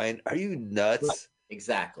your mind? Are you nuts?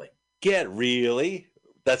 Exactly. Really?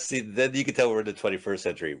 Then you can tell we're in the 21st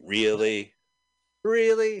century. Really?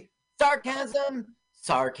 Really? Sarcasm.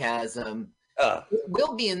 It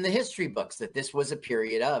will be in the history books that this was a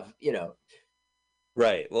period of,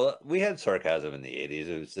 Right. Well, we had sarcasm in the 80s.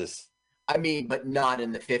 It was just... I mean, but not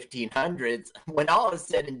in the 1500s. When all is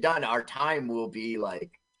said and done, our time will be like...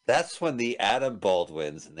 That's when the Adam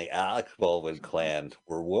Baldwins and the Alec Baldwin clan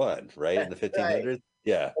were one, right? In the 1500s? Right.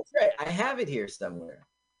 Yeah. That's right. I have it here somewhere.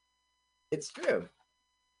 It's true.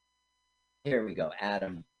 Here we go.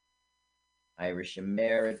 Adam. Irish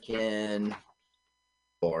American.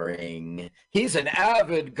 Boring. He's an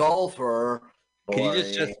avid golfer. Boring. Can you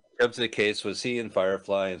just jump to the case? Was he in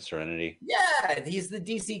Firefly and Serenity? Yeah, he's the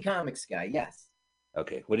DC Comics guy. Yes.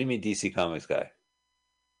 Okay. What do you mean DC Comics guy?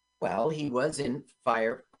 Well, he was in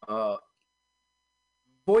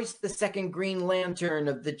voiced the second Green Lantern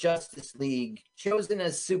of the Justice League, chosen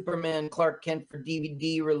as Superman Clark Kent for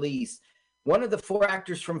DVD release. One of the 4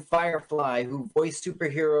 actors from Firefly who voiced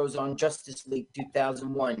superheroes on Justice League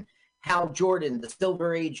 2001. Hal Jordan, the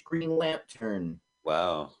Silver Age Green Lantern.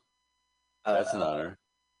 Wow. That's an honor.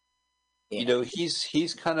 Yeah.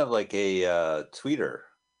 He's kind of like a tweeter,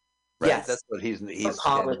 right? Yes. That's what he's for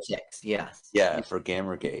politics, yes. Yeah, for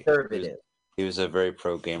Gamergate. Conservative. He was a very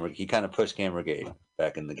pro Gamer. He kind of pushed Gamergate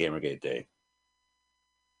back in the Gamergate day.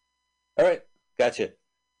 All right, gotcha.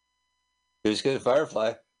 He was good at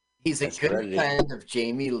Firefly. He's a good friend of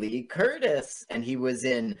Jamie Lee Curtis, and he was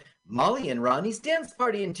in Molly and Ronnie's Dance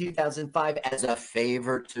Party in 2005 as a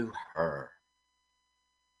favor to her.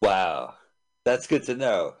 Wow, that's good to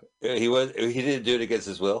know. He didn't do it against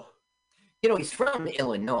his will. He's from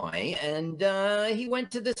Illinois, and he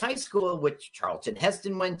went to this high school, which Charlton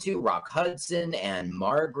Heston went to, Rock Hudson, and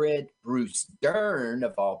Margaret, Bruce Dern,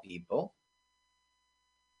 of all people.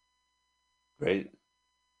 Great.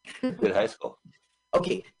 Good high school.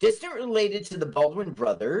 Okay, distant related to the Baldwin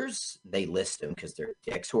brothers. They list them because they're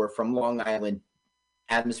dicks who are from Long Island.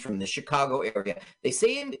 Adam's from the Chicago area. They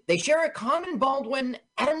say they share a common Baldwin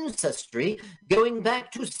ancestry going back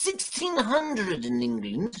to 1600 in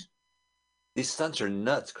England. These stunts are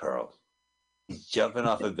nuts, Carl. He's jumping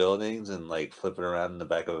off of buildings and flipping around in the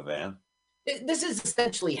back of a van. This is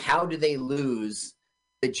essentially how do they lose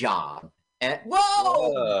the job? And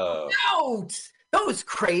whoa! Out! Those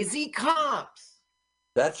crazy cops.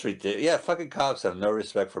 That's ridiculous. Yeah, fucking cops have no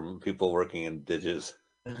respect for people working in ditches.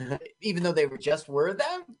 Even though they were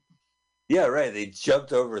them? Yeah, right. They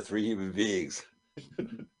jumped over 3 human beings.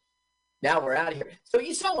 Now we're out of here. So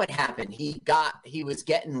you saw what happened. He was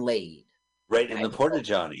getting laid. Right in the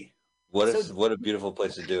Porta-Johny. What a beautiful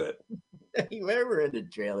place to do it. We were in a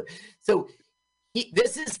trailer. So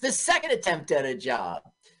this is the second attempt at a job.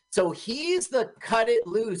 So he's the cut it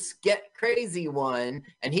loose, get crazy one,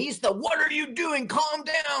 and he's the what are you doing? Calm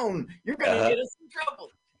down. You're gonna get us in trouble.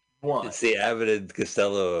 One. It's the Abbott and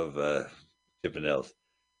Costello of Chippendales.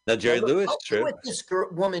 Now Jerry Lewis trip. With this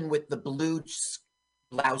woman with the blue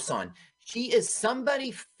blouse on. She is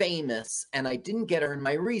somebody famous, and I didn't get her in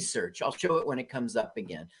my research. I'll show it when it comes up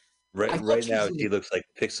again. Right now, she looks like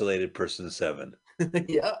pixelated person 7.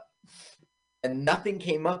 Yeah. And nothing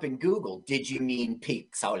came up in Google. Did you mean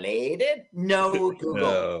pixelated? No, Google.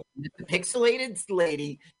 No. The pixelated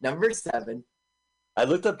lady, number 7. I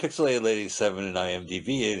looked up Pixelated Lady 7 in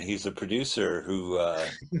IMDb, and he's a producer who...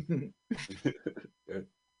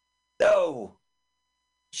 No!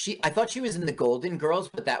 I thought she was in the Golden Girls,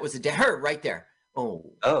 but that was her right there.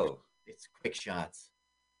 Oh. It's quick shots.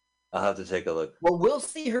 I'll have to take a look. Well, we'll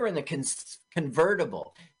see her in the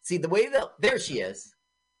convertible. See, the way there she is.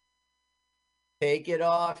 Take it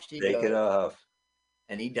off. Take it off.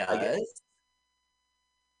 And he does.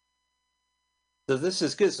 So this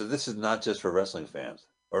is good. So this is not just for wrestling fans.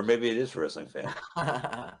 Or maybe it is for wrestling fans.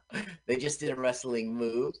 They just did a wrestling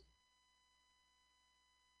move.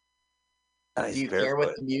 Nice. Do you care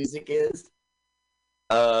what the music is?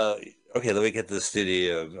 Okay, let me get the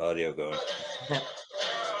studio audio going.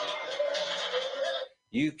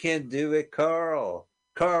 You can do it, Carl.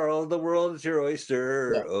 Carl, the world is your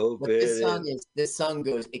oyster. Yeah. Open. This song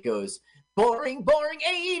goes, boring, boring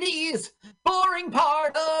 80s, boring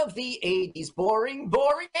part of the 80s, boring,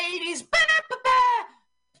 boring 80s. Ba-da-ba-ba.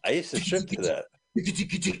 I used to strip to that.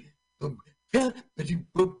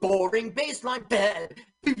 Boring baseline bed.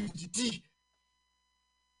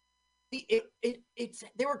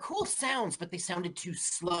 They were cool sounds, but they sounded too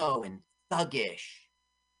slow and thuggish.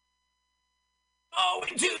 Oh,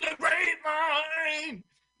 into the grapevine.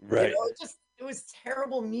 Right. You know, it was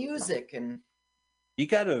terrible music, and you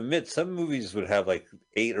got to admit, some movies would have like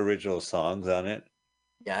 8 original songs on it.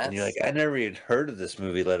 Yes. And you're like, I never even heard of this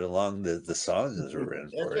movie, let alone the songs that were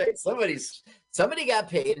written for it. Right. Somebody got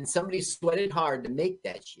paid and somebody sweated hard to make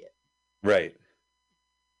that shit. Right.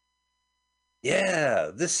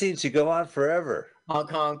 Yeah, this scene should go on forever.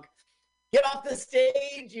 Honk honk. Get off the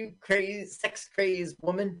stage, you crazy sex crazed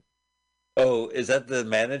woman. Oh, is that the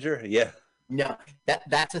manager? Yeah. No,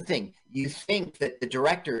 that's the thing. You think that the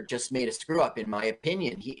director just made a screw up, in my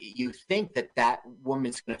opinion. You think that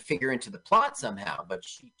woman's going to figure into the plot somehow, but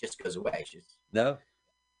she just goes away. No.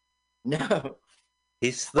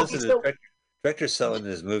 He's director's selling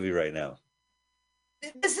this movie right now.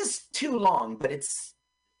 This is too long, but it's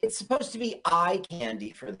supposed to be eye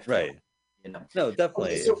candy for the film. Right. You know. No,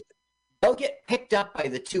 definitely. So they'll get picked up by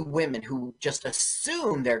the 2 women who just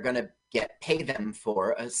assume they're going to pay them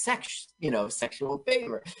for a sexual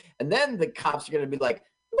favor. And then the cops are going to be like,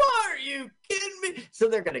 "Why are you kidding me?" So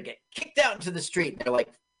they're going to get kicked out into the street. They're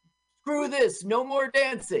like, "Screw this, no more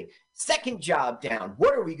dancing. Second job down.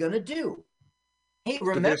 What are we going to do?" Hey,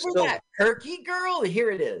 remember that Turkey Girl?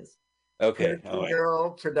 Here it is. Okay. Turkey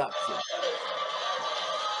Girl production.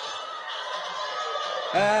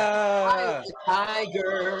 Ah!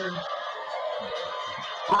 Tiger.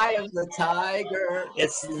 Eye of the tiger.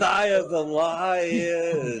 It's Thigh of the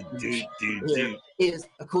Lion. Here is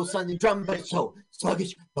a cool sounding drum, but it's so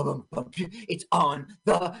sluggish. Bum, bum, bum. It's on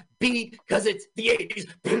the beat because it's the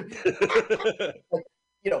 80s.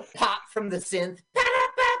 Pop from the synth.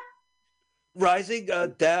 Rising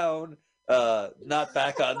down, not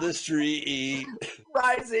back on the street.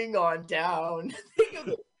 Rising on down.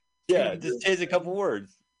 Yeah, just change a couple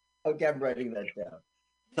words. Okay, I'm writing that down.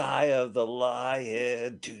 Thigh of the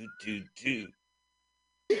lion,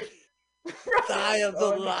 Thigh of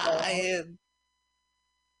the lion.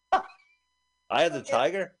 Eye of the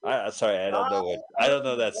tiger? Sorry, I don't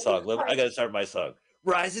know that song. I gotta start my song.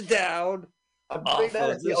 Rising down off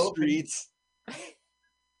of the streets.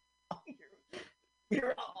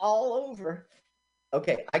 You're all over.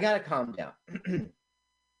 Okay, I gotta calm down.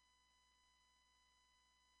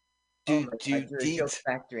 You're a joke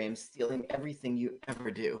factory. I'm stealing everything you ever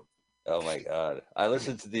do. Oh my God. I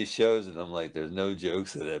listen to these shows and I'm like, there's no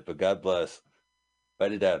jokes in it, but God bless.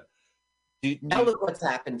 Write it down. Now look what's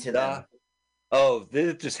happened to them. Oh,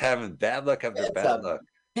 they're just having bad luck after bad luck.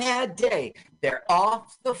 Bad day. They're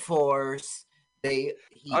off the force.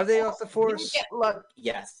 Are they off the force? Get luck.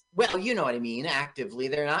 Yes. Well, you know what I mean. Actively,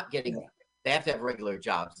 they're not getting. They have to have regular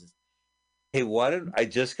jobs. Hey, I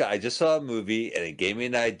just saw a movie and it gave me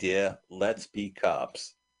an idea. Let's be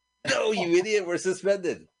cops. No, you idiot! We're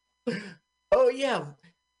suspended. Oh yeah.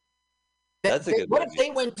 That's a good What movie. if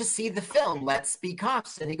they went to see the film Let's Be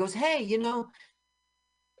Cops and he goes, "Hey,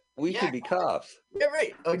 we could be cops." Yeah,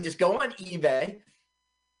 right. Oh, just go on eBay.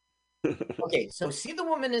 Okay, so see the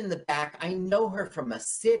woman in the back. I know her from a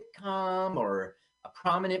sitcom or a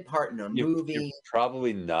prominent part in a movie. You're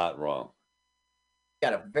probably not wrong.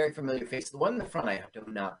 Got a very familiar face. The one in the front, I do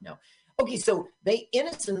not know. Okay, so they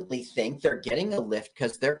innocently think they're getting a lift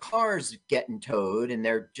because their car's getting towed and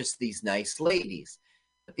they're just these nice ladies.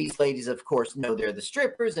 But these ladies, of course, know they're the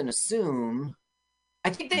strippers and assume, I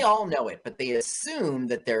think they all know it, but they assume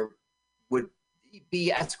that there would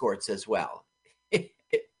be escorts as well.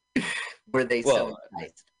 Were they so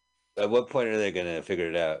nice? At what point are they going to figure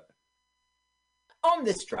it out? On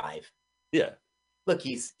this drive. Yeah. Look,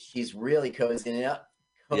 she's really cozying it up.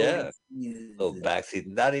 Yeah. Little backseat,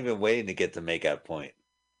 not even waiting to get to make out point.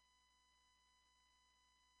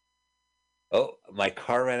 Oh, my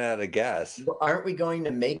car ran out of gas. Well, aren't we going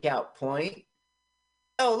to make out point?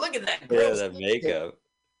 Oh, look at that. Yeah, that makeup.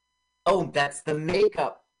 Oh, that's the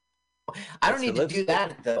makeup. I don't need to do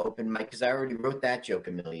that at the open mic because I already wrote that joke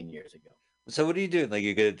a million years ago. So what are you doing? Like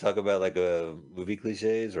you're going to talk about like a movie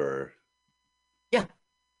cliches or? Yeah.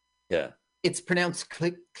 Yeah. It's pronounced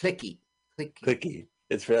clicky. Clicky.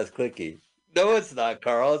 It's pronounced clicky. No, it's not,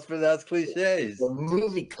 Carl. It's pronounced cliches. The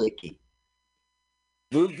movie clicky.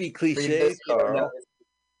 Movie cliche, Carl.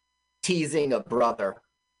 Teasing a brother.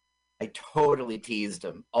 I totally teased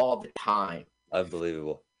him all the time.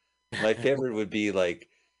 Unbelievable. My favorite would be like,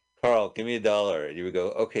 Carl, give me $1. And you would go,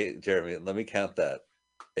 okay, Jeremy, let me count that.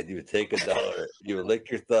 And you would take $1. You would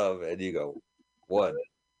lick your thumb and you go, 1.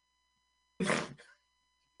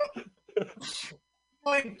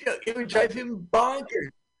 Well, It would drive him bonkers.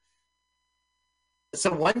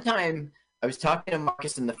 So one time I was talking to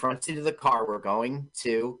Marcus in the front seat of the car. We're going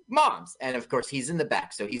to Mom's. And of course, he's in the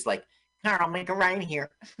back. So he's like, Carl, make a right here.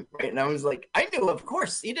 Right? And I was like, I knew, of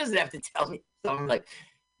course. He doesn't have to tell me. So I'm like,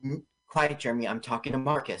 quiet, Jeremy. I'm talking to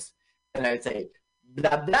Marcus. And I would say,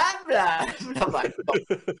 blah, blah, blah. And I'm like,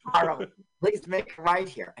 oh, Carl, please make a right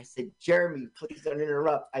here. I said, Jeremy, please don't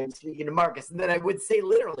interrupt. I'm speaking to Marcus. And then I would say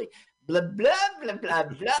literally, blah, blah, blah, blah,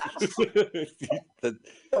 blah. that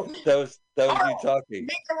was you talking.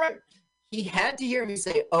 Make a right. He had to hear me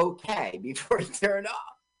say okay before he turned off.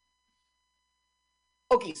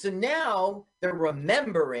 Okay, so now they're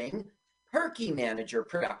remembering Perky Manager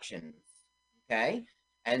Productions. Okay?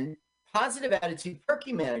 And Positive Attitude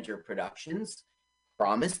Perky Manager Productions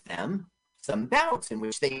promised them some bouts in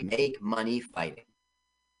which they make money fighting.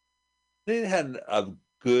 They had a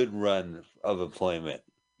good run of employment.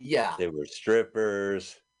 Yeah. They were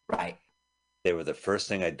strippers. Right. They were the first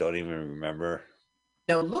thing I don't even remember.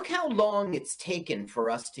 Now, look how long it's taken for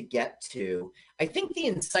us to get to. I think the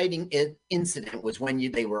inciting incident was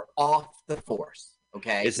when they were off the force.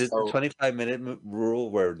 Okay. Is it the 25-minute rule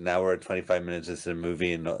where now we're at 25 minutes into the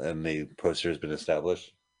movie and the poster has been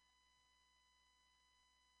established?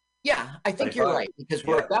 Yeah, I think you're right because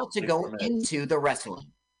we're about to go into the wrestling.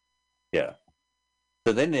 Yeah.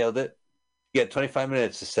 So they nailed it. You got 25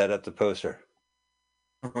 minutes to set up the poster.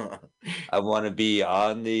 I want to be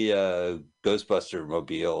on the Ghostbuster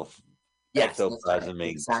mobile. Yes,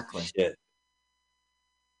 ectoplasming exactly. Shit.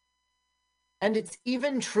 And it's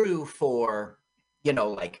even true for,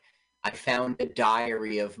 like I found a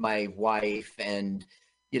diary of my wife and,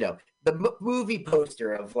 the movie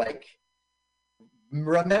poster of like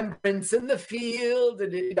Remembrance in the Field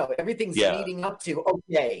and, everything's leading up to,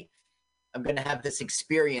 okay, I'm going to have this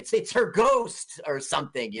experience. It's her ghost or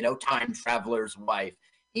something, Time Traveler's Wife.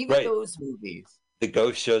 Even those movies. The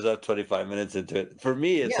ghost shows up 25 minutes into it. For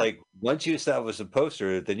me, it's like once you establish a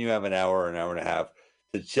poster, then you have an hour and a half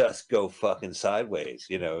to just go fucking sideways.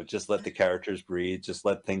 Just let the characters breathe, just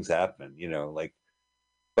let things happen.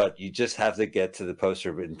 But you just have to get to the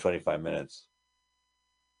poster in 25 minutes.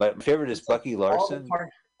 My favorite is Bucky Larson.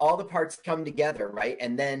 All the parts come together, right?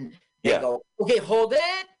 And then they go, okay, hold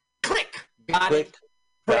it, click, got it,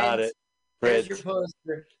 There's your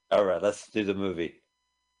poster. All right, let's do the movie.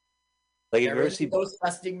 Like, have you ever seen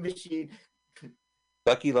Ghostbusting Machine?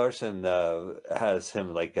 Bucky Larson has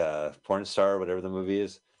him like a porn star, whatever the movie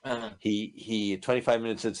is. He 25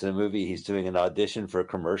 minutes into the movie, he's doing an audition for a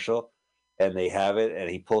commercial, and they have it, and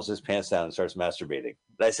he pulls his pants down and starts masturbating.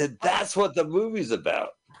 And I said, that's what the movie's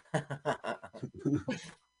about.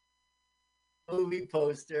 Movie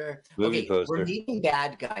poster. Movie poster. We're meeting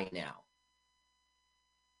bad guy now.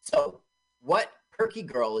 So what Perky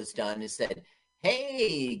Girl has done is said,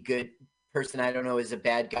 hey, good person I don't know is a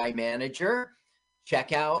bad guy manager.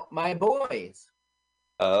 Check out my boys.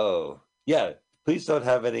 Oh, yeah. Please don't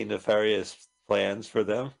have any nefarious plans for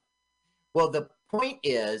them. Well, the point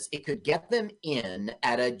is it could get them in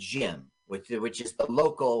at a gym, which is the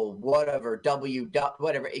local whatever,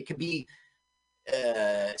 whatever. It could be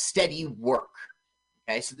steady work.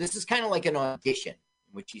 Okay, so this is kind of like an audition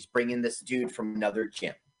in which he's bringing this dude from another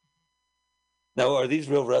gym. Now, are these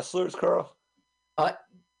real wrestlers, Carl?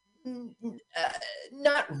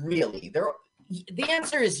 Not really. The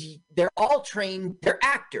answer is they're all trained. They're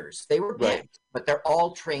actors. They were picked, but they're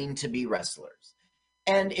all trained to be wrestlers.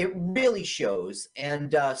 And it really shows.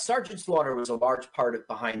 And Sergeant Slaughter was a large part of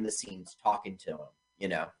behind the scenes talking to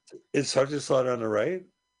him, Is Sergeant Slaughter on the right?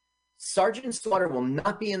 Sergeant Slaughter will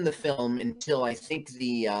not be in the film until I think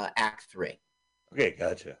the Act 3. Okay,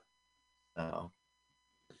 gotcha. Oh.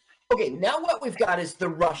 Okay, now what we've got is the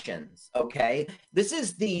Russians, okay? This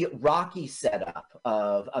is the Rocky setup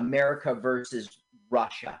of America versus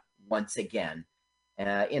Russia once again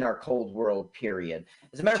in our Cold War period.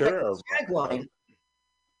 As a matter of fact,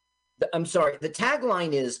 the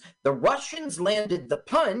tagline is, the Russians landed the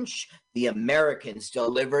punch, the Americans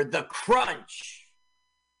delivered the crunch.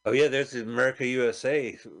 Oh, yeah, there's the America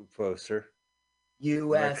USA poster.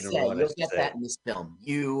 USA, you'll get that in this film.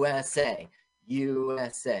 USA.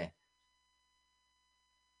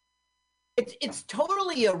 It's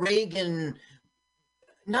totally a Reagan,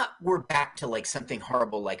 not we're back to like something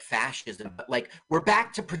horrible like fascism, but like we're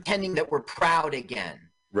back to pretending that we're proud again.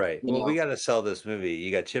 Right. Well, we got to sell this movie. You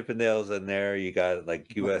got Chippendales in there. You got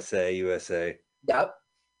like USA. Yep.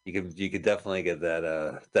 You could definitely get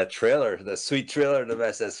that trailer, that sweet trailer,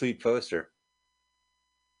 that sweet poster.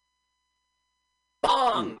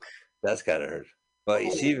 Bonk. That's gotta hurt. Well,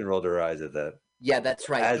 she even rolled her eyes at that. Yeah, that's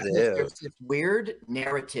right. As There's this weird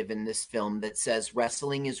narrative in this film that says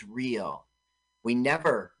wrestling is real. We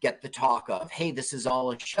never get the talk of, hey, this is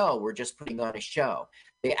all a show. We're just putting on a show.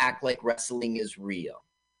 They act like wrestling is real.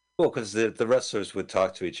 Well, because the wrestlers would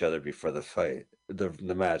talk to each other before the fight,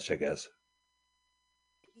 the match, I guess.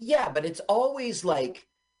 Yeah, but it's always like,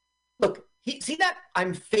 look, see that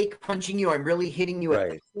I'm fake punching you. I'm really hitting you at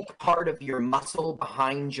the thick part of your muscle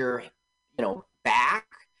behind your, back.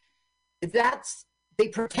 They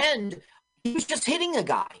pretend he was just hitting a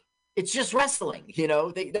guy. It's just wrestling,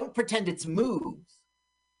 They don't pretend it's moves.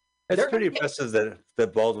 It's pretty impressive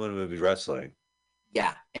that Baldwin would be wrestling.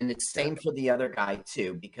 Yeah, and it's same for the other guy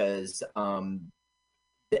too, because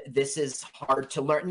this is hard to learn.